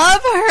 I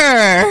love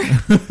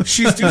her.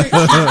 She's doing.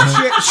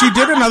 She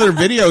did another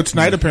video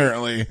tonight.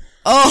 Apparently,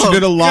 Oh, she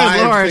did a good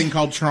live Lord. thing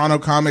called Toronto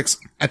Comics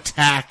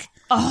Attack.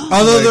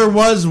 Although there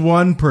was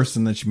one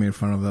person that she made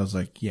fun of that was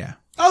like, yeah.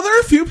 Oh, there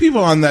are a few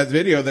people on that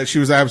video that she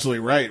was absolutely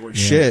right with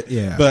shit.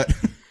 Yeah.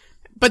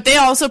 But they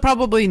also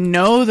probably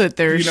know that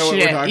they're You know what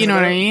we're shit. talking You know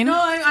what I about? mean? No,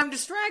 I'm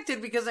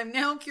distracted because I'm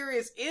now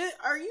curious.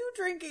 Are you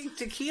drinking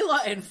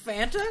tequila and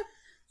Fanta?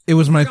 It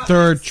was my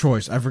third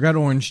choice. I forgot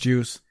orange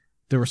juice.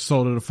 They were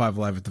sold at a 5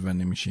 Live at the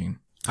vending machine.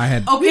 I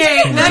had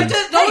Okay,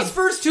 those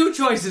first two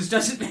choices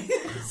doesn't make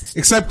sense.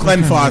 Except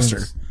Glenn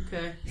Foster.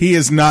 Okay. He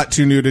is not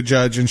too new to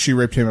judge, and she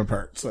ripped him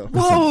apart. So.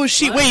 Whoa,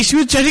 she was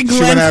judging She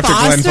Glenn went after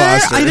Glenn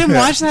Foster. I didn't Yeah.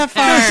 watch that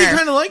far. No, she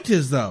kind of liked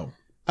his though.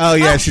 Oh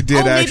yeah, she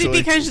did actually. Maybe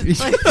because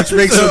Which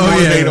makes it more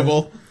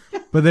debatable.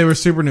 But they were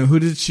super new. Who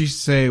did she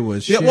say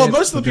was Yeah, shit? well,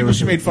 most of the But they people were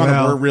she made fun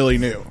of were really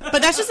new.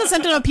 But that's just a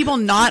symptom of people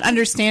not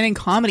understanding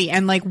comedy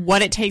and like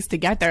what it takes to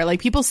get there. Like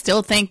people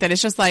still think that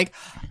it's just like,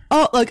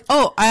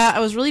 I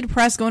was really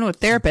depressed going to a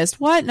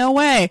therapist. What? No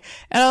way.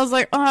 And I was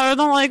like, I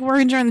don't like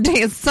working during the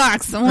day. It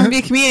sucks. I want to be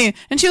a comedian.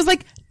 And she was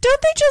like,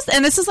 don't they just,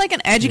 and this is like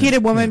an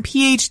educated woman,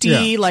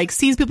 PhD, like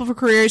sees people for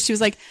careers. She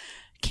was like,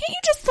 can't you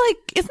just like,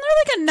 isn't there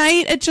like a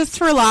night at Just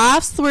for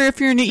Laughs where if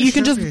you're, you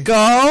can just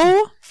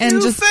go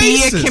and just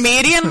be a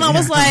comedian? And I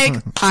was like,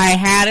 I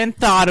hadn't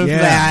thought of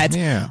that.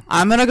 Yeah.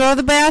 I'm going to go to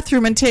the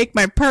bathroom and take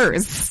my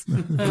purse.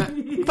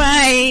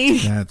 Bye.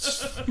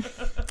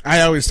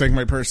 I always take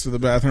my purse to the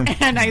bathroom.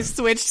 And I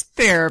switched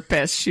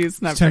therapists.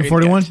 She's not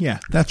 10:41. Yeah,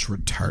 that's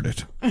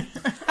retarded.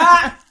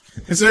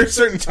 Is there a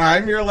certain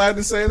time you're allowed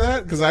to say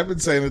that? Because I've been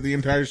saying it the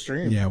entire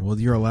stream. Yeah, well,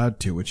 you're allowed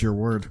to. It's your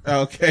word.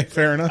 Okay,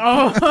 fair enough.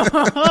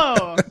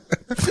 Oh.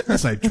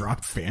 As I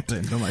dropped Fanta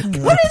into my.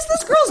 What is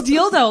this girl's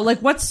deal though? Like,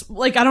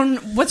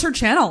 what's her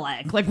channel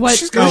like? Like, what?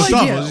 She's got what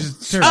idea?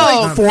 does she do?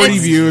 Oh, 40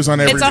 views on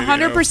every It's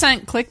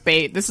 100%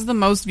 clickbait. This is the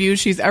most views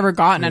she's ever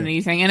gotten on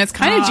anything. And it's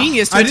kind of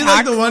genius to I did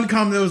attack. like the one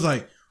comment that was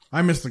like,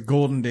 I miss the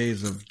golden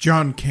days of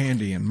John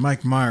Candy and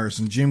Mike Myers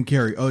and Jim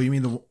Carrey. Oh, you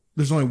mean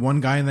there's only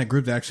one guy in that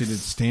group that actually did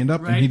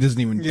stand-up, and he doesn't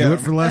even do it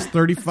for the last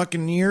 30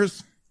 fucking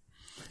years?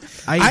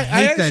 I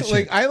hate that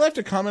actually, shit. I left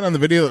a comment on the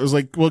video that was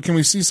like, well, can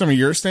we see some of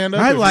your stand-up?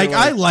 I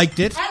liked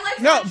it.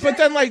 No, but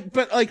then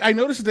I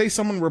noticed today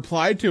someone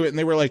replied to it and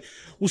they were like,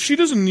 well, she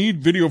doesn't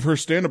need video of her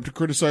stand-up to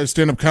criticize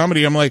stand-up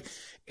comedy. I'm like,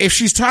 if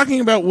she's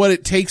talking about what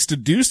it takes to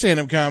do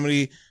stand-up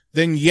comedy,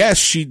 then yes,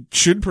 she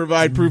should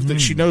provide proof that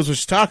she knows what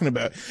she's talking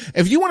about.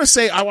 If you want to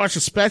say, I watched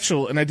a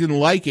special and I didn't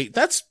like it,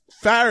 that's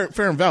fair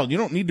and valid. You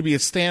don't need to be a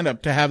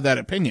stand-up to have that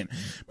opinion.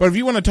 But if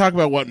you want to talk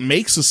about what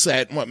makes a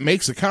set and what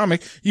makes a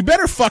comic, you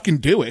better fucking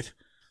do it.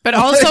 But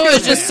also, it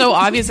was just so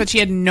obvious that she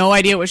had no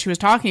idea what she was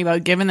talking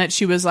about, given that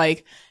she was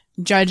like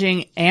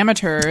judging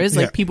amateurs,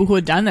 like people who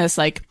had done this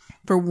like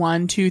for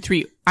 1, 2,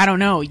 3, I don't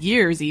know,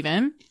 years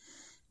even.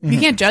 You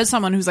can't judge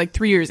someone who's like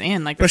 3 years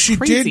in. Like, But she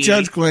crazy. did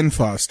judge Glenn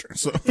Foster,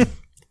 so.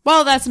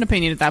 Well, that's an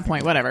opinion at that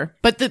point, whatever.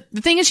 But the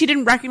thing is, she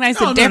didn't recognize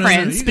the No.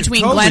 difference You can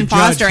between totally Glenn judge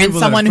Foster and people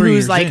that are someone 3 who's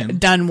years like in.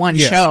 done one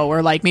show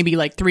or like maybe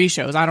like 3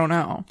 shows. I don't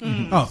know.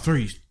 Oh,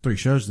 three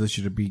shows. They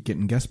should be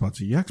getting guest spots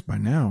at Yucks by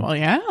now. Well,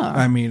 yeah.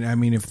 I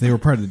mean, if they were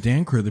part of the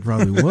Dan crew, they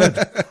probably would.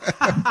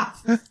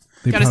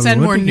 Gotta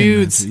send more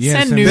nudes.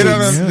 Send nudes.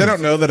 They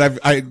don't know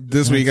that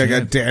this week I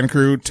got Dan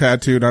Crew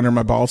tattooed under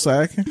my ball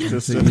sack.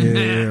 Just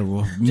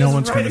well, no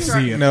one's going to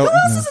see it. No.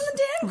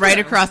 Right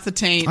across the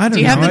taint. I don't Do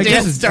you have know. the I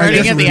guess dance it's- I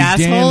starting guess at it the was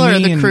asshole Dan, or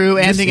me, the and crew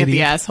this ending at the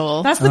idiot.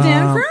 asshole? That's the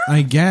Dan crew?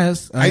 I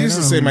guess. I used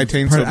to say my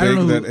taint's so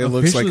big that it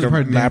looks like a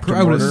map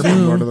to order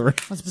from Lord of the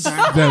Rings. That's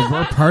bizarre. That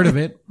we're part of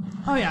it.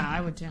 Oh yeah,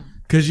 I would too.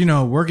 Because,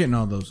 we're getting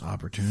all those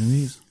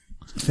opportunities.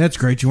 That's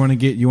great. You want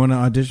to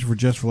audition for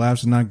Just for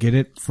Laughs and not get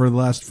it for the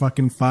last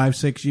fucking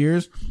 5-6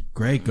 years?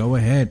 Great, go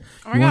ahead.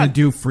 my You want God.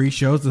 to do free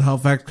shows at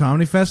Halifax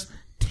Comedy Fest?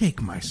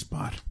 Take my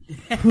spot.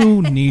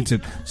 Who needs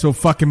it? So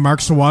fucking Mark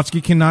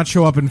Sawatsky cannot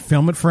show up and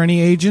film it for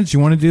any agents? You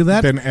want to do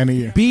that? Then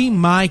any. Be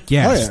my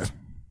guest. Oh, yeah.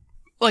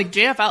 Like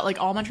JFL, like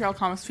all Montreal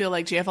comics feel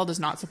like JFL does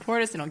not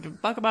support us. They don't give a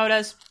fuck about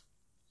us.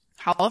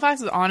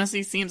 Halifax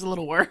honestly seems a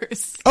little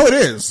worse. Oh, it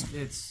is.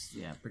 It's,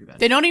 pretty bad.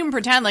 They don't even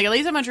pretend. Like, at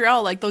least in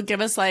Montreal, like, they'll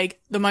give us, like,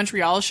 the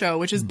Montreal show,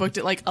 which is booked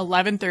at, like,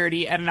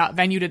 11:30 at a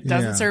venue that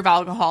doesn't serve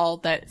alcohol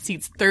that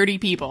seats 30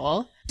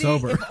 people.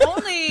 Sober. If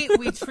only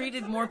we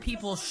treated more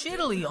people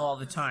shittily all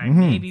the time,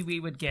 maybe we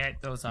would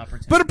get those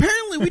opportunities. But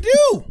apparently we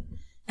do.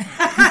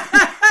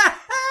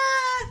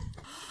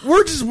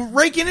 We're just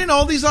raking in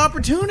all these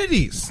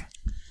opportunities.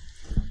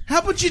 How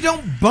about you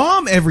don't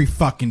bomb every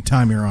fucking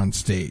time you're on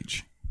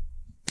stage?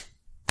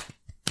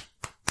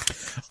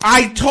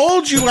 I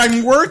told you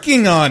I'm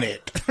working on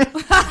it.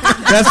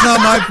 That's not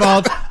my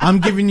fault. I'm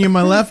giving you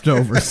my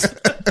leftovers.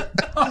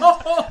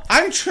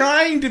 I'm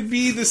trying to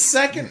be the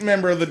second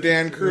member of the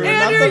Dan crew, and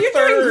Andrew, not the you're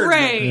third. doing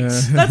great.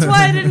 That's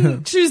why I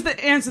didn't choose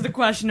to answer the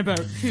question about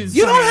who's.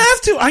 You don't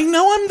have to. I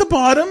know I'm the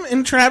bottom,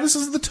 and Travis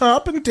is the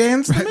top, and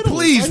Dan's the middle.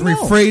 Please I know.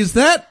 rephrase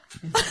that.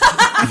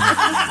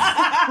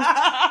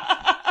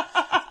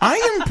 I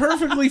am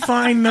perfectly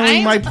fine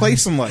knowing my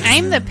place in life.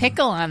 I'm the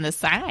pickle on the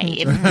side.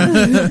 You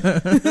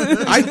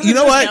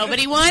know what?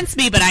 Nobody wants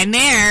me, but I'm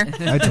there.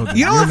 I told you.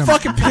 You know what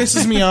fucking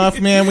pisses me off,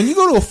 man? When you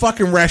go to a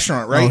fucking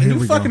restaurant, right? Oh, and here you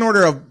we fucking go.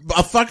 order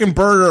a fucking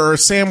burger or a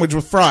sandwich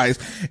with fries,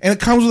 and it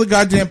comes with a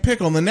goddamn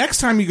pickle. And the next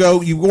time you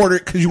go, you order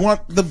it because you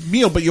want the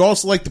meal, but you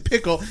also like the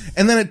pickle,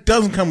 and then it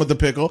doesn't come with the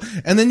pickle,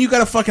 and then you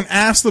gotta fucking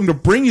ask them to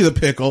bring you the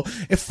pickle.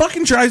 It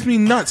fucking drives me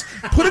nuts.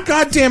 Put a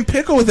goddamn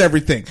pickle with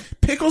everything.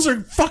 Pickles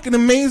are fucking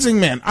amazing,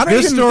 man. I don't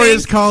This even story think-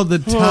 is called The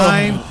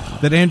Time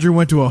That Andrew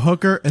Went to a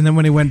Hooker, and then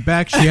when he went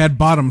back, she had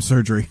bottom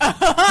surgery.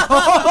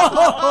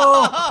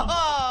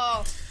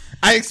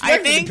 I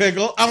expected think- a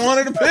pickle. I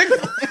wanted a pickle.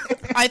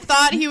 I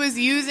thought he was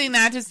using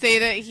that to say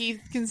that he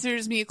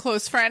considers me a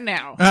close friend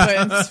now,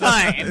 but it's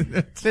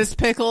fine. This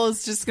pickle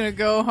is just gonna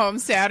go home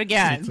sad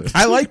again.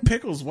 I like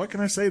pickles. What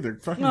can I say? They're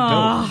fucking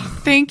dope.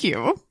 Thank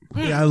you.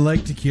 Yeah, I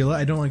like tequila.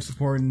 I don't like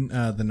supporting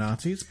the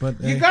Nazis,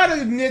 but You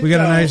gotta admit, we got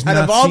a though, nice out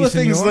of all the Nazi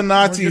things senor, the we're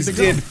Nazis good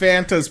to go. did,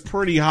 Fanta's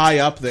pretty high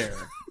up there.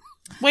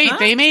 Wait,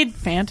 they made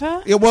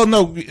Fanta? Yeah, well,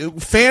 no,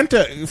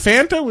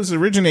 Fanta was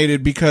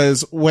originated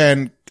because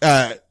when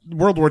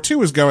World War II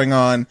was going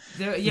on,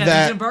 There's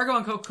that embargo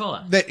on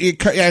Coca-Cola.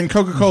 and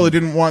Coca-Cola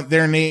didn't want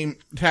their name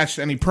attached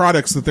to any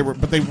products but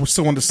they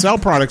still wanted to sell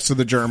products to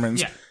the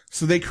Germans. Yeah.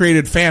 So they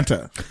created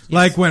Fanta.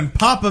 Like when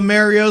Papa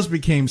Mario's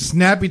became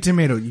Snappy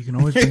Tomato. You can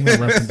always bring that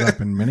reference up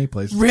in many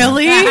places.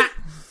 Really?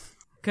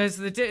 Because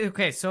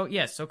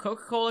so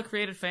Coca-Cola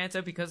created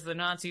Fanta because of the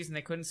Nazis, and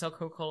they couldn't sell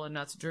Coca-Cola in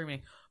Nazi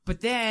Germany. But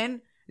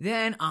then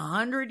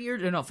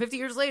 50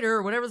 years later,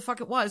 or whatever the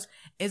fuck it was,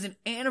 as an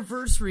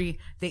anniversary,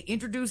 they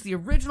introduced the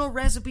original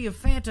recipe of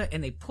Fanta,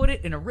 and they put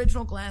it in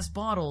original glass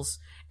bottles,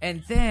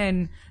 and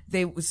then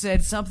they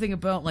said something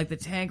about, like, the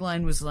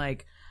tagline was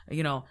like,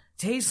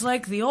 tastes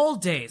like the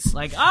old days.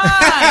 Like, fuck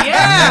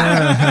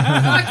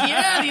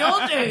yeah, the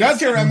old days. Don't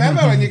you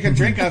remember when you could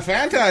drink a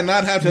Fanta and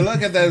not have to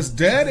look at those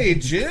dirty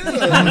Jews?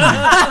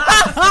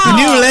 The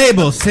new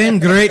label, same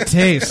great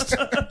taste.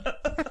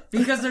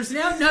 Because there's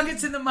now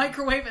nuggets in the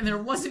microwave, and there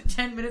wasn't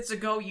 10 minutes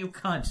ago, you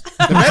cunt.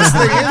 The best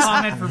thing is,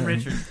 Comment from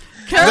Richard.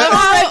 Careful,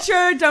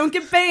 Richard, don't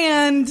get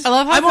banned. I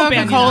love how won't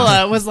ban you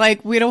Coca-Cola was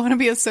like, we don't want to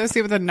be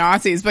associated with the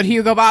Nazis, but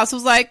Hugo Boss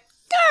was like,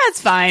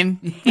 it's fine.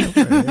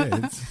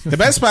 the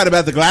best part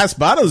about the glass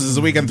bottles is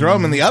we can throw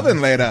them in the oven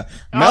later,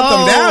 melt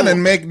them down,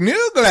 and make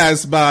new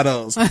glass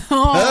bottles.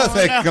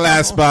 Perfect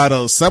glass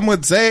bottles. Some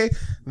would say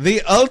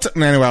the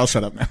ultimate. Anyway, I'll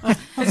shut up now.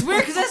 It's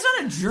weird because that's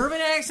not a German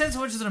accent so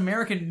much as an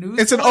American news.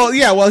 It's an old,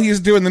 he's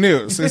doing the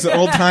news. He's an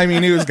old-timey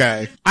news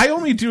guy. I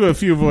only do a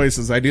few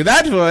voices. I do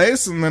that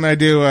voice, and then I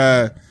do,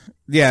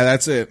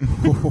 that's it.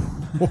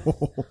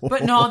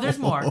 But no, there's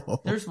more.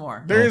 There's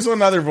more. There is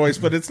one other voice,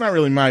 but it's not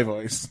really my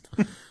voice.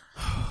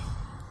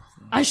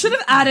 I should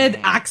have added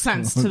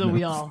accents to the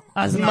wheel.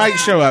 He might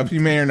show up. He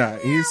may or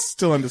not. He's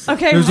still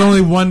undecided. Okay. There's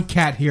only one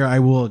cat here I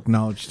will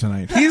acknowledge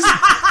tonight.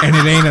 And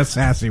it ain't a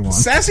sassy one.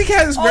 Sassy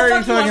cat is very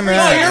fucking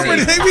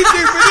It's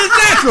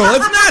natural.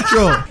 It's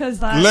natural.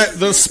 Because Let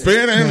the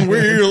spinning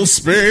wheel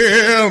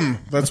spin.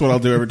 That's what I'll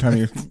do every time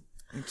you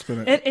spin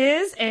it. it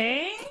is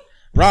a...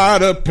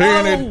 Ride a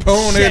painted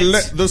pony, shit.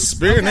 let the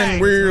spinning Okay.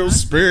 wheel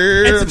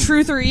spin. It's a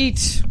truth or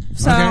eat.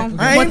 So I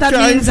what ain't, that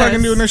I ain't means fucking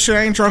is... doing this shit.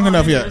 I ain't drunk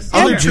enough yet.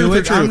 I'll do truth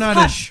or truth. I'm not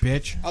a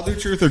bitch. I'll do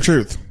truth or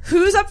truth.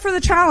 Who's up for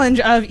the challenge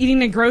of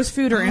eating a gross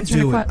food or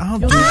answering a Do it. question? I'll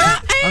do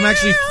it. I'm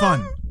actually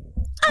fun.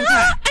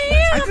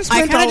 I just I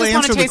meant kind I'll of just want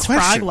answer to the taste frog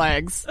question.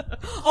 legs.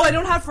 Oh, I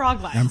don't have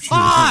frog legs. I'm sure.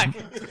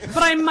 Fuck!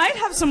 But I might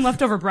have some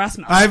leftover breast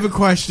milk. I have a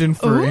question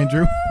for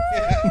Andrew.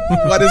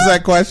 What is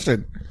that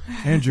question?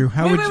 Andrew,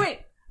 how would you... wait.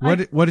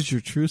 What is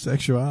your true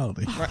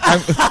sexuality?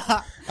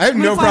 I have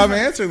no problem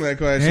answering that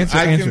question.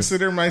 I Answer.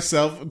 consider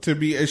myself to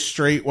be a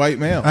straight white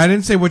male. I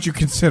didn't say what you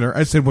consider.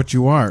 I said what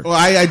you are. Well,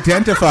 I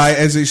identify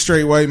as a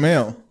straight white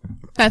male.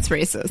 That's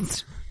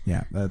racist.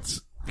 Yeah,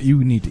 that's...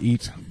 You need to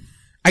eat.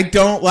 I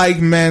don't like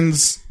men.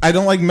 I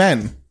like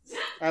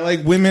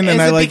women, and Is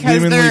I it like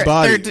because womenly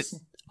bodies.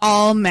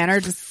 all men are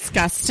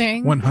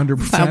disgusting? 100%.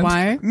 Is that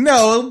why?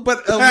 No,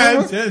 but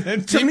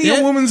to me,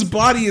 a woman's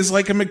body is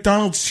like a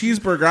McDonald's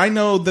cheeseburger. I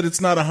know that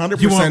it's not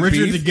 100% You want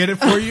Richard beef, to get it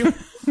for you?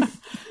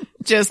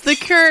 Just the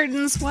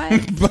curtains, what?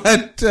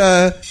 but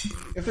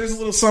if there's a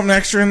little something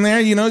extra in there,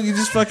 you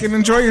just fucking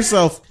enjoy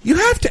yourself. You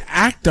have to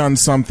act on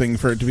something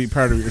for it to be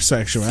part of your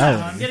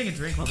sexuality. I'm getting a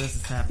drink while this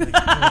is happening.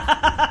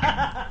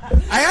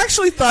 I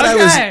actually thought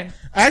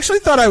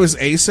I was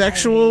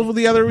asexual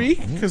the other week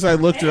because I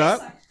looked it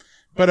up.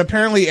 But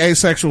apparently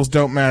asexuals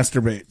don't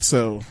masturbate,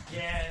 so...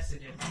 Yes,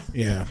 it is.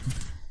 Yeah.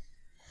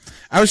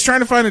 I was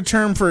trying to find a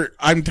term for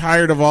I'm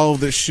tired of all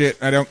of this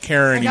shit. I don't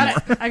care anymore.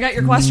 I got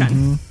your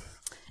question.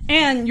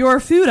 And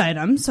your food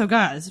item. So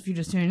guys, if you're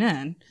just tuning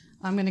in,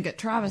 I'm going to get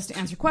Travis to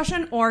answer your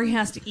question, or he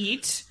has to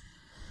eat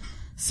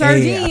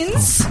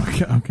sardines.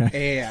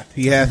 Okay.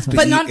 Yeah.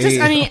 But not just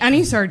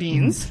any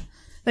sardines.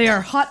 They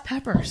are hot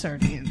pepper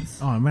sardines.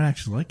 Oh, I might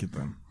actually like it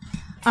then.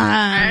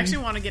 I actually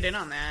want to get in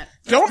on that.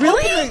 Don't open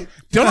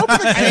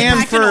the can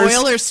Packed in first.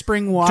 oil or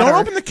spring water? Don't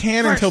open the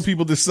can until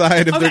people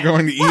decide if they're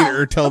going to eat it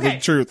or tell the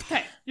truth.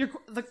 Okay, your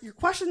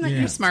question that Yeah.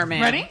 you're smart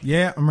man. Ready?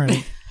 Yeah, I'm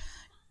ready.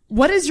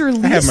 What is your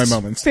have my least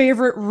moments.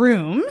 favorite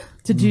room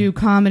to do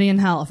comedy in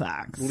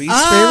Halifax? Least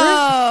Oh.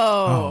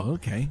 favorite? Oh,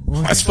 okay.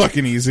 Well, That's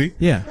fucking easy.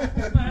 yeah.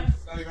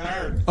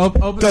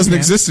 Open Doesn't the can.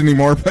 exist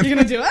anymore. But You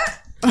gonna do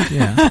it?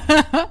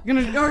 Yeah.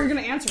 You're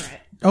gonna answer it.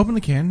 Open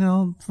the can,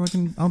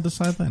 and I'll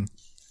decide then.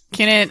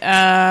 Can it,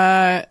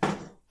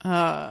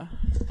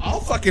 I'll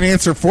fucking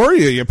answer for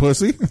you, you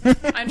pussy.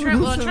 I'm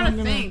trying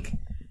to think.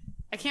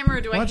 I can't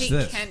remember. Do I Watch hate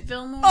this.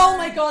 Kentville more? Oh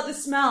my god, the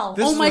smell.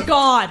 This Oh is my what-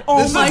 god.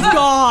 Oh this my is-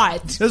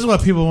 god. This is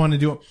what people want to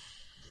do.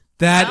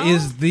 That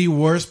is the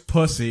worst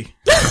pussy.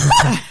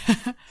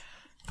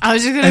 I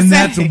was just gonna And say.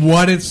 that's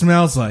what it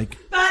smells like.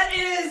 That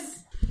is.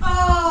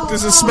 Oh.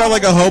 Does it smell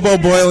like a hobo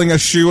boiling a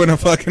shoe in a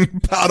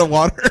fucking pot of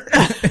water?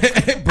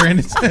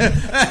 Brandon's. And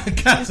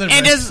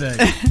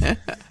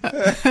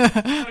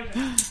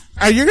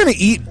Are you gonna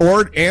eat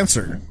or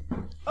answer?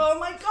 Oh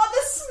my god,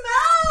 the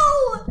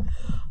smell.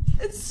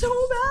 It's so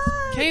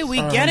bad. Okay, we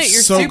get it.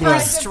 You're so super glad.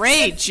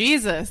 straight.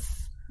 Jesus.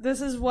 This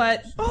is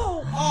what.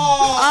 Oh.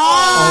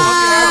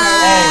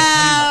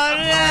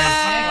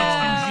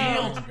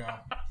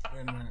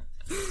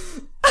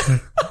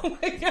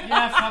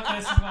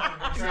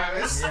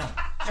 Travis.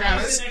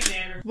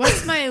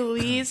 What's my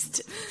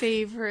least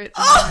favorite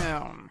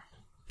room?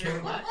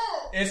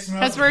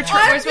 Because we're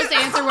supposed to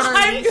answer what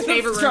our least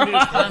favorite room to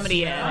do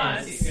comedy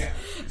is.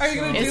 Are you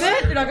gonna Is do it?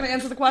 it? You're not gonna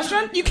answer the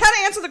question? You can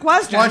answer the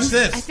question. Watch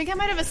this. I think I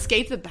might have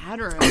escaped the bad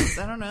rooms.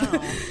 I don't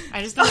know.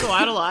 I just don't go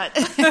out a lot.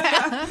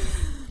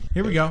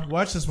 Here we go.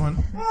 Watch this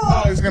one.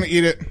 Oh, he's gonna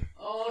eat it.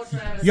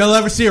 Y'all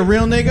ever see a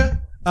real nigga?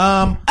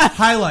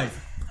 High Life.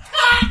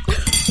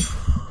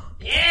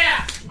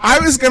 I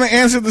was gonna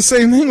answer the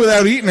same thing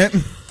without eating it.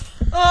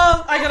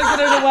 Oh, I gotta get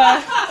it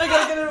away. I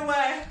gotta get it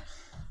away.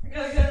 I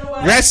gotta get it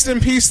away. Rest in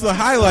peace, the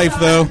High Life,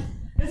 though.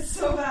 It's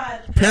so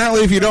bad.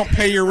 Apparently, if you don't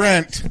pay your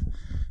rent,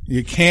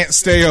 you can't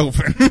stay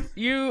open.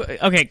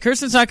 Okay,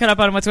 Kirsten's not caught up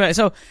on what's going on.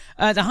 So,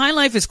 the High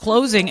Life is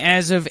closing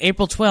as of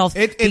April 12th.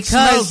 It because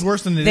smells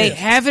worse than it they is.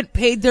 haven't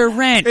paid their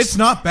rent. It's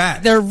not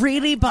bad. They're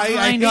really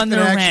behind think on their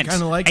they're actually rent.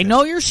 kinda like I it.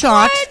 know you're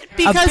shocked.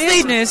 Because a they-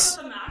 business.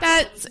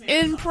 That's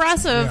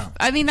impressive.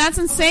 I mean, that's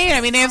insane.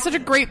 I mean, they have such a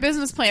great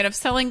business plan of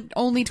selling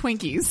only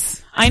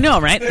Twinkies. I know,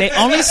 right? They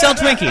only sell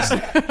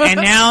Twinkies, and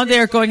now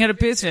they're going out of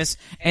business.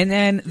 And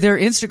then their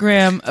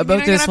Instagram about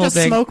I'm this gonna whole have to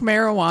thing. smoke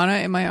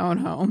marijuana in my own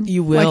home.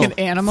 You will, like an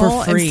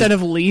animal for free. instead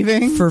of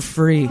leaving for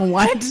free.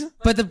 What?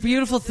 But the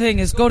beautiful thing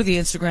is, go to the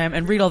Instagram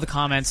and read all the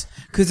comments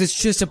because it's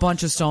just a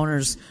bunch of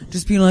stoners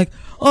just being like,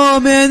 "Oh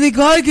man, they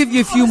gotta give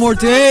you a few more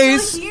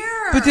days,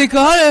 but they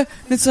gotta."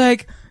 It's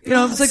like. You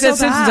know, it's like so that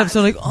Simpsons bad.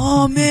 episode, like,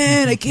 "Oh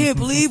man, I can't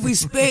believe we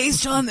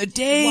spaced on the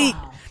date."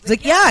 It's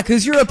like, yeah,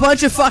 because you're a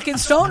bunch of fucking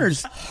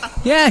stoners.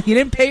 Yeah, you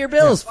didn't pay your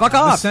bills. Fuck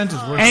off. scent is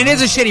worse. And it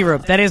is a shitty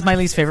room. That is my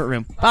least favorite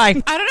room. Bye.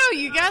 I don't know.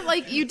 You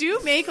got you do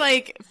make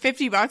like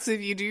 $50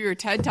 if you do your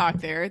TED talk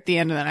there at the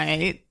end of the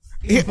night.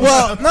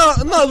 Well,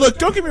 no. Look,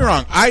 don't get me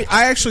wrong. I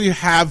actually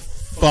have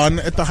fun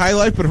at the High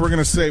Life, but if we're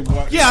gonna say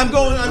what? Yeah, I'm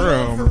going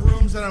for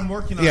rooms that I'm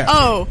working on. Yeah.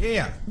 Oh,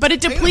 yeah. But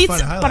it Take depletes. the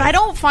fun highlight. But I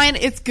don't find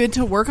it's good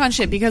to work on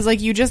shit because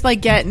like you just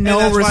like get no.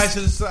 And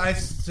that's why I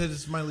said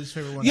it's my least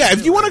favorite one. Yeah,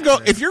 if you want to go,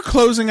 if you're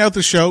closing out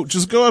the show,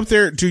 just go up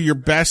there, do your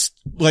best,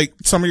 like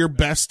some of your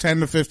best 10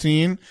 to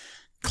 15,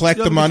 collect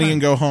You'll the have a good money time.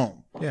 and go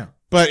home. Yeah.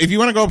 But if you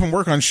want to go up and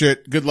work on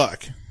shit, good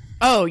luck.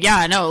 Oh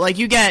yeah, no. Like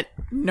you get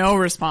no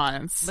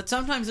response. But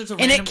sometimes there's a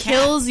And random it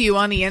kills you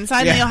on the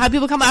inside, Yeah. and you'll have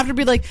people come after and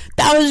be like,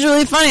 "That was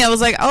really funny." I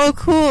was like, "Oh,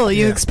 cool!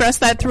 You Yeah.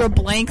 expressed that through a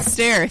blank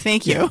stare.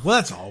 Thank you." Well,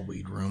 that's all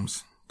weed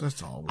rooms.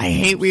 That's all. I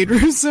hate weed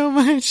rooms so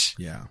much.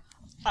 Yeah.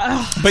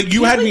 But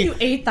you had me. you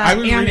ate that I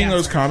was and reading answered.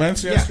 those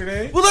comments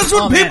yesterday. Well, that's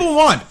what people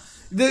want.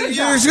 There's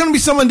going to be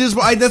someone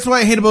disappointed. That's why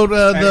I hate about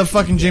the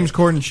fucking James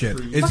Corden shit.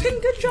 It's, Fucking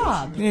good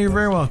job. yeah, you're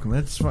very welcome.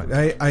 That's fine.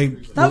 That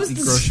was the-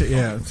 gross shit.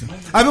 Yeah,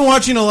 I've been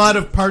watching a lot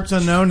of Parts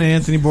Unknown and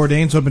Anthony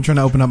Bourdain, so I've been trying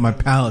to open up my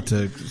palate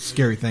to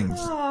scary things.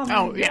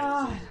 Oh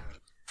yeah,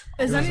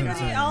 Is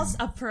anybody else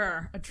up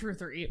for a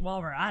truth or eat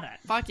while we're at it?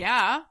 fuck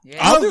yeah.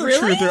 I'll do really?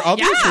 a truth or I'll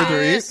do a truth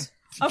or eat.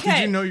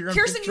 Okay. you know you're gonna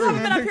Kirsten, pick you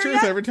haven't been up Pick here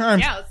truth yet? every time.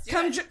 Yeah, let's do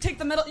Come it. take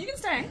the middle. You can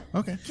stay.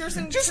 Okay.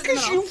 Kirsten, Just sit in the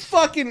because middle. you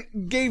fucking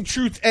gave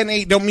truth and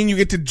 8 don't mean you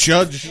get to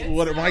judge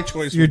what my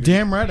choice You're would be.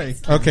 damn right.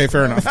 Okay,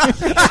 fair enough.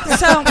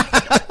 So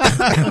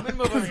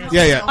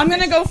Yeah. I'm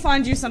gonna go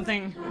find you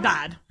something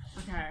bad.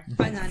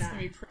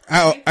 Okay.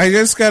 Oh, I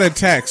just got a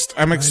text.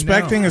 I'm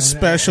expecting a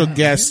special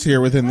guest here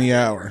within the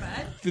hour.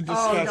 To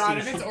discuss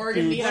If it's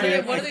Oregon beef,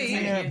 what are they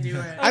eating?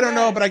 I don't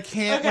know, but I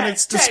can't. When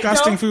it's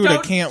disgusting food, I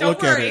can't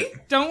look at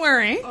it. Don't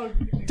worry.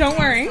 Don't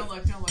worry.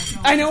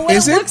 I know what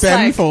Is it it looks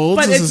Ben like, Folds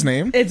but is it's- his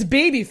name? It's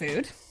baby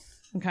food.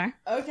 Okay.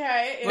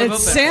 Okay.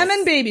 It's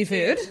salmon baby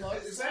food.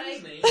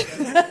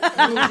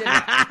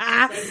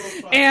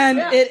 And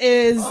it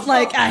is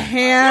like a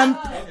ham,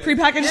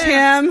 prepackaged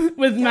ham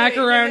with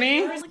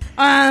macaroni.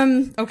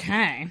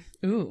 Okay.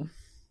 Ooh.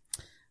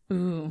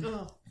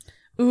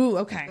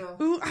 Okay.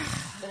 Ooh.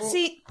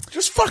 See,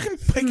 Just fucking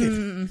pick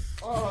it.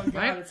 Oh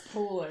god, it's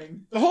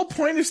pulling. The whole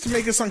point is to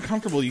make us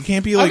uncomfortable. You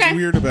can't be like Okay.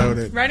 weird about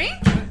it. ready?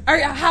 All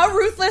right, how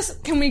ruthless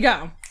can we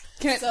go?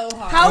 So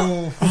hot. How?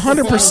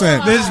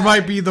 100%. This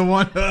might be the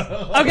one.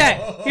 Okay,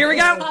 here we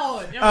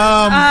go.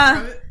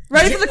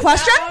 Ready for the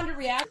question?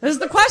 This is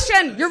the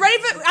question. You're ready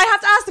for... I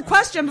have to ask the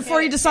question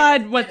before you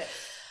decide what...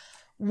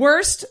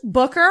 Worst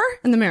booker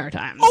in the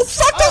Maritimes. Oh,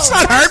 fuck, that's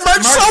not hard.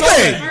 Mark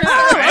Selby.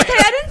 Oh, okay,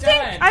 I didn't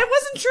think... I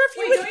wasn't sure if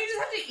you would... Don't you just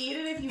have to eat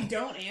it if you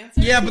don't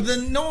answer? Yeah, but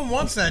then no one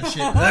wants that shit.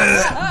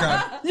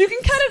 You can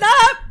cut it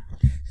up.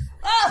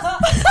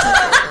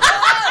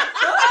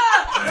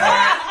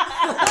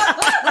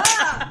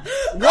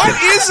 What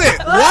is it?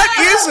 What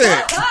is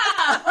it?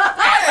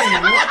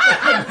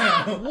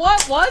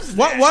 What was it?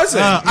 What was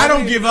it? I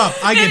don't give up.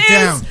 I get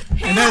down.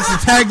 And that's the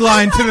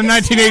tagline to the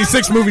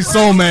 1986 movie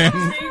Soul Man.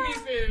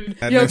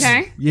 You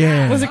okay?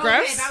 Yeah. Was it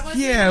gross?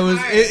 Yeah, it was.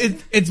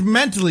 It's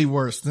mentally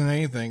worse than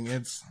anything.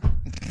 It's.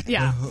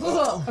 Yeah.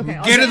 Okay.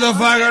 Get it the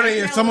fuck out of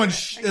here! Someone.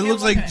 It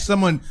looks like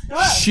someone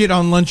shit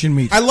on luncheon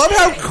meat. I love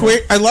how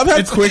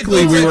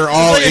quickly we were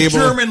all like able. A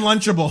German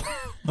Lunchable.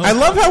 I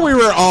love how we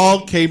were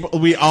all capable.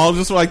 We all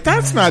just were like,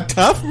 "That's not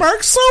tough,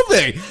 Mark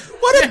Selby.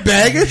 What a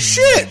bag of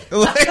shit!"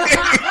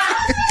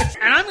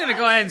 And I'm going to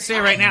go ahead and say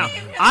right now,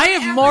 I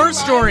have more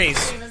stories.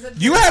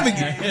 You have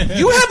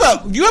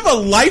a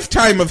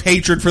lifetime of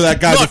hatred for that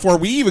guy before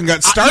we even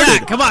got started.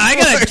 Yeah, come on, I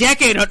got a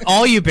decade on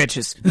all you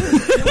bitches.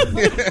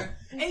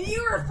 And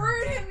you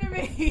referred him to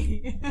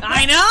me.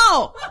 I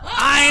know.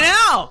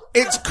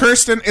 It's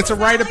Kirsten. It's a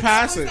rite of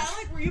passage.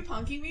 Were you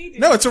punking me?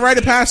 No, it's a rite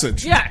of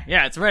passage. Yeah,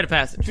 it's a rite of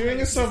passage.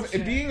 Being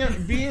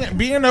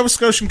a Nova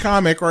Scotian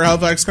comic or a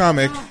Halifax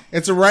comic,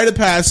 it's a rite of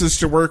passage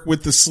to work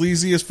with the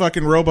sleaziest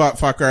fucking robot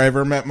fucker I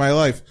ever met in my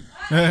life.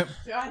 God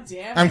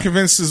damn. I'm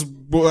convinced his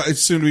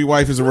soon-to-be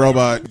wife is a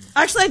robot.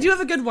 Actually, I do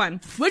have a good one.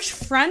 Which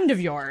friend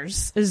of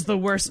yours is the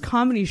worst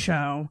comedy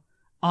show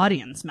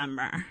audience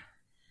member?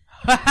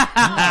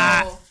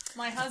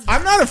 My husband.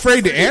 I'm not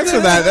afraid to answer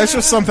that. That's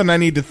just something I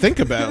need to think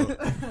about.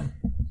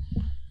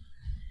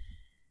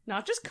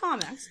 Not just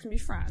comics, it can be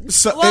friends.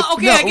 So, Well,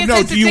 okay, I guess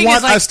that's do the you thing want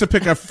is, like- us to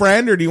pick a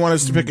friend, or do you want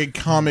us to pick a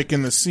comic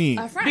in the scene?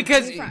 A friend.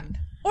 Because- a friend.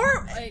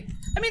 Or, like,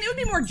 I mean, it would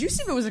be more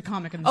juicy if it was a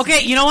comic in the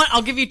Okay, you know what?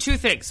 I'll give you two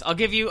things. I'll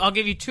give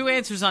you two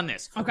answers on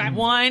this. Okay.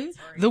 One,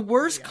 the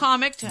worst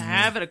comic to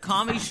have at a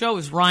comedy show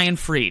is Ryan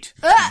Fried.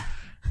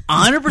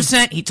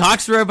 100%, he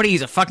talks to everybody,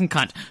 he's a fucking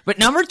cunt. But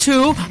number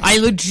two, I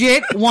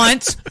legit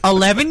once,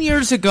 11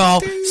 years ago,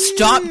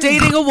 stopped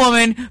dating a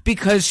woman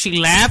because she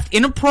laughed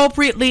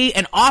inappropriately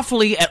and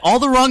awfully at all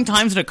the wrong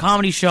times at a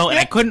comedy show, and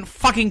I couldn't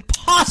fucking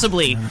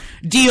possibly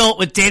deal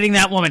with dating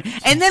that woman.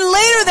 And then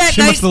later that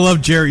She night... must have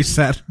loved Jerry's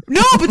set.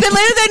 No, but then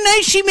later that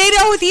night, she made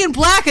out with Ian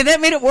Black, and that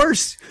made it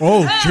worse.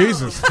 Oh,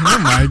 Jesus. Oh,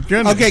 my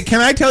goodness. Okay, can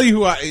I tell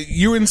you who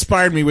you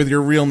inspired me with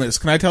your realness?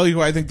 Can I tell you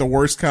who I think the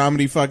worst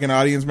comedy fucking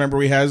audience member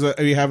we have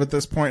at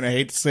this point? I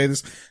hate to say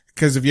this,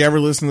 because if you ever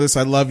listen to this,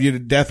 I love you to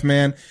death,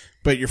 man.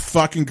 But your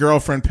fucking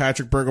girlfriend,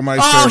 Patrick Burgomeister.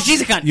 Oh, she's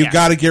a cunt. You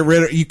gotta get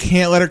rid of, you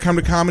can't let her come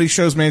to comedy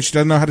shows, man. She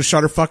doesn't know how to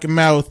shut her fucking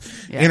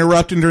mouth. Yeah.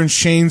 Interrupting during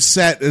Shane's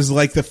set is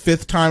like the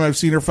 5th time I've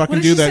seen her fucking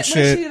do that shit.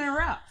 What did she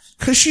interrupt?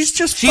 Cause she's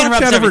just She fucked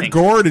interrupts out of her everything.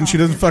 gourd and she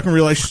doesn't fucking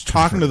realize she's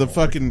talking to the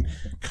fucking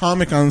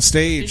comic on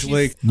stage.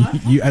 Like,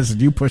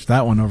 You pushed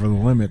that one over the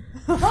limit.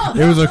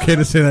 It was okay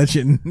to say that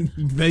shit, and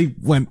they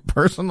went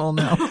personal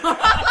now.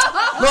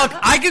 Look,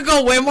 I could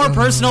go way more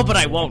personal, but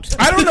I won't.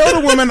 I don't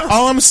know the woman.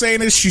 All I'm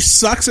saying is she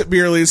sucks at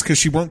beer leagues because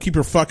she won't keep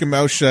her fucking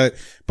mouth shut.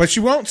 But she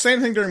won't say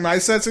anything during my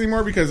sets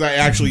anymore because I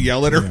actually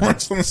yell at her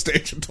once on the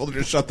stage and told her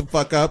to shut the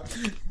fuck up.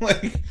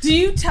 Like, Do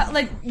you tell,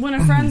 like, when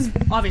a friend's,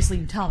 obviously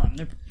you tell them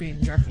they're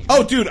being jerky.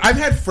 oh, dude, I've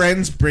had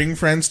friends bring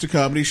friends to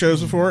comedy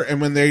shows before,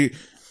 and when they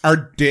are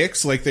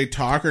dicks, like they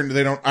talk or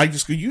they don't, I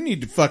just go, you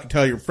need to fucking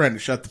tell your friend to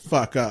shut the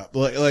fuck up.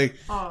 Like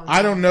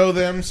I don't know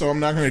them, so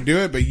I'm not going to do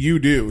it, but you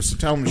do, so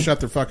tell them to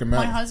shut their fucking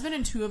mouth. My husband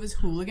and two of his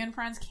hooligan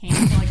friends came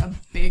to like a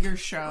bigger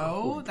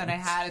show that I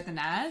had at the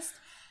Nest,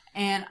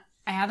 and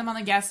I had them on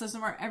the guest list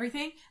and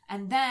everything,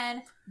 and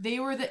then they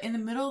were in the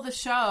middle of the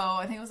show,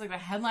 I think it was like the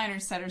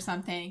headliner set or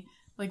something,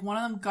 like one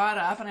of them got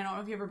up, and I don't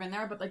know if you've ever been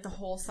there, but like the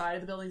whole side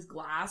of the building's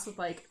glass with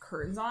like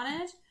curtains on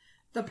it.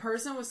 The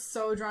person was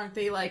so drunk,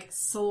 they like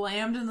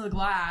slammed into the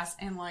glass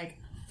and like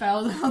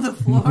fell down the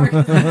floor.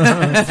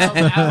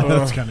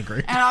 That's kind of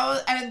great.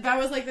 And that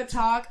was like the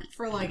talk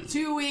for like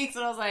 2 weeks,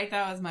 and I was like,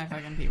 that was my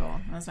fucking people.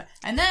 That's fine.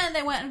 And then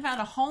they went and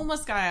found a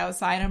homeless guy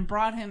outside and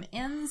brought him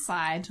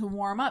inside to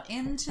warm up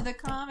into the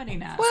Comedy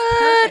Nest. What?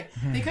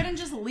 Perfect. They couldn't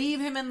just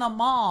leave him in the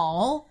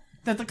mall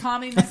that the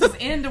Comedy Nest is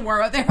in to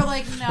warm up. They were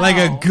like, no. Like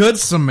a good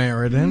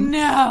Samaritan.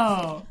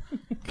 No.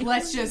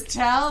 Let's just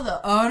tell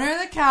the owner of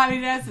the Comedy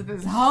Nest that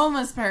this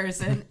homeless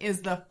person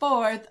is the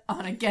 4th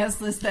on a guest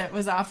list that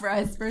was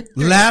authorized for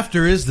 3.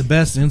 Laughter is the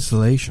best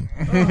insulation.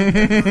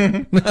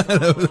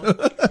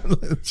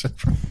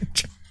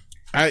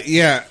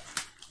 Yeah.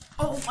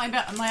 Oh,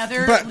 my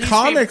other. But least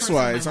comics favorite person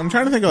wise, in my I'm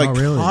trying to think of like Oh,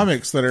 really?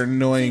 comics that are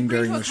annoying Bring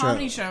during to a the show.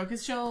 comedy show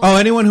because she'll. Oh,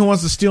 anyone who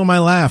wants to steal my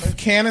laugh.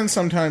 Cannon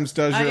sometimes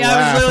does your Yeah, I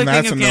laugh, was really and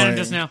that's thinking of annoying. Cannon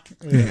just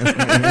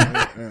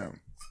now. Yeah.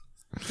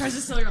 Tries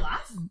to steal your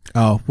laugh.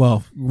 Oh,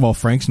 well,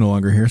 Frank's no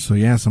longer here, so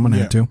yeah, someone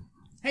had to.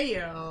 Hey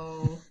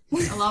yo.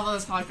 I love all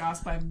this hot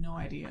gossip. I have no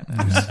idea.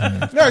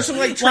 No, so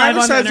like Live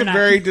Travis on the has a internet.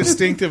 very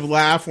distinctive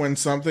laugh when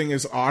something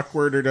is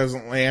awkward or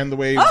doesn't land the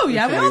way Oh,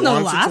 yeah, we he all know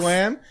wants it laugh. to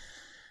land.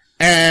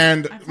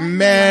 And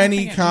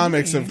many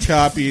comics have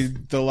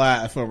copied the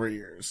laugh over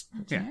years.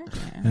 Yeah.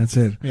 That's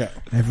it. Yeah.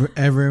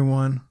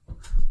 Everyone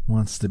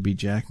wants to be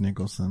Jack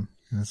Nicholson.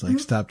 And it's like,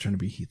 stop trying to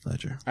be Heath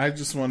Ledger. I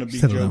just want to be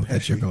Settle Joe down with that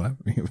Pesci. sugar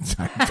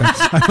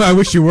laugh. I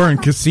wish you were in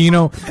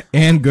Casino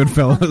and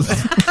Goodfellas.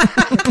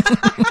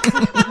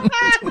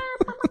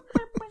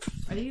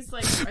 Are these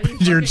like?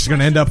 You're just going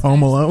to end up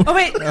Home Alone. Oh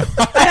wait,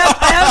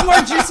 I have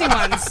more juicy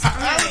ones.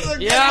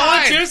 Yeah, I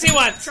want juicy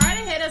ones. Try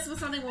to hit us with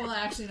something we'll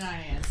actually not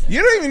answer.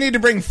 You don't even need to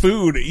bring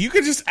food. You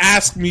could just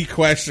ask me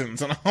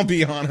questions, and I'll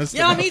be honest.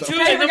 Yeah, about me them. too.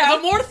 Okay, here we go.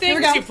 The more Here we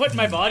things go. you put in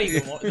my body,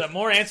 the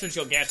more answers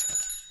you'll get.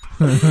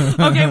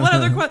 Okay, what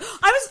other question?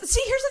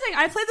 Here's the thing.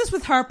 I played this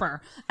with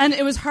Harper, and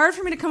it was hard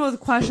for me to come up with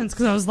questions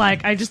because I was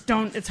like, I just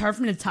don't. It's hard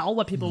for me to tell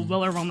what people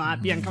will or will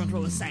not be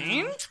uncomfortable with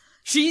saying.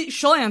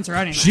 She'll answer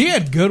anything. She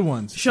had good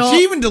ones. She'll-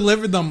 She even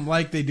delivered them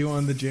like they do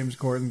on the James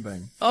Corden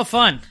thing. Oh,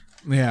 fun.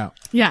 Yeah.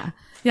 Yeah.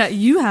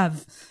 You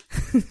have.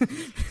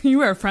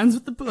 You are friends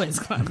with the boys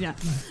club. Yeah.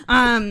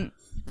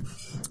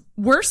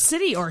 Worst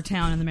city or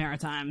town in the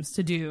Maritimes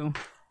to do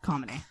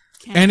comedy.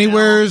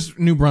 Anywhere's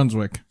New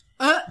Brunswick.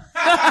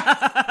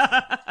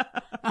 I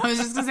was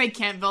just gonna say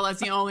Kentville.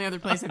 That's the only other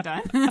place I've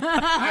done.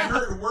 I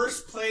heard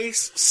worst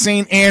place,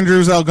 St.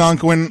 Andrews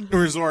Algonquin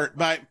Resort.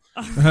 Bye.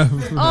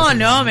 Oh,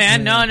 no,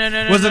 man. No.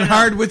 Was no, it no.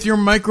 hard with your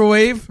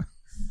microwave?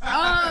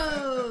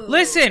 Oh.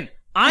 Listen,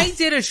 I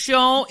did a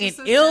show in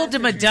Ile de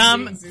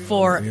Madame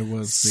for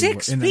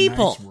 6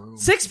 people.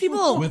 6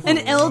 people in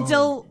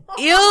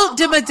Ile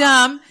de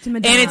Madame,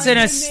 and it's in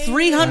a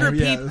 300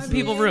 Yeah,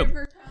 people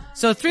room.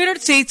 So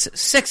 300 seats,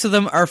 6 of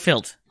them are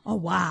filled. Oh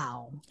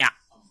wow. Yeah.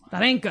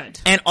 That ain't good.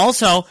 And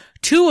also,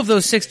 2 of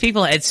those 6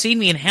 people had seen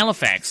me in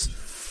Halifax.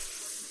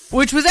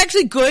 Which was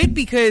actually good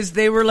because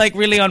they were like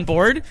really on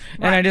board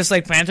and I just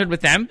like bantered with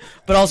them.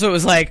 But also it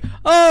was like,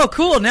 oh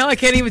cool, now I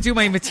can't even do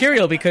my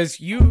material because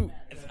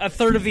a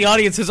third of the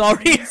audience has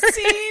already heard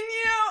Seen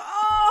you.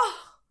 Oh.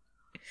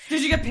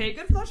 Did you get paid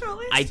good for that show at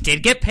least? I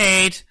did get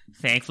paid.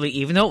 Thankfully,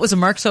 even though it was a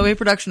Mark Sauvé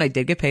production, I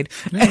did get paid.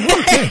 You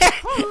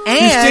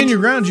stand your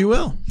ground, you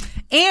will.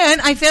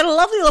 And I found a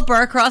lovely little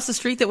bar across the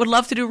street that would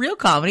love to do real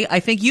comedy. I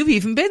think you've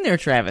even been there,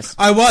 Travis.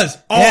 I was.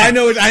 Oh, Yeah. I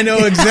know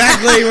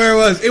exactly where it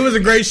was. It was a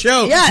great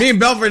show. Yeah. Me and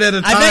Belford had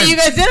a time. I bet you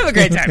guys did have a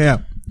great time. Yeah.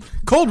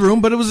 Cold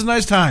room, but it was a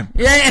nice time.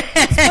 Yeah.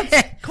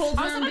 Cold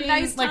How's room it a being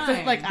nice like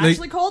time? like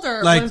actually cold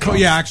or Like,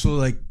 actually,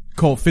 like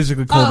cold,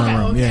 physically cold in the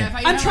room. Okay, Yeah. if I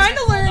I'm had, trying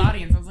to learn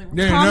Audience, I was like,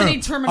 Yeah, comedy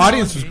no.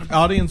 terminology.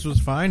 Audience was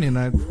fine, and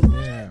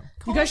yeah.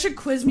 You guys should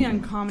quiz me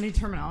on comedy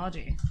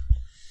terminology.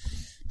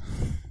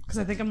 Because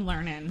I think I'm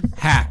learning.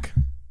 Hack.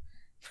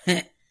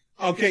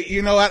 Okay,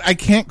 you know what? I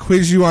can't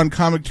quiz you on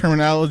comic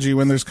terminology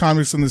when there's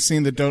comics in the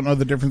scene that don't know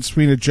the difference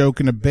between a joke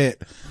and a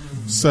bit.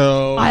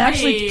 So I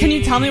actually, can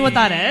you tell me what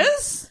that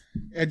is?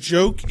 a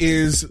joke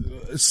is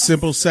a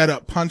simple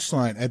setup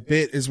punchline. A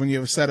bit is when you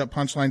have setup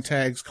punchline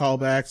tags,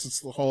 callbacks. It's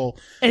the whole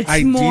It's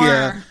idea.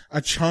 more-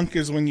 A chunk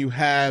is when you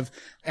have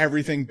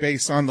everything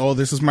based on, oh,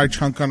 this is my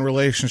chunk on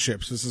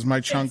relationships. This is my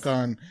chunk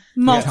on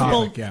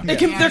Multiple. Topic, yeah. There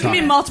can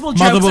be multiple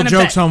jokes. Multiple in a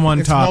jokes bit. on one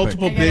It's topic.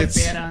 multiple I got a bits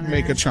bit on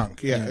make there. a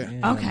chunk. Yeah.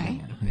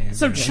 Okay.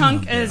 So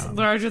chunk is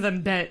larger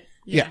than bit,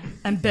 Yeah.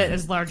 and bit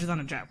is larger than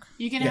a joke.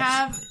 You can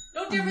have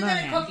No different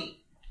than a cookie.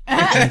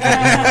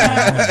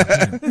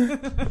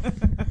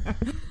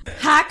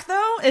 Hack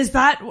though, is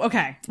that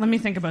okay? Let me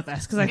think about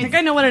this because I think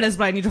I know what it is,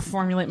 but I need to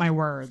formulate my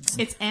words.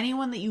 it's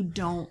anyone that you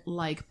don't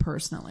like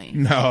personally.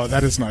 No,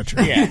 that is not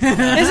true.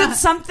 Is it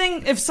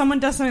something? If someone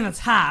does something that's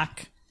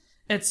hack,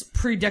 it's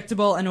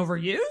predictable and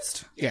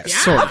overused. Yes,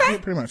 sort of. Okay. Yeah,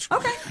 pretty much.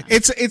 Okay.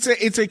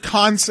 It's a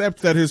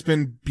concept that has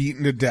been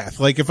beaten to death.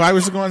 Like if I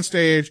was to go on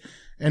stage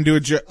and do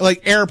a joke,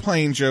 like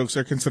airplane jokes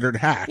are considered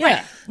hack.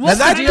 Yeah. Now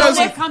that They've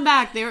doesn't. come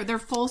back. They're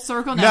full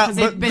circle now No, because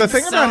they've but been the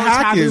thing so about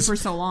hack taboo is for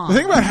so long. the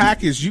thing about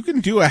hack is you can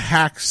do a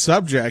hack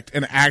subject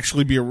and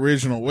actually be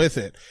original with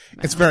it.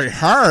 It's very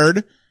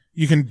hard.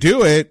 You can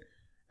do it.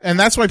 And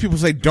that's why people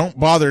say don't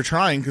bother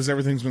trying because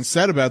everything's been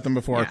said about them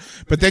before.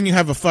 But then you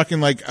have a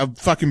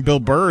fucking Bill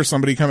Burr or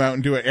somebody come out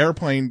and do an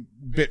airplane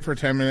bit for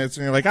 10 minutes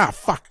and you're like,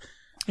 fuck.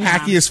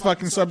 Hackiest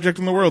fucking subject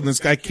in the world and this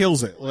guy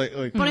kills it. Like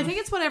But I think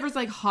it's whatever's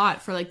like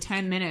hot for like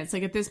 10 minutes.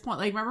 Like at this point,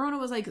 like remember when it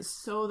was like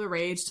so the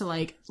rage to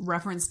like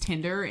reference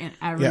Tinder in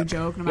every Yep.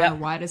 joke, no matter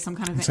what, is some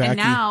kind of thing. It's And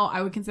hacky. now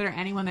I would consider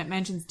anyone that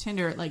mentions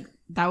Tinder, like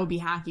that would be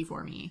hacky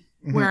for me.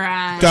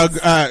 Whereas Doug,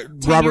 10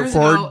 Robert years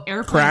Ford, ago,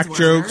 airplanes crack were.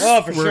 jokes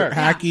Oh, for were sure.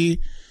 hacky.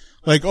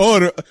 Like,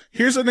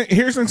 here's an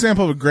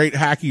example of a great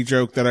hacky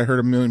joke that I heard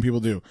a million people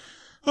do.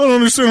 I don't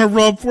understand how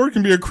Rob Ford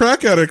can be a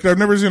crack addict. I've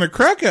never seen a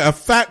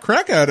fat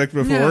crack addict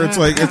before. It's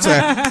like, it's a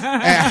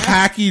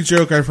hacky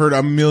joke I've heard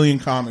a million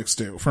comics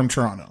do from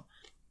Toronto.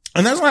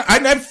 And that's why I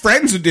had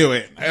friends who do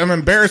it. I'm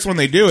embarrassed when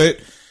they do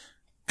it.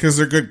 because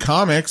they're good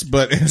comics,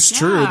 but it's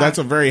true. That's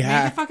a very Make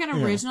hack. a fucking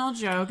original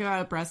joke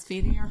about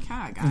breastfeeding your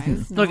cat,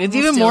 guys. No Look, one it's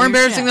will even steal more your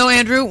embarrassing shit. though,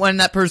 Andrew, when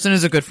that person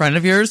is a good friend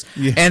of yours,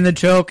 and the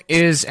joke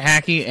is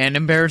hacky and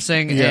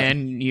embarrassing,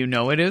 and you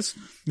know it is.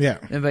 Yeah.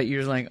 But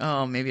you're like,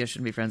 oh, maybe I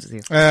shouldn't be friends with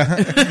you.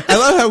 I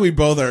love how we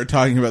both are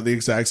talking about the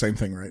exact same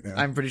thing right now.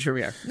 I'm pretty sure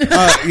we are.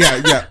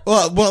 Yeah.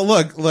 Well,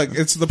 look,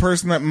 it's the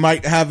person that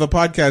might have a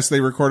podcast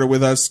they recorded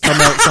with us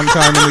come out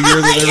sometime in the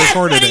year that they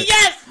recorded it.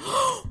 Yes!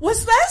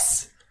 What's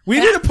this? We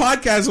did a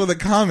podcast with a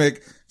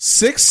comic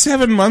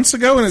 6-7 months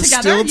ago, and it's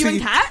Together? still You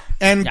and Kat?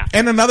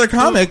 and another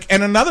comic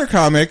and another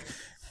comic,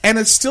 and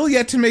it's still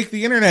yet to make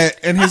the internet.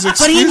 And his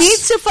excuse, But he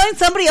needs to find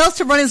somebody else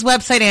to run his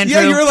website, Andrew.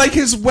 Yeah, you were like,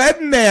 his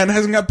webman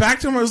hasn't got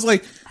back to him. I was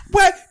like,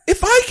 what?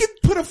 If I could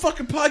put a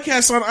fucking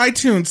podcast on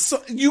iTunes,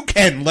 so you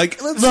can.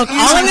 Like, Look, all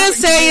I'm going to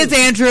say is,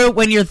 Andrew,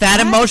 when you're that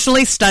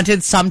emotionally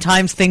stunted,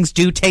 sometimes things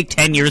do take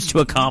 10 years to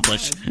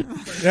accomplish.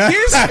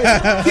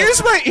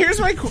 Here's my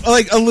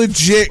like a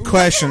legit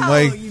question.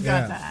 Like, You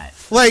got that.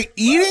 like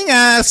eating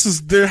ass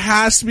is, there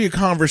has to be a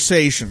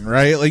conversation,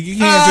 right? Like, you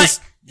can't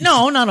just.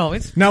 No, not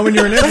always. Not when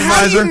you're an But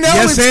how do you improviser.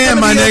 know Yes, it's I am,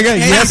 gonna my be nigga. okay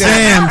Yes,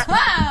 then?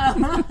 I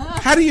am.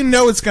 How do you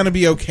know it's going to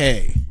be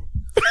okay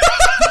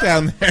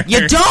down there?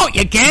 You don't.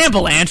 You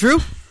gamble, Andrew.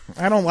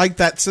 I don't like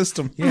that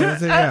system. Yeah,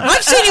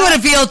 I've seen you in a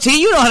VLT.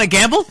 You know how to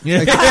gamble.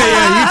 yeah.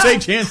 You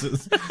take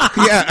chances.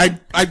 Yeah,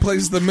 I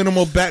place the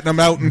minimal bet and I'm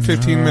out in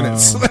 15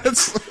 minutes.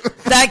 That's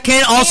That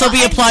can also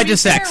be And applied be to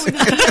fair, sex. With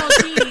the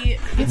VLT,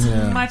 it's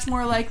much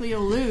more likely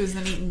you'll lose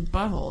than eating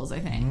buttholes, I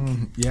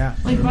think. Yeah.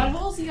 Like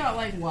buttholes, you got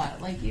like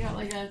what? Like you got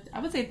like I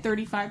would say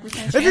 35%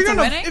 chance If you're of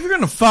winning.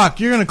 gonna fuck,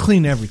 you're gonna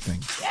clean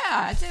everything.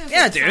 Yeah,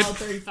 dude.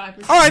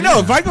 35%. Oh, I know.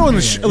 If I go in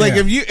the like,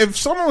 yeah. if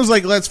someone was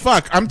like, "Let's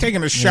fuck," I'm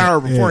taking a shower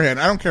beforehand.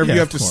 I don't care if Yeah,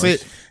 you of have to course.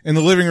 sit in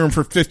the living room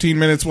for 15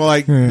 minutes while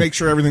I make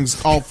sure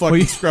everything's all fucking Well,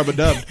 you- scrub a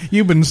dub.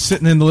 You've been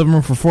sitting in the living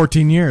room for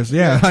 14 years.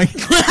 Yeah.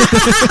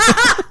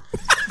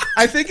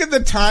 I think at the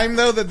time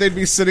though that they'd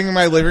be sitting in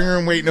my living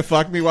room waiting to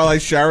fuck me while I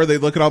shower, they'd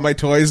look at all my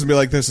toys and be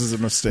like, "This is a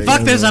mistake.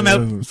 Fuck this, I'm out."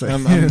 I'm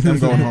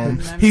going home."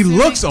 He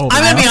looks old.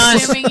 I'm gonna be now.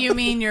 honest. Assuming you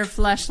mean your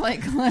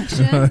fleshlight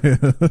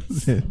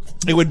collection.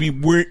 It would be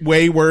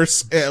way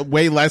worse,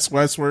 way less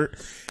westward.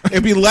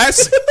 It'd be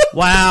less.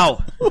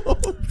 Wow.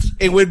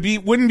 It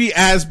wouldn't be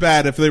as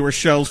bad if they were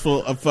shelves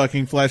full of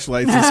fucking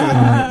fleshlights instead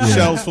of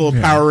shelves full of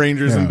Power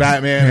Rangers and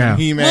Batman and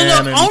He-Man.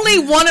 Well, look, and only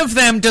one of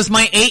them does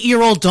my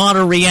 8-year-old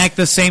daughter react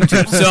the same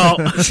to. So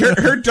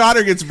her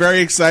daughter gets very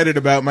excited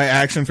about my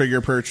action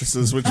figure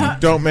purchases, which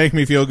don't make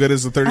me feel good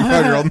as a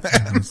 35-year-old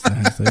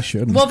man. They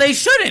shouldn't. well, they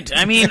shouldn't.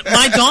 I mean,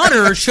 my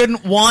daughter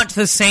shouldn't want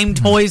the same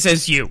toys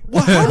as you.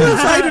 Well, how was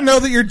I to know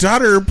that your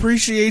daughter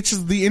appreciates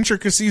the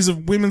intricacies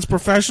of women's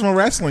professional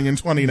wrestling in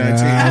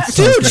 2019?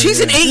 Dude, she's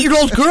an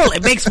 8-year-old girl.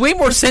 It makes way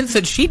more sense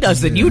that she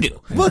does than you do.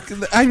 Look,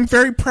 I'm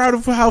very proud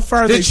of how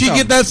far Did she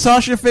get that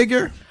Sasha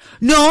figure?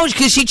 No,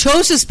 because she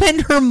chose to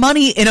spend her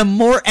money in a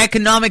more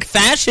economic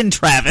fashion,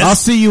 Travis. I'll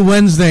see you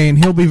Wednesday, and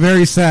he'll be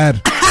very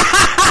sad.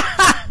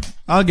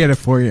 I'll get it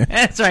for you.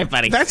 That's right,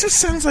 buddy. That just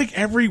sounds like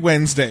every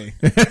Wednesday.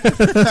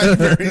 I'm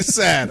very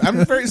sad.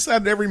 I'm very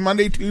sad every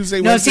Monday, Tuesday,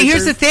 No, Wednesday. see,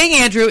 here's the Thursday.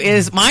 thing, Andrew,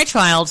 is my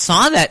child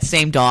saw that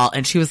same doll,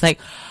 and she was like,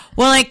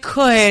 well, I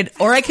could,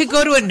 or I could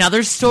go to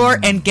another store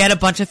and get a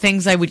bunch of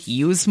things I would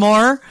use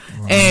more,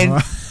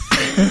 and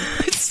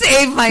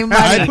save my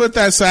money. I put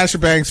that Sasha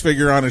Banks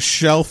figure on a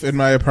shelf in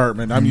my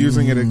apartment. I'm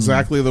using it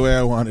exactly the way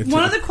I wanted to.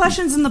 One of the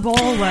questions in the bowl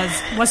was,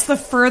 what's the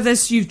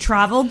furthest you've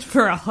traveled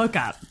for a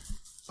hookup?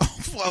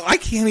 Well, I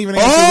can't even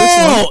answer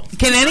this one.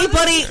 Can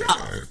anybody...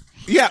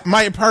 Yeah,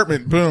 my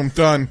apartment. Boom,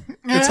 done.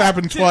 It's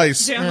happened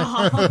twice. I mean,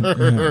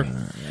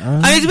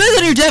 it depends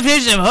on your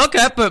definition of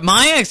hookup, but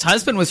my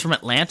ex-husband was from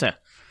Atlanta.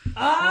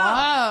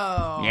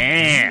 Whoa.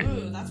 Yeah.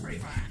 Ooh, that's pretty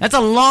fun. That's a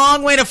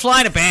long way to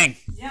fly to bang.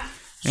 Yeah.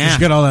 She's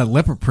got all that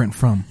leopard print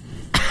from.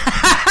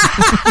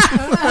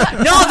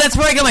 No, that's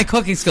where I got my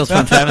cooking skills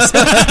from, Travis. I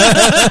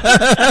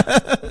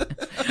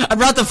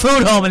brought the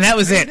food home, and that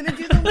was it. Gonna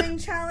do the wing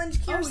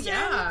challenge, Kirsten?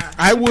 Yeah.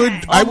 I would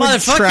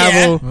motherfucker,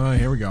 travel. Oh,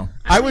 here we go.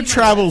 I would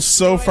travel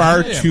so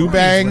far to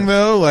bang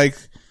though. Like,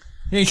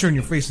 You ain't showing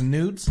your face in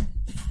nudes.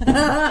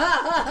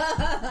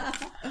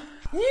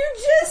 You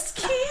just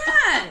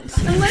can't.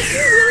 Unless you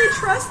really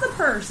trust the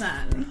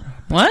person.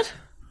 What?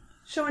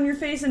 Showing your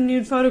face in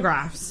nude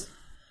photographs.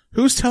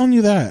 who's telling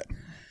you that?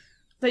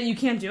 That you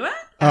can't do it?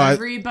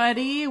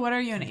 Everybody, what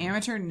are you, an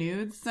amateur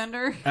nude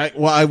sender?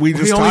 We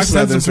just He always talked about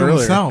sends this them to earlier.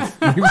 himself.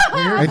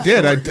 I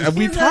did.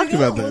 We talked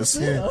about this.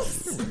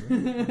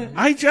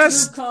 I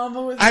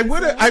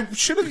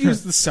should have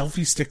used the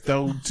selfie stick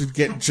though to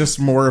get just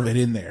more of it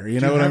in there. You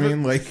know what I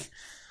mean? Like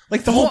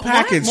the whole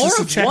package, just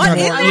to check on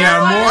more.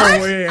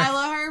 I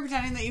love how you're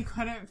pretending that you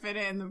couldn't fit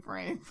it in the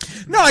frame.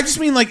 No, I just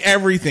mean like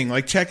everything.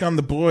 Like check on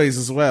the boys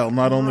as well,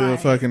 not only the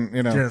fucking,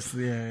 you know. Just,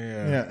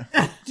 yeah.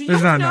 Do you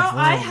There's not know, enough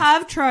I room.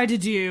 have tried to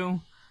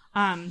do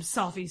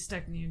selfie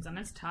stick nudes, and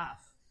it's tough.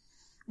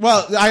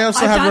 Well, I also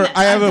I've done have it.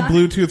 I have I've a done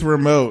Bluetooth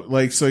remote,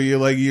 like so you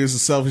like use a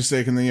selfie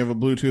stick and then you have a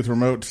Bluetooth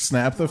remote to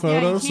snap the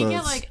photo. Yeah, you so can't get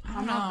it's- like, I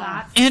don't know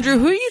that. Andrew,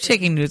 who are you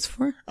taking nudes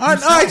for?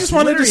 I just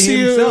wanted to see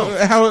himself.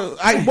 how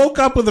I woke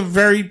up with a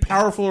very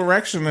powerful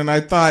erection, and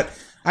I thought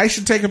I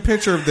should take a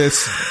picture of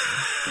this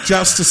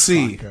just to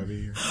see.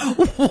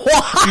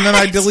 What? And then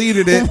I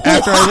deleted it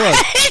after I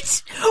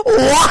looked.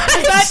 What?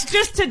 Is that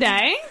just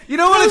today? You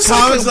know what? It was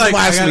Tom like is like,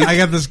 last week. I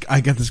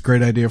got this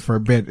great idea for a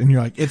bit, and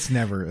you're like, it's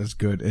never as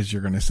good as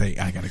you're going to say,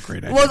 I got a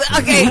great idea. Well, for a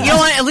okay, bit." you know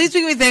what? At least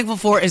we can be thankful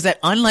for is that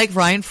unlike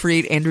Ryan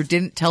Fried, Andrew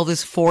didn't tell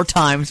this 4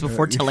 times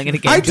before telling it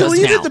again. I just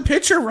deleted now. the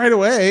picture right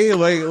away.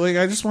 Like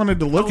I just wanted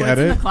to look at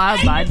it. Cloud,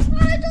 bud.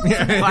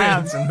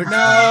 Clouds.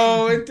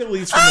 No, it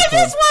deletes from I the cloud.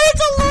 just wanted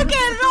to look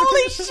at it.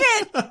 Holy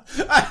shit!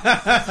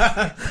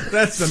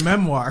 That's the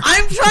memoir.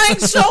 I'm trying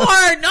so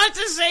hard not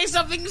to say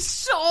something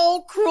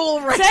so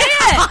cruel right Say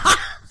now.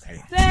 it.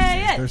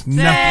 Say it. There's Say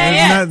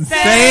nothing. it.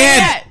 Say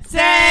it.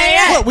 Say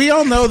it. Well, we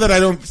all know that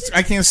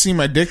I can't see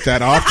my dick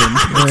that often.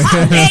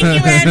 Thank you,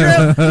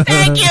 Andrew.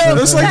 Thank you. It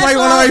was like That's one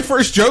of all. my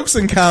first jokes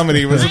in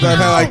comedy was about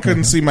how I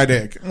couldn't see my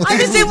dick. I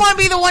just didn't want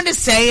to be the one to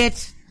say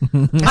it. I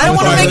don't want to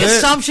fine make with it.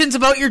 assumptions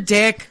about your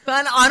dick.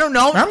 I don't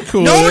know. I'm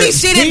cool with Nobody's it.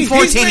 seen it in He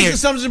 14 makes years.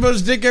 assumptions about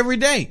his dick every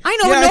day. I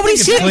know, Yeah, but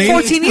nobody's think seen it's it in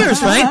clean. 14 years,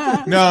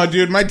 right? No,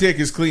 dude, my dick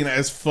is clean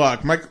as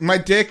fuck. My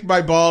dick,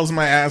 my balls, and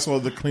my asshole are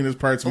the cleanest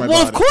parts of my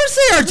Well, body. of course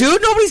they are,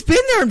 dude. Nobody's been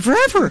there in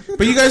forever.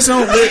 But you guys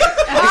don't live.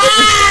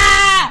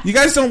 You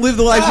guys don't live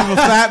the life of a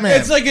fat man.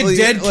 It's like a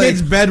dead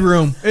kid's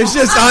bedroom. It's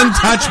just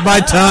untouched by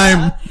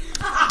time.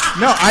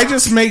 No, I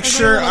just make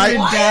sure I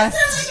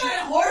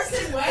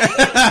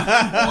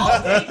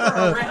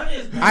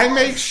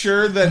make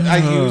sure that I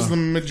use the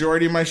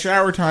majority of my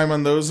shower time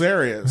on those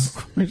areas.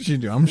 What you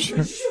do? I'm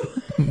sure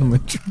the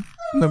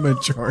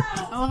majority.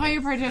 I love how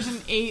you partition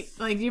 8.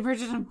 Like, do you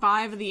partition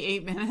 5 of the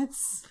 8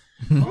 minutes?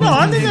 No,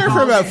 I'm in there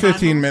for about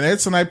 15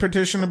 minutes, and I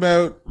partition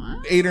about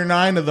 8 or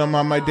 9 of them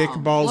on my dick,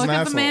 balls, Look and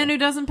at asshole. the man who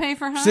doesn't pay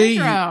for hydro. See,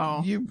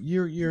 you're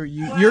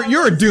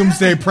a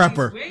doomsday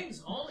prepper.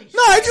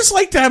 No, I just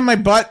like to have my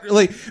butt,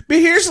 like, but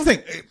here's the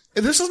thing.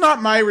 This is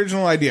not my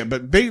original idea,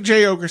 but Big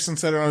J. Okerson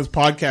said it on his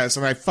podcast,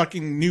 and I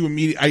fucking knew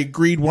immediately, I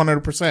agreed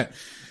 100%.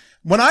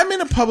 When I'm in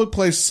a public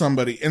place with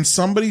somebody, and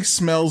somebody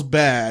smells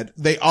bad,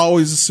 they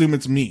always assume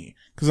it's me.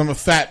 Cause I'm a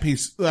fat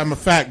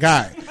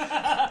guy.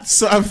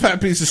 So I'm a fat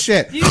piece of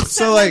shit.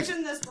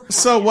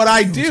 So what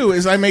I do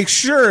is I make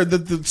sure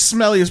that the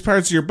smelliest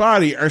parts of your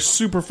body are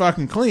super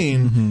fucking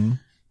clean,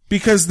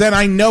 because then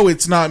I know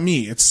it's not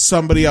me. It's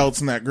somebody else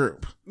in that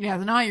group. Yeah,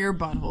 they're not your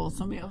butthole.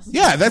 Somebody else's.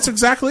 Yeah, that's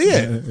exactly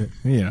it.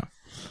 Yeah.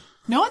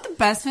 Know what the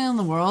best feeling in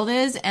the world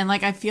is? And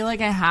like, I feel like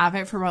I have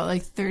it for about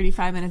like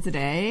 35 minutes a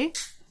day.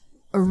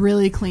 A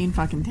really clean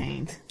fucking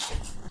taint.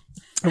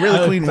 A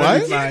really clean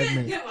what?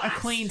 A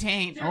clean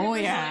taint. Oh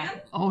yeah.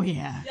 Oh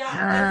yeah.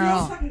 That feels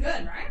Girl. fucking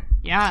good, right?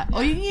 Yeah.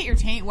 Oh, you can get your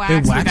taint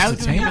waxed wax without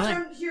the doing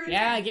taint? it.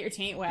 Yeah, get your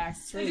taint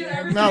waxed. It's really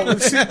good. No,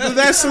 see,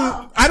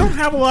 I don't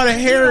have a lot of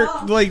hair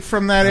like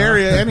from that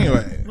area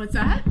anyway. What's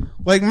that?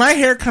 Like my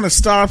hair kind of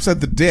stops at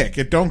the dick.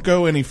 It don't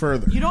go any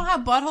further. You don't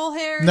have butthole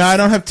hair? No, I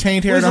don't have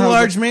taint hair. He's I don't a have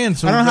large man,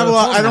 so I don't have a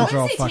lot. I I don't.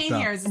 wouldn't say fucked taint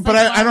up. hairs. But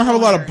I don't have a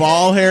lot of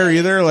ball hair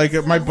either. Like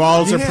my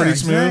balls are Yeah, pretty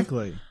smooth.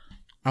 exactly.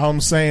 All I'm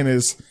saying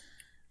is,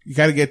 you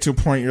got to get to a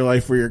point in your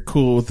life where you're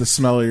cool with the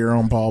smell of your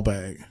own ball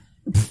bag.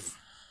 Okay.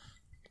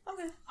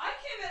 I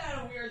came in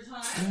at a weird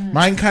time.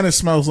 Mine kind of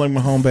smells like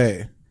Mahone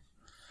Bay.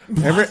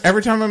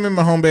 Every time I'm in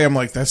Mahone Bay, I'm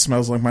like, that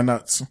smells like my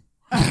nuts.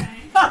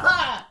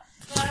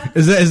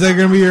 Is that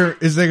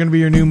gonna be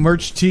your new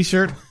merch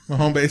T-shirt?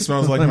 Mahone Bay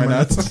smells like my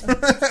nuts.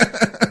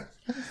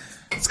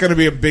 It's going to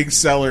be a big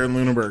seller in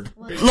Lunenburg.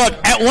 Look,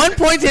 at one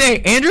point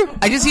today, Andrew,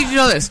 I just need you to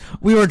know this.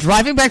 We were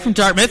driving back from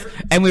Dartmouth,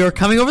 and we were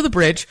coming over the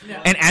bridge,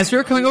 and as we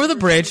were coming over the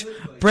bridge,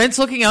 Brent's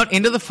looking out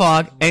into the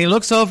fog, and he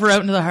looks over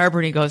out into the harbor,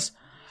 and he goes,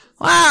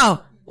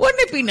 wow,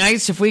 wouldn't it be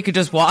nice if we could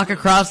just walk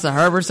across the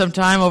harbor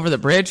sometime over the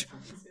bridge?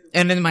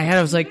 And in my head,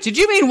 I was like, did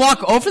you mean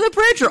walk over the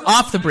bridge or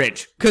off the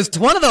bridge? Because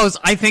one of those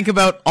I think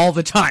about all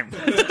the time.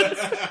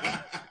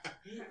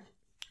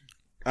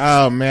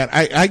 Oh, man.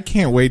 I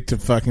can't wait to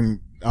fucking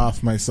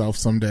off myself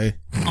someday.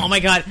 Oh, my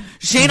God.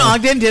 Shane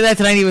Ogden did that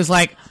tonight. He was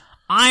like,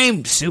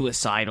 I'm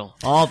suicidal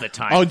all the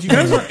time. Oh,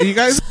 you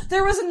guys?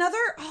 There was another.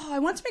 Oh, I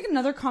want to make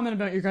another comment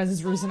about your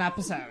guys' recent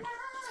episode.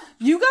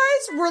 You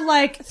guys were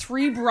like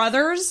 3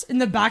 brothers in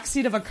the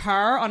backseat of a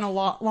car on a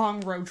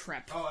long road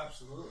trip. Oh,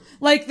 absolutely.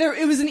 Like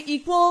it was an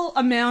equal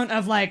amount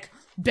of like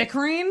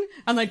bickering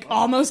and like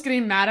almost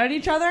getting mad at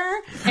each other.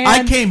 And,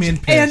 I came in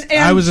pissed.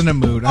 I was in a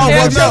mood. Oh,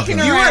 well, joking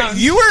no, around.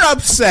 you were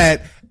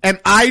upset, and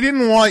I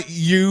didn't want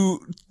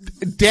you.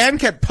 Dan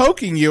kept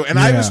poking you, and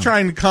I was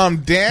trying to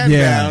calm Dan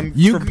down.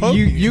 You for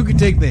poking you could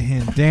take the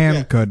hint.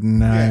 Dan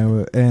couldn't.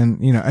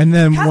 And you know, and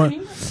then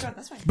one.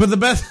 But the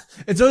best,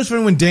 it's always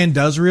funny when Dan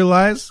does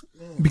realize,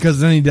 because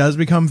then he does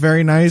become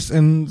very nice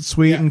and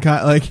sweet and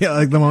like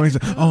the moment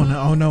he's like,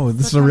 oh no,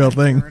 this is a real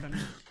thing.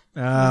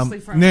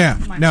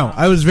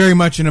 I was very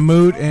much in a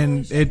mood,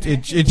 and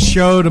it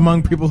showed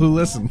among people who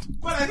listened.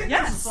 But I think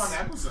that's a fun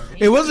episode.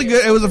 It was a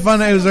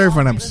very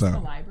fun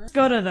episode. Let's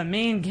go to the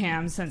main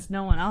cam since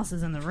no one else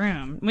is in the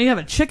room. We have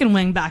a chicken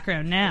wing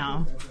background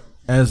now.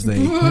 as they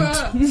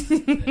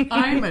hint.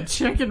 I'm a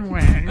chicken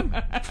wing.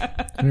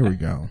 There we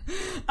go.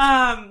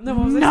 No,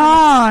 what was I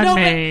Not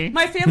saying? me. But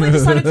my family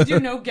decided to do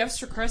no gifts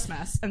for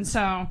Christmas, and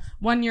so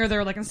one year they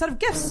were like, instead of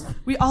gifts,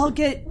 we all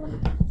get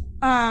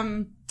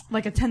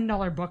like a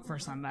 $10 book for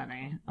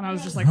somebody, and I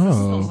was just like, this is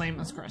the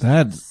lamest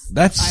Christmas.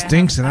 That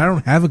stinks, and I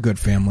don't have a good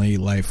family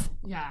life.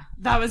 Yeah,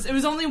 it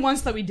was only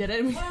once that we did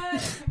it.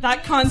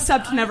 That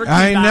concept never came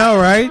I back. know,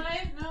 right?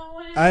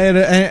 I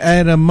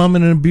had a mom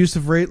in an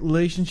abusive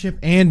relationship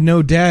and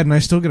no dad, and I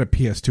still get a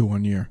PS2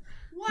 one year.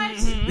 What?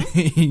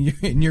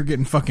 And you're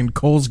getting fucking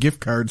Kohl's gift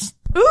cards.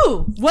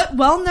 Ooh, what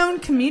well-known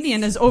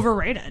comedian is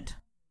overrated?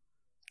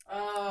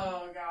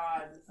 Oh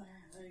God.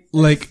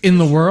 Like in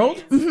the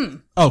world? Mm-hmm.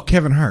 Oh,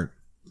 Kevin Hart.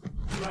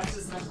 You watched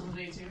this special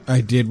today too?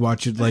 I did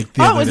watch it like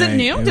the other is day. it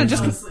new? Did it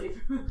just? Sleep.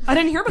 I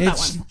didn't hear about that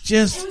It's one.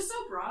 just It was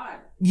so broad.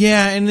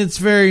 yeah, and it's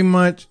very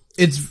much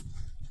it's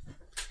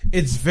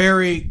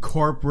very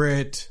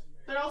corporate.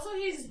 But also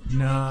he's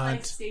Not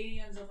like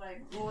stadiums of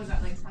like what was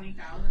that, like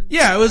 20,000?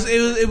 Yeah, it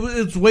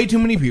was way too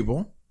many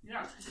people.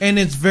 Yeah. And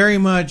it's very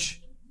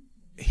much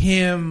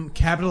him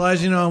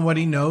capitalizing on what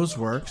he knows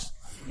works.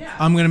 Yeah.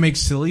 I'm gonna make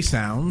silly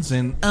sounds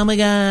and oh my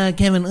god,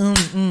 Kevin,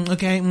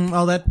 okay,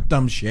 all that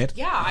dumb shit.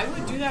 Yeah, I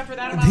would do that for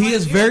that amount of He money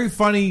has too. very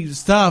funny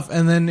stuff,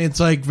 and then it's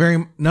like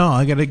I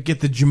gotta get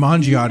the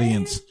Jumanji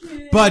audience.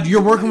 But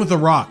you're working with The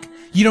Rock.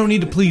 You don't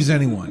need to please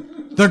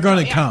anyone. They're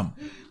gonna come.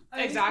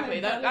 Exactly.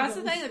 That's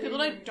the thing that people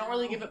don't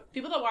really give a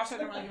people that watch that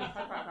don't really give a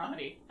fuck about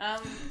comedy.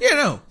 Yeah,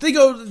 no, they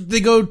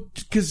go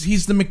because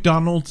he's the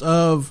McDonald's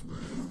of.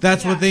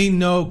 That's what they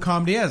know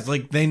comedy as.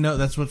 Like they know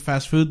that's what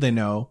fast food they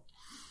know.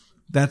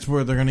 That's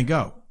where they're gonna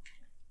go.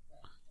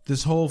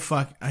 This whole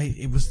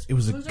it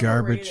was a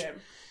garbage. Overrated.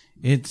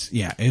 It's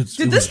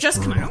Did this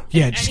just come out?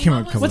 Yeah, it just came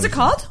out. What's it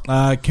called?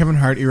 Kevin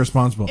Hart,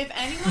 Irresponsible. If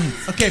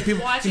anyone's Okay,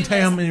 people watching can tell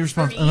you I'm this,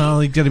 irresponsible, for me, and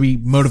I'll gotta be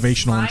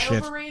motivational my and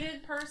shit.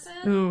 overrated person,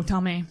 Ooh, tell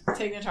me.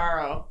 Tig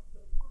Notaro.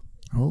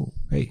 Oh,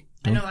 hey,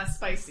 I know that's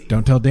spicy.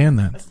 don't tell Dan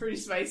that. That's pretty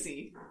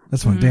spicy.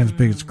 That's one of Dan's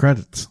biggest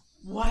credits.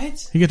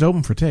 What? He gets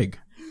open for Tig.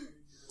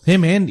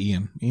 Him and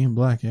Ian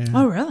Black. Yeah.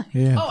 Oh, really?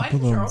 Yeah. Oh, I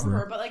both put her of them over for-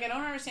 her, but like I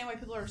don't understand why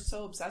people are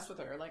so obsessed with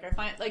her. Like I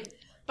find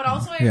but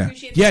also I Yeah,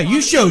 appreciate. yeah. that You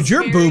comedy showed is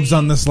your very- boobs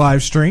on this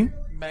live stream.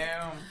 Boom.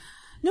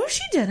 No,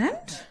 she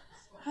didn't.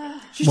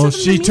 Well, showed them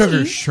she to took me.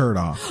 her shirt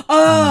off. Oh,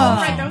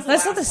 Right, that was the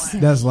that's not last the one.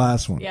 same. That's the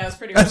last one. Yeah, it was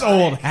pretty. That's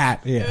erotic. old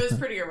hat. Yeah, It was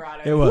pretty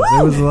erotic. It was.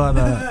 It was a lot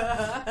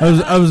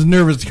of. I was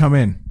nervous to come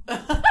in,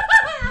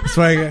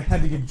 so I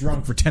had to get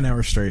drunk for 10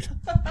 hours straight.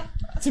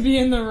 To be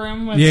in the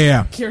room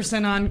with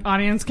Kirsten on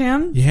audience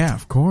cam. Yeah,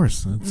 of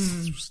course.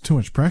 It's too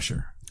much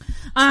pressure.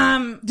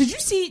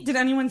 Did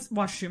anyone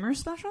watch Schumer's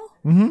special?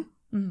 Mm-hmm.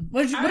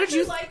 What did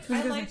you like?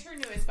 I liked her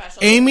newest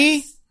special.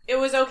 Amy? It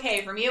was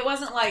okay for me. It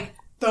wasn't like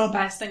the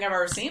best thing I've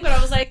ever seen, but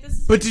I was like, this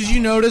is. But did you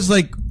notice,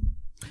 like,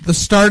 the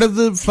start of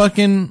the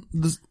fucking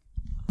the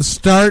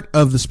start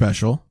of the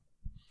special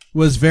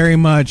was very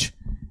much.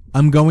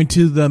 I'm going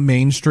to the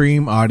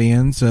mainstream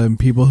audience and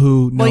people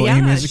who know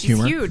Amy as a she's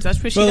humor. huge.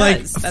 That's what she but does. like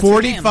That's her jam.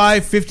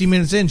 45, 50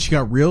 minutes in, she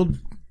got real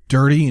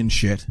dirty and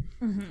shit.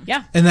 Mm-hmm.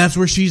 Yeah. And that's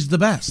where she's the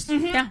best.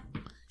 Yeah.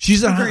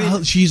 She's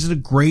a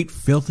great,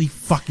 filthy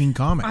fucking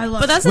comic. I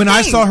love But that's when the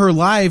I thing. saw her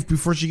live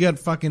before she got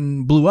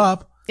fucking blew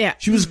up. Yeah.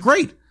 She was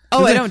great.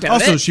 Oh, I don't doubt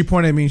also, it. she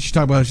pointed at me and she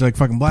talked about how she like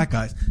fucking black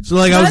guys. So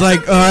like, I was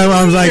like,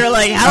 I was like, You're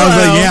like, I was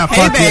like, yeah,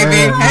 hello. fuck Hey, baby.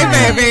 yeah.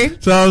 Hey, baby.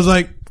 So I was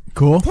like,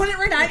 cool. Point it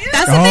right at you.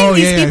 That's the thing.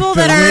 These people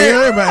that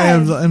are.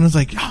 and I was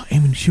like, oh,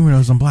 Amy Schumer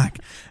knows I'm black.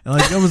 And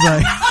like, I was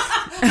like,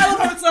 I love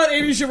how it's not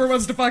Amy Schumer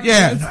wants to fuck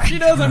yeah, you. She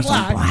knows I'm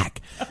black.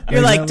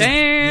 You're like, I was-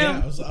 damn.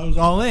 Yeah, I was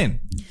all in.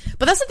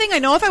 But that's the thing. I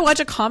know if I watch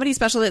a comedy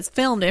special that's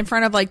filmed in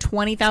front of like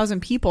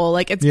 20,000 people,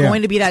 like it's Yeah.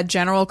 going to be that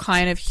general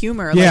kind of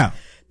humor. Like, Yeah.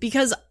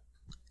 Because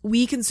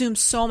we consume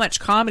so much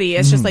comedy.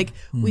 It's just like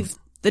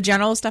the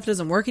general stuff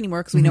doesn't work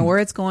anymore because we know where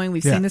it's going.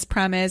 We've Yeah. seen this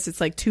premise. It's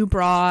like too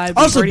broad. We've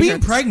Also, already being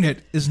heard this. pregnant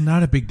is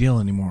not a big deal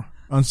anymore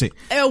on stage.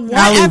 Ali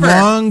Whatever.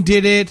 Wong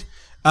did it.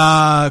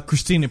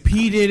 Christina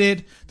P did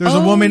it. There's a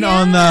Oh, woman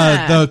on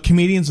yeah. the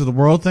Comedians of the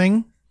World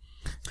thing.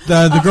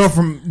 The girl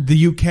from the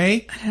UK.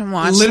 I didn't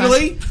watch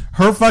Literally,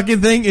 her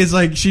fucking thing is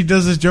like, she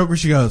does this joke where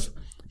she goes,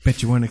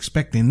 bet you weren't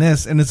expecting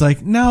this. And it's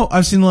like, no,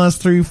 I've seen the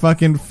last 3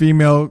 fucking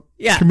female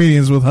Yeah.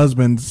 comedians with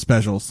husbands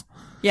specials.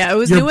 Yeah, it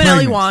was You're new when Ali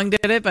pregnant. Wong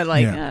did it, but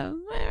like, Yeah.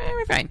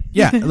 we're fine.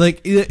 Yeah,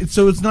 like,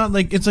 so it's not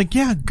like, it's like,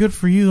 yeah, good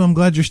for you. I'm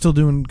glad you're still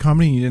doing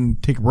comedy. You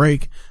didn't take a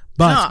break.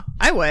 But No,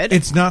 I would.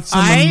 it's not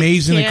some I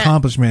amazing can't-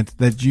 accomplishment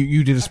that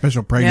you did a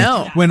special pregnant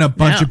No. when a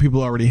bunch No. of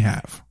people already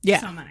have.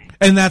 Yeah.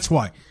 And that's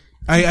why.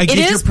 I It get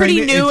you're is pretty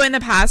pregnant. new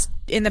It's-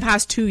 in the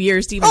past 2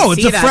 years to even Oh,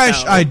 see it's a that,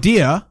 fresh though.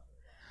 idea.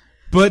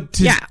 But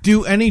to Yeah.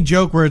 do any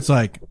joke where it's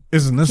like,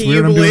 isn't this Can weird?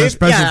 you I'm doing a believe-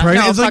 special yeah,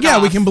 pregnant. no, It's like, fuck yeah,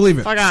 we off. can believe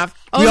it. Fuck off.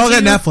 We Oh, all do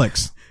got you-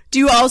 Netflix. Do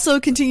you also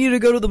continue to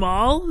go to the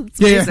mall? It's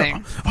Yeah, amazing.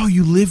 yeah. Oh,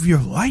 you live your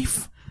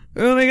life.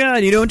 Oh my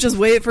god, you don't just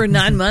wait for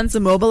 9 months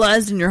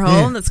immobilized in your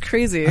home? Yeah. That's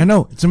crazy. I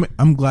know.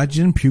 I'm glad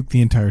you didn't puke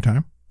the entire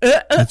time.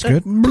 That's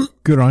good.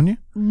 Good on you.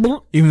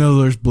 Even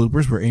though there's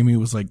bloopers where Amy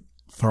was like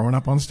throwing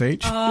up on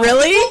stage.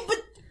 Really?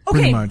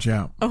 Pretty much,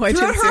 yeah. Oh, I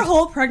Throughout didn't her see-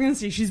 whole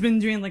pregnancy, she's been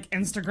doing like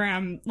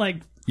Instagram, like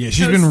Yeah,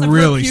 she's posts been of her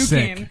really puking.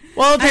 sick.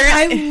 Well,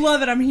 I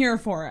love it. I'm here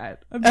for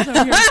it. I'm so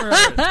here for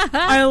it.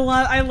 I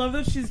love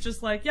that she's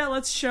just like, yeah,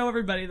 let's show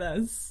everybody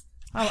this.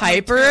 How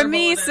terrible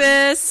it is.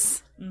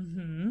 Hyperemesis.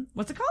 Mm-hmm.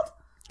 What's it called?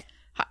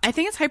 I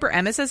think it's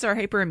hyperemesis or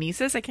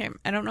hyperemesis.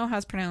 I don't know how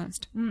it's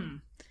pronounced.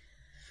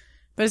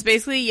 But it's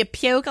basically you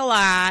puke a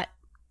lot.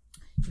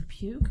 You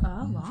puke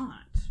a lot.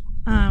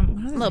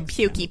 Little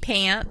pukey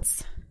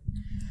pants.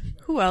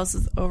 Who else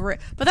is over it?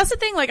 But that's the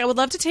thing. Like, I would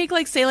love to take,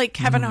 like, say, like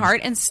Kevin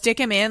Hart and stick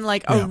him in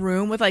like a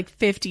room with like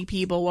 50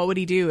 people. What would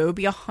he do? It would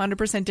be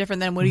 100% different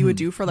than what he would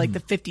do for like the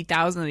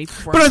 50,000 that he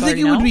performed. But I think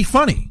it would be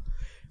funny.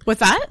 What's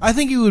that? I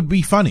think it would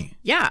be funny.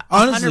 Yeah,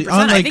 honestly, 100%.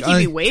 I think he'd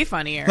be way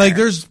funnier. Like,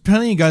 there's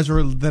plenty of guys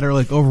that are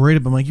like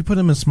overrated, but I'm like, you put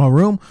them in a small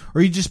room,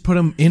 or you just put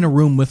them in a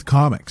room with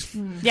comics.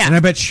 Yeah. And I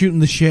bet shooting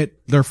the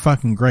shit, they're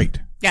fucking great.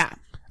 Yeah.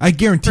 I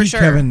guarantee For sure.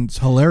 Kevin's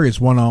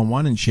hilarious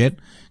one-on-one and shit.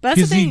 But that's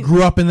the Because he thing.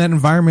 grew up in that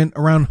environment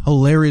around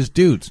hilarious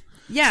dudes.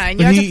 Yeah, and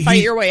But you have he- to fight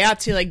he- your way up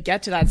to like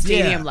get to that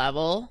stadium Yeah.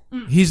 level.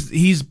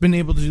 He's been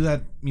able to do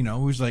that, you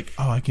know, he's like,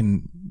 oh, I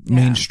can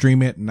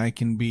mainstream it and I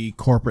can be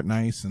corporate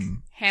nice and...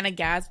 Hannah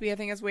Gadsby, I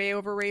think, is way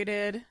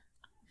overrated.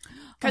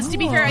 Because to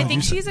be fair, I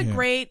think she's a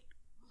great.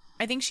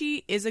 I think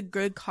she is a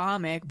good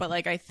comic, but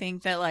like I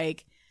think that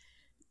like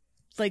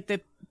the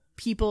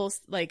people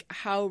like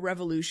how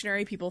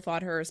revolutionary people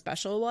thought her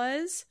special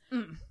was.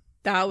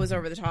 That was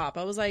over the top.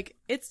 I was like,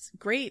 it's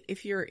great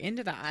if you're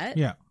into that.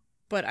 Yeah.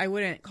 But I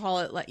wouldn't call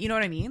it like, you know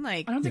what I mean?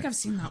 Like, I don't think I've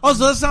seen that.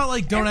 Also, that's not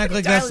like, don't act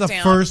like Everybody that's the dial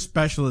it down. first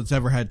special that's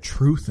ever had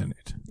truth in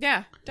it.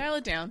 Yeah, dial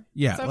it down.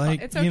 Yeah, So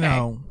like, it's okay. you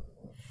know,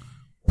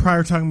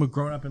 prior talking about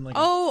growing up in like a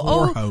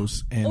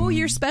poorhouse and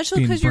you're special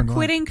being because you're burned alive.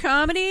 quitting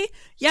comedy?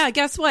 Yeah,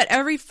 guess what?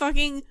 Every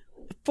fucking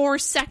 4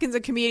 seconds a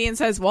comedian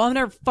says, well, I'm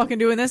never fucking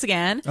doing this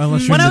again.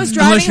 Unless you're When in I the- was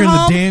unless driving you're in the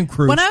home, Dan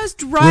crew, when I was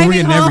where we're driving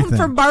getting home everything.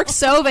 from Mark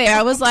Sauvé,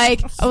 I was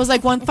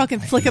like one fucking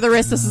flick of the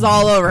wrist, this is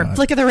all over.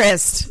 Flick of the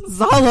wrist, this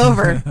is all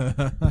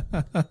over.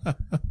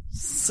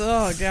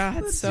 So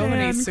God, so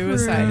many Dan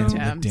suicide Crew.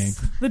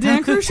 attempts. The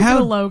Dan Crew should How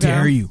get a logo.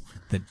 dare you?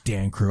 The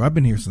Dan Crew. I've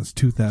been here since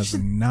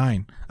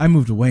 2009. I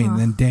moved away and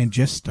then Dan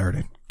just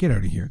started. Get out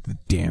of here. The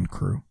Dan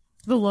Crew.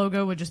 The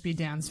logo would just be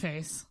Dan's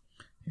face.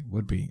 It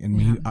would be. And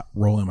me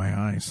rolling my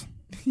eyes.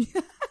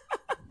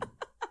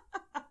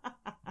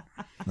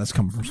 That's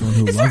coming from someone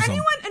who Is there loves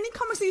them. any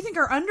comics that you think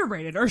are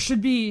underrated or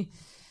should be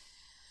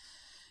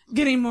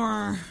getting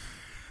more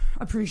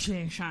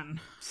appreciation?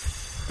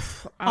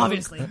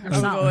 Obviously, I would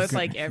yourself. go with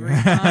like every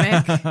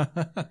comic.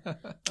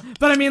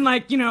 But I mean,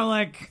 like, you know,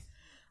 like,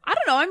 I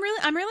don't know.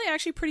 I'm really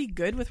actually pretty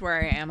good with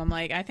where I am. I'm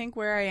like, I think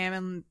where I am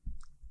in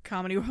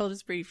comedy world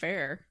is pretty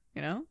fair.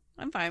 You know,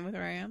 I'm fine with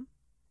where I am.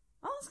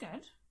 oh, that's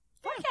good.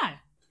 Fuck yeah.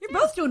 You're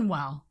both doing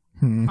well.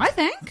 Hmm. I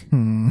think.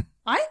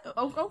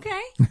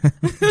 Okay.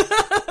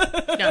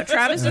 No,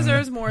 Travis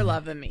deserves more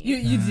love than me.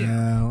 You do.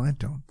 No, I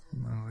don't.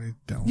 No, I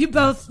don't. You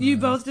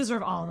both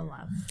deserve all the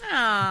love.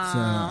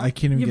 Aww. I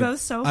can't even You're get, both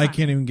so I fun.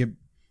 can't even get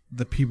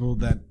the people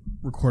that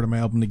recorded my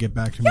album to get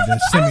back to me Yeah, to but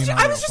send I me was, an I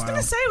audio was just file.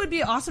 gonna say it would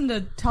be awesome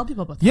to tell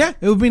people about that. Yeah,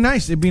 it would be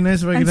nice. It'd be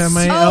nice if I could have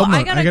my so- album.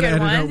 I got a gotta good edit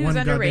one out who's one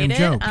goddamn underrated.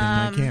 joke,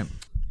 and I can't.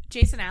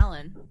 Jason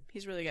Allen.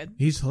 He's really good.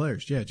 He's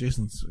hilarious. Yeah,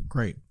 Jason's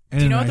great. And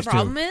Do you know what nice, the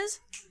problem too. is?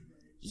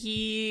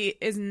 He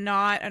is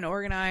not an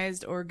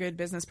organized or good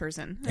business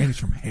person. And he's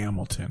from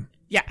Hamilton.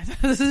 Yeah,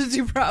 those are the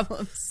two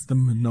problems. The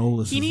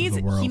Manolis He needs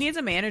of the world. he needs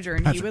a manager,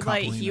 and Patrick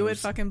he would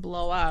Coppolinos. fucking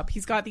blow up.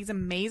 He's got these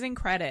amazing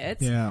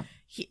credits. Yeah.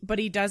 But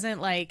he doesn't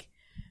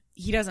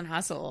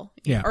hustle.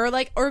 Yeah.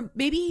 Or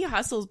maybe he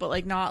hustles, but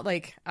like not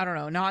like, I don't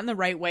know, not in the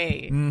right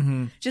way.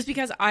 Mm-hmm. Just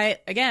because I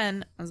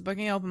was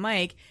booking an open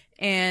mic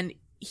and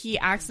he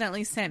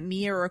accidentally sent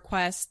me a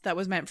request that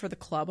was meant for the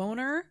club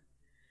owner,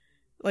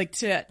 like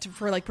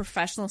for like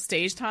professional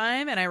stage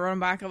time. And I wrote him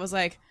back. I was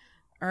like,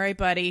 all right,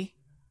 buddy,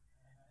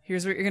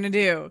 here's what you're going to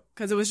do.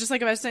 Cause it was just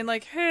like, I was saying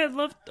like, hey, I'd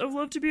love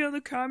to be on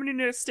the Comedy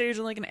Net stage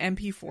on like an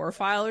MP4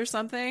 file or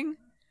something.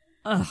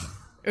 Ugh.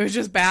 It was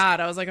just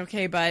bad. I was like,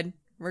 okay, bud,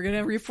 we're going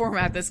to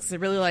reformat this because I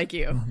really like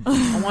you.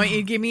 I want you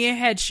to give me a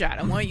headshot.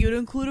 I want you to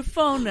include a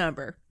phone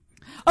number.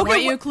 I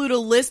want you to include a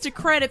list of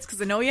credits because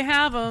I know you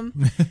have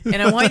them.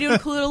 And I want you to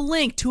include a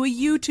link to a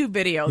YouTube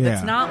video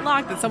that's Yeah. not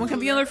locked, that someone can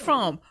be on their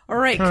phone. All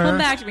right, come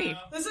back to me.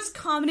 This is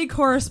Comedy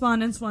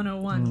Correspondence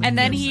 101. And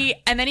then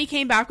he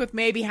came back with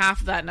maybe half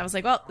of that. And I was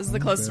like, well, this is the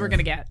closest we're going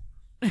to get.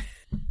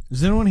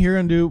 Does anyone here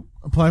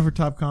apply for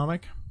Top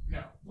Comic?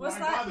 No. What's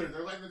Why that? bother?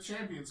 They're letting the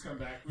champions come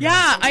back.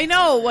 Yeah, I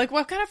know. Like,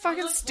 what kind of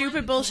fucking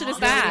stupid bullshit is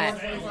that?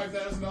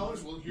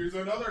 $25,000. Well, here's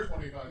another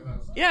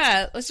 $25,000.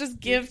 Yeah, let's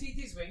just give.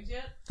 these wings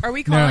yet? Are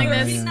we calling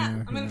No, this?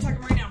 I'm gonna check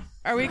them right now.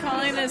 Are we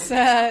calling this?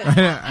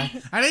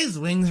 Are these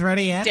wings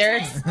ready yet?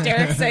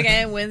 Derek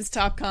Sagan wins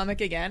Top Comic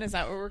again. Is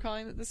that what we're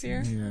calling it this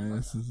year? Yeah,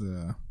 this is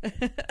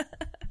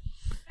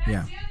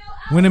yeah.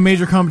 Win a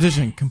major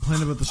competition.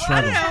 Complain about the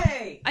I don't struggle.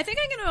 know. I think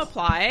I'm going to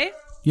apply.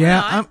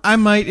 Yeah, I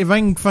might if I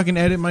can fucking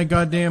edit my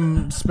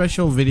goddamn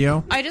special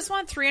video. I just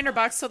want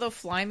 $300 so they'll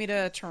fly me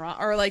to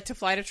Toronto, or like to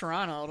fly to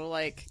Toronto to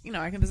like, you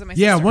know, I can visit my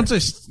Yeah,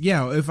 sister.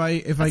 if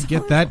I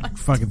get that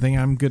fucking thing,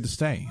 I'm good to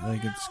stay.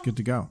 Like it's good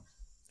to go.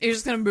 You're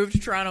just gonna move to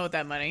Toronto with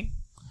that money.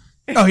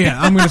 Oh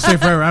yeah, I'm gonna stay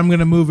forever. I'm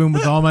gonna move in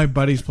with all my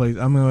buddies' place.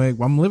 I'm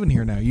living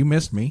here now. You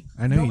missed me.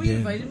 I know you Nobody did.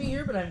 invited me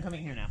here, but I'm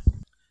coming here now.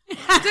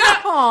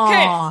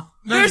 Okay,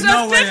 there's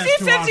no a way that's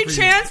too 50-50 off for you.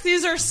 chance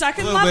these are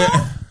second Little level.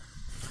 bit.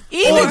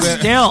 Even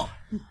still.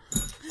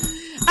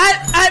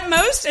 At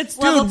most, it's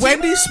level Dude, 2.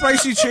 Wendy's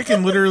spicy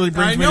chicken literally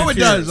brings I me know to it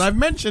tears. does. I've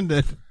mentioned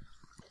it.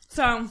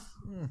 So,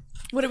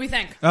 what do we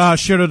think? Shout out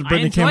to I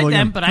Brittany enjoyed Campbell them,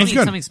 again. but I That's need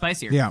good. something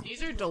spicier. Yeah.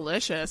 These are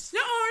delicious. No,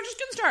 we're just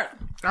gonna start.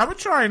 I would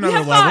try We another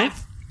have level.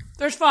 5.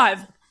 There's 5.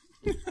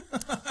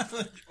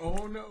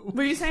 Oh no. What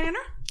are you saying,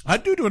 Andrew?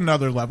 I'd do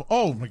another level.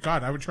 Oh my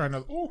god, I would try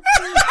another. Ooh.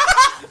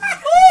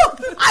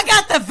 I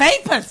got the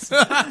vapors.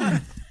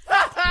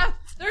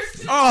 There's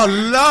 2. Oh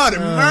Lord,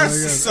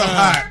 mercy, so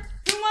hot.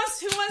 Who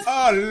wants?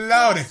 Oh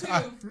Lordy.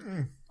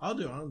 I'll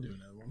do another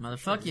one.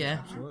 Motherfucker, yeah.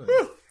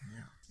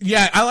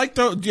 Yeah, I like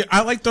those. Yeah,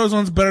 I like those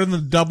ones better than the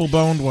double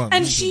boned ones.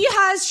 And she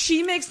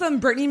makes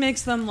them. Brittany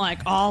makes them like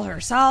all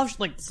herself.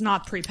 Like it's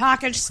not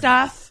prepackaged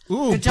stuff.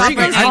 Ooh, Good job,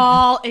 Brittany, Brittany.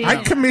 All in.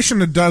 I'd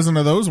commission a dozen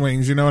of those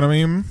wings. You know what I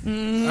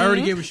mean? I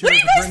already gave a shout out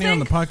to Brittany on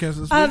the podcast this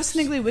week. Of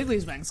Sniggly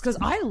Wiggly's wings because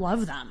I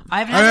love them. I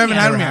haven't I haven't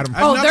had had them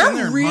them. yet. Oh, I've not been there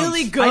they're in really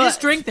months. good. I just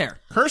drink there.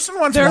 Kirsten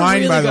wants They're wine,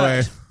 really by the good.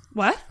 way.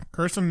 What?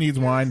 Kirsten needs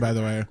wine, by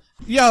the way.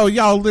 Yo,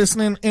 y'all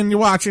listening and you're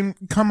watching,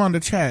 come on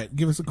to chat.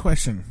 Give us a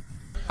question.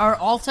 Are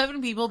all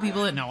 7 people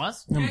that know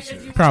us?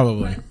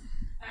 Probably.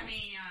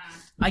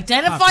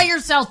 Identify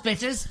yourself,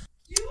 bitches.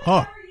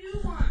 Oh,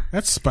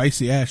 that's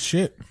spicy ass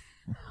shit.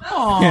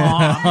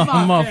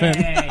 Aww, Muffin.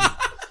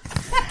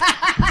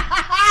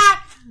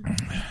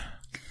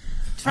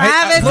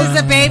 Travis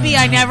is the baby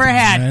I never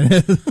had.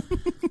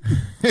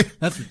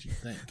 That's what you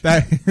think.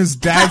 That his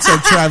dad said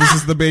Travis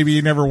is the baby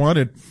he never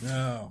wanted.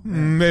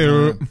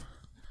 No.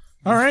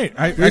 All right,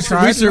 I We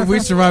tried.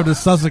 survived a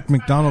Sussex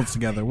McDonald's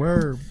together.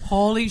 We're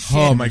Holy shit.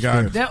 Oh my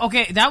god.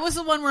 That was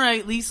the one where I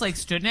at least like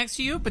stood next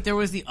to you, but there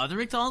was the other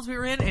McDonald's we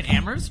were in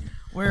Amherst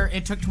where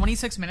it took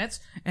 26 minutes,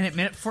 and at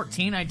minute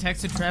 14 I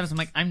texted Travis, I'm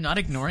like, I'm not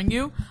ignoring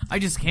you, I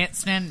just can't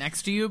stand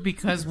next to you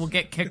because we'll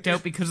get kicked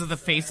out because of the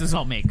faces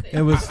I'll make.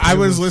 I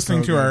was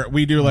listening to our.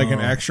 We do like an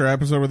extra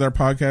episode with our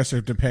podcast you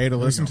have to pay to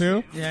listen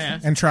to.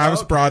 Yeah. And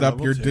Travis brought up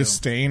your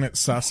disdain at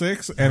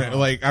Sussex, and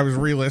I was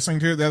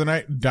re-listening to it the other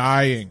night,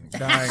 dying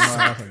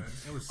laughing.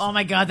 Oh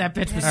my god, that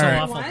bitch was so All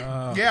right.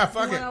 awful. Yeah,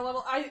 fuck it.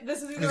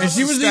 and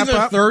she was Step either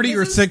up. 30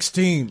 or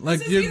 16. Like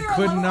This is you either a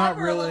could level not up or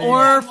a really. level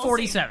Or We'll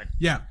 47.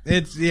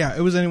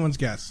 It was anyone's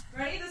guess.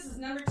 Ready? This is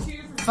number 2.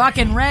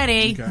 Fucking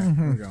ready. Okay,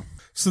 here we go.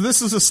 So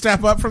this is a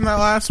step up from that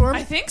last one.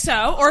 I think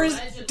so. Or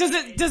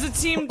does it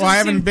seem? Well, I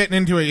haven't bitten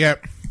into it yet.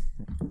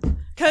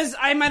 Because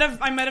I might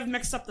have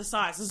mixed up the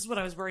size. This is what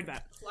I was worried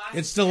about.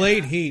 It's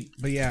delayed heat,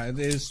 but yeah, it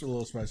is a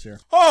little spicier.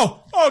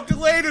 Oh,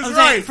 delayed is Okay,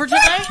 right. for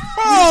tonight,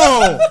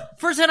 Oh,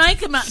 can Son I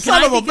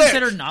of a be bitch.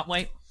 considered not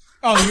white?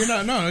 Oh, you're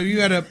not. No, you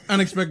had an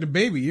unexpected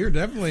baby. You're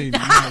definitely.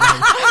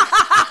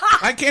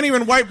 I can't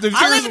even wipe the live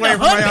tears in away the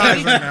from my hood, eyes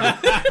baby.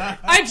 right now.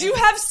 I do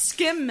have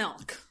skim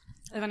milk.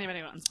 If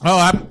anybody wants.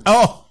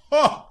 Oh,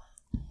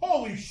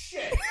 holy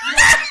shit.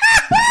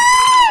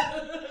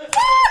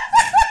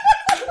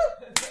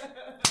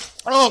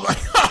 Oh my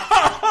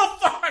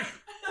god.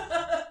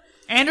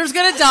 Andrew's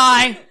gonna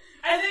die.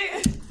 I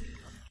think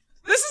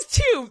this is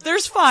 2.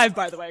 There's 5,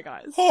 by the way,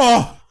 guys.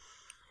 Oh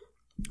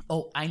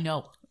I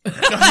know.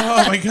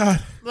 my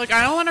god. Look,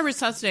 I don't want to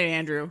resuscitate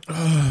Andrew.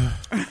 I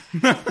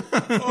don't know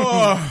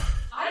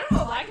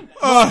if I can.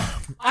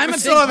 I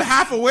still have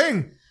half a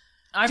wing.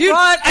 I Dude,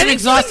 brought I an think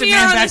exhausted you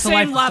and me man are on back the to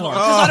life same level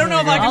before. because I don't know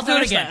if I I'll can do it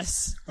finish again.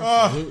 this.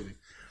 Oh.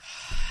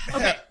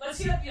 Okay, let's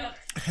heat up the other.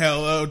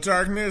 Hello,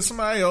 darkness,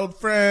 my old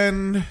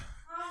friend.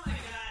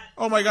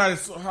 Oh my god,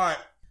 it's so hot.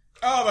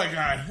 Oh my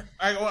god.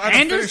 I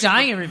Andrew's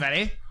dying,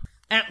 everybody.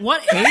 At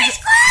what age?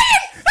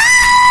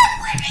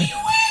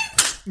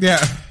 Yeah.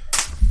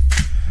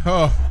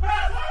 Oh.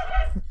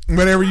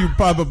 Whenever you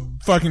pop a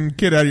fucking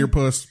kid out of your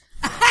puss.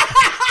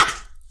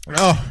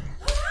 Oh.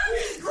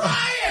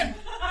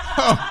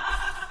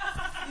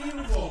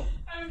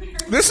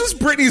 This is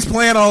Brittany's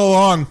plan all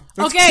along.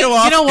 Let's Okay, kill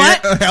off you know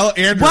what?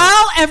 Andrew.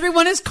 While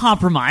everyone is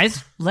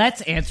compromised,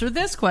 let's answer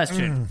this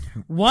question.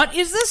 What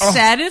is the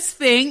saddest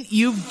thing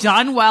you've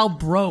done while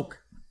broke?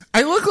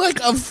 I look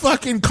like a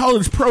fucking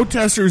college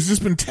protester who's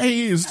just been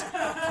tased.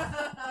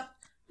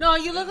 No,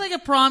 you look like a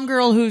prom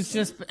girl who's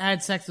just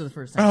had sex for the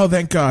first time. Oh,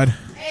 thank God.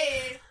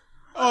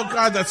 Oh,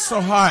 God, that's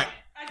so hot.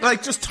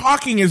 Like, just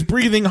talking is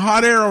breathing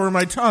hot air over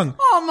my tongue.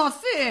 Oh, my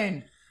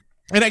fin.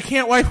 And I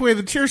can't wipe away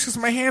the tears because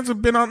my hands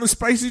have been on the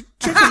spicy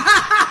chicken.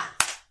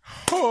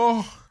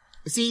 Oh.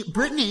 See,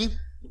 Brittany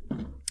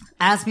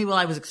asked me while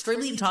I was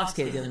extremely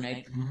intoxicated the other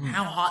night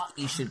how hot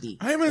you should be.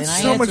 I'm in and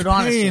so I much answered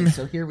honestly, pain.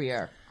 so here we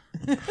are.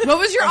 What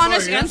was your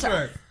honest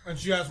answer? And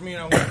she asked me,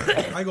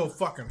 I go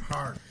fucking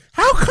hard.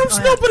 How comes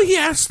nobody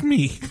asked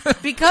me?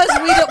 Because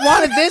we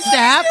wanted this to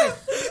happen.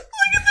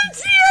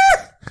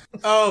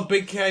 Oh,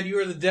 Big Cat, you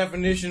are the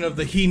definition of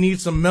the he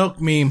needs some milk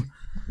meme.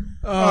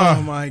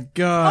 Oh, my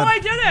God. Oh, I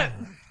did it.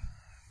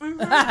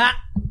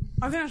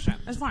 I finished it.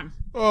 It's fine.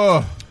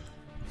 Oh,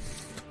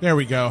 there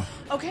we go.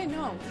 Okay,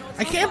 no.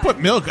 I can't put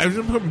milk. I was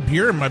just putting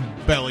beer in my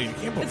belly. I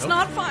can't put It's milk.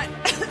 not fine.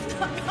 It's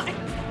not fine.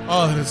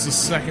 Oh, that's the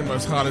second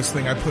most hottest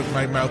thing I put in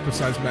my mouth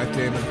besides Matt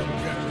Damon.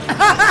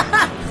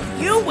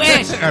 You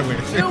wish. I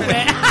wish. You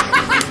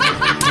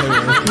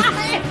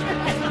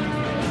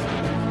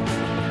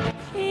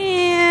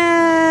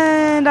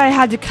And I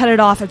had to cut it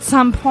off at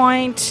some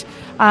point.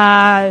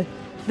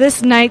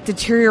 This night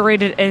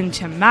deteriorated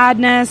into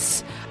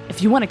madness.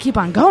 If you want to keep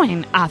on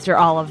going after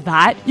all of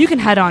that, you can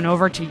head on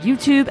over to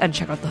YouTube and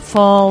check out the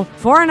full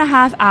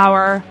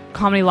 4.5-hour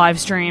comedy live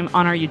stream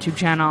on our YouTube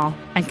channel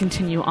and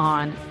continue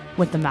on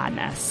with the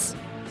madness.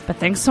 But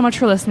thanks so much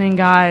for listening,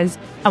 guys,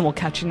 and we'll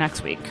catch you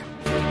next week.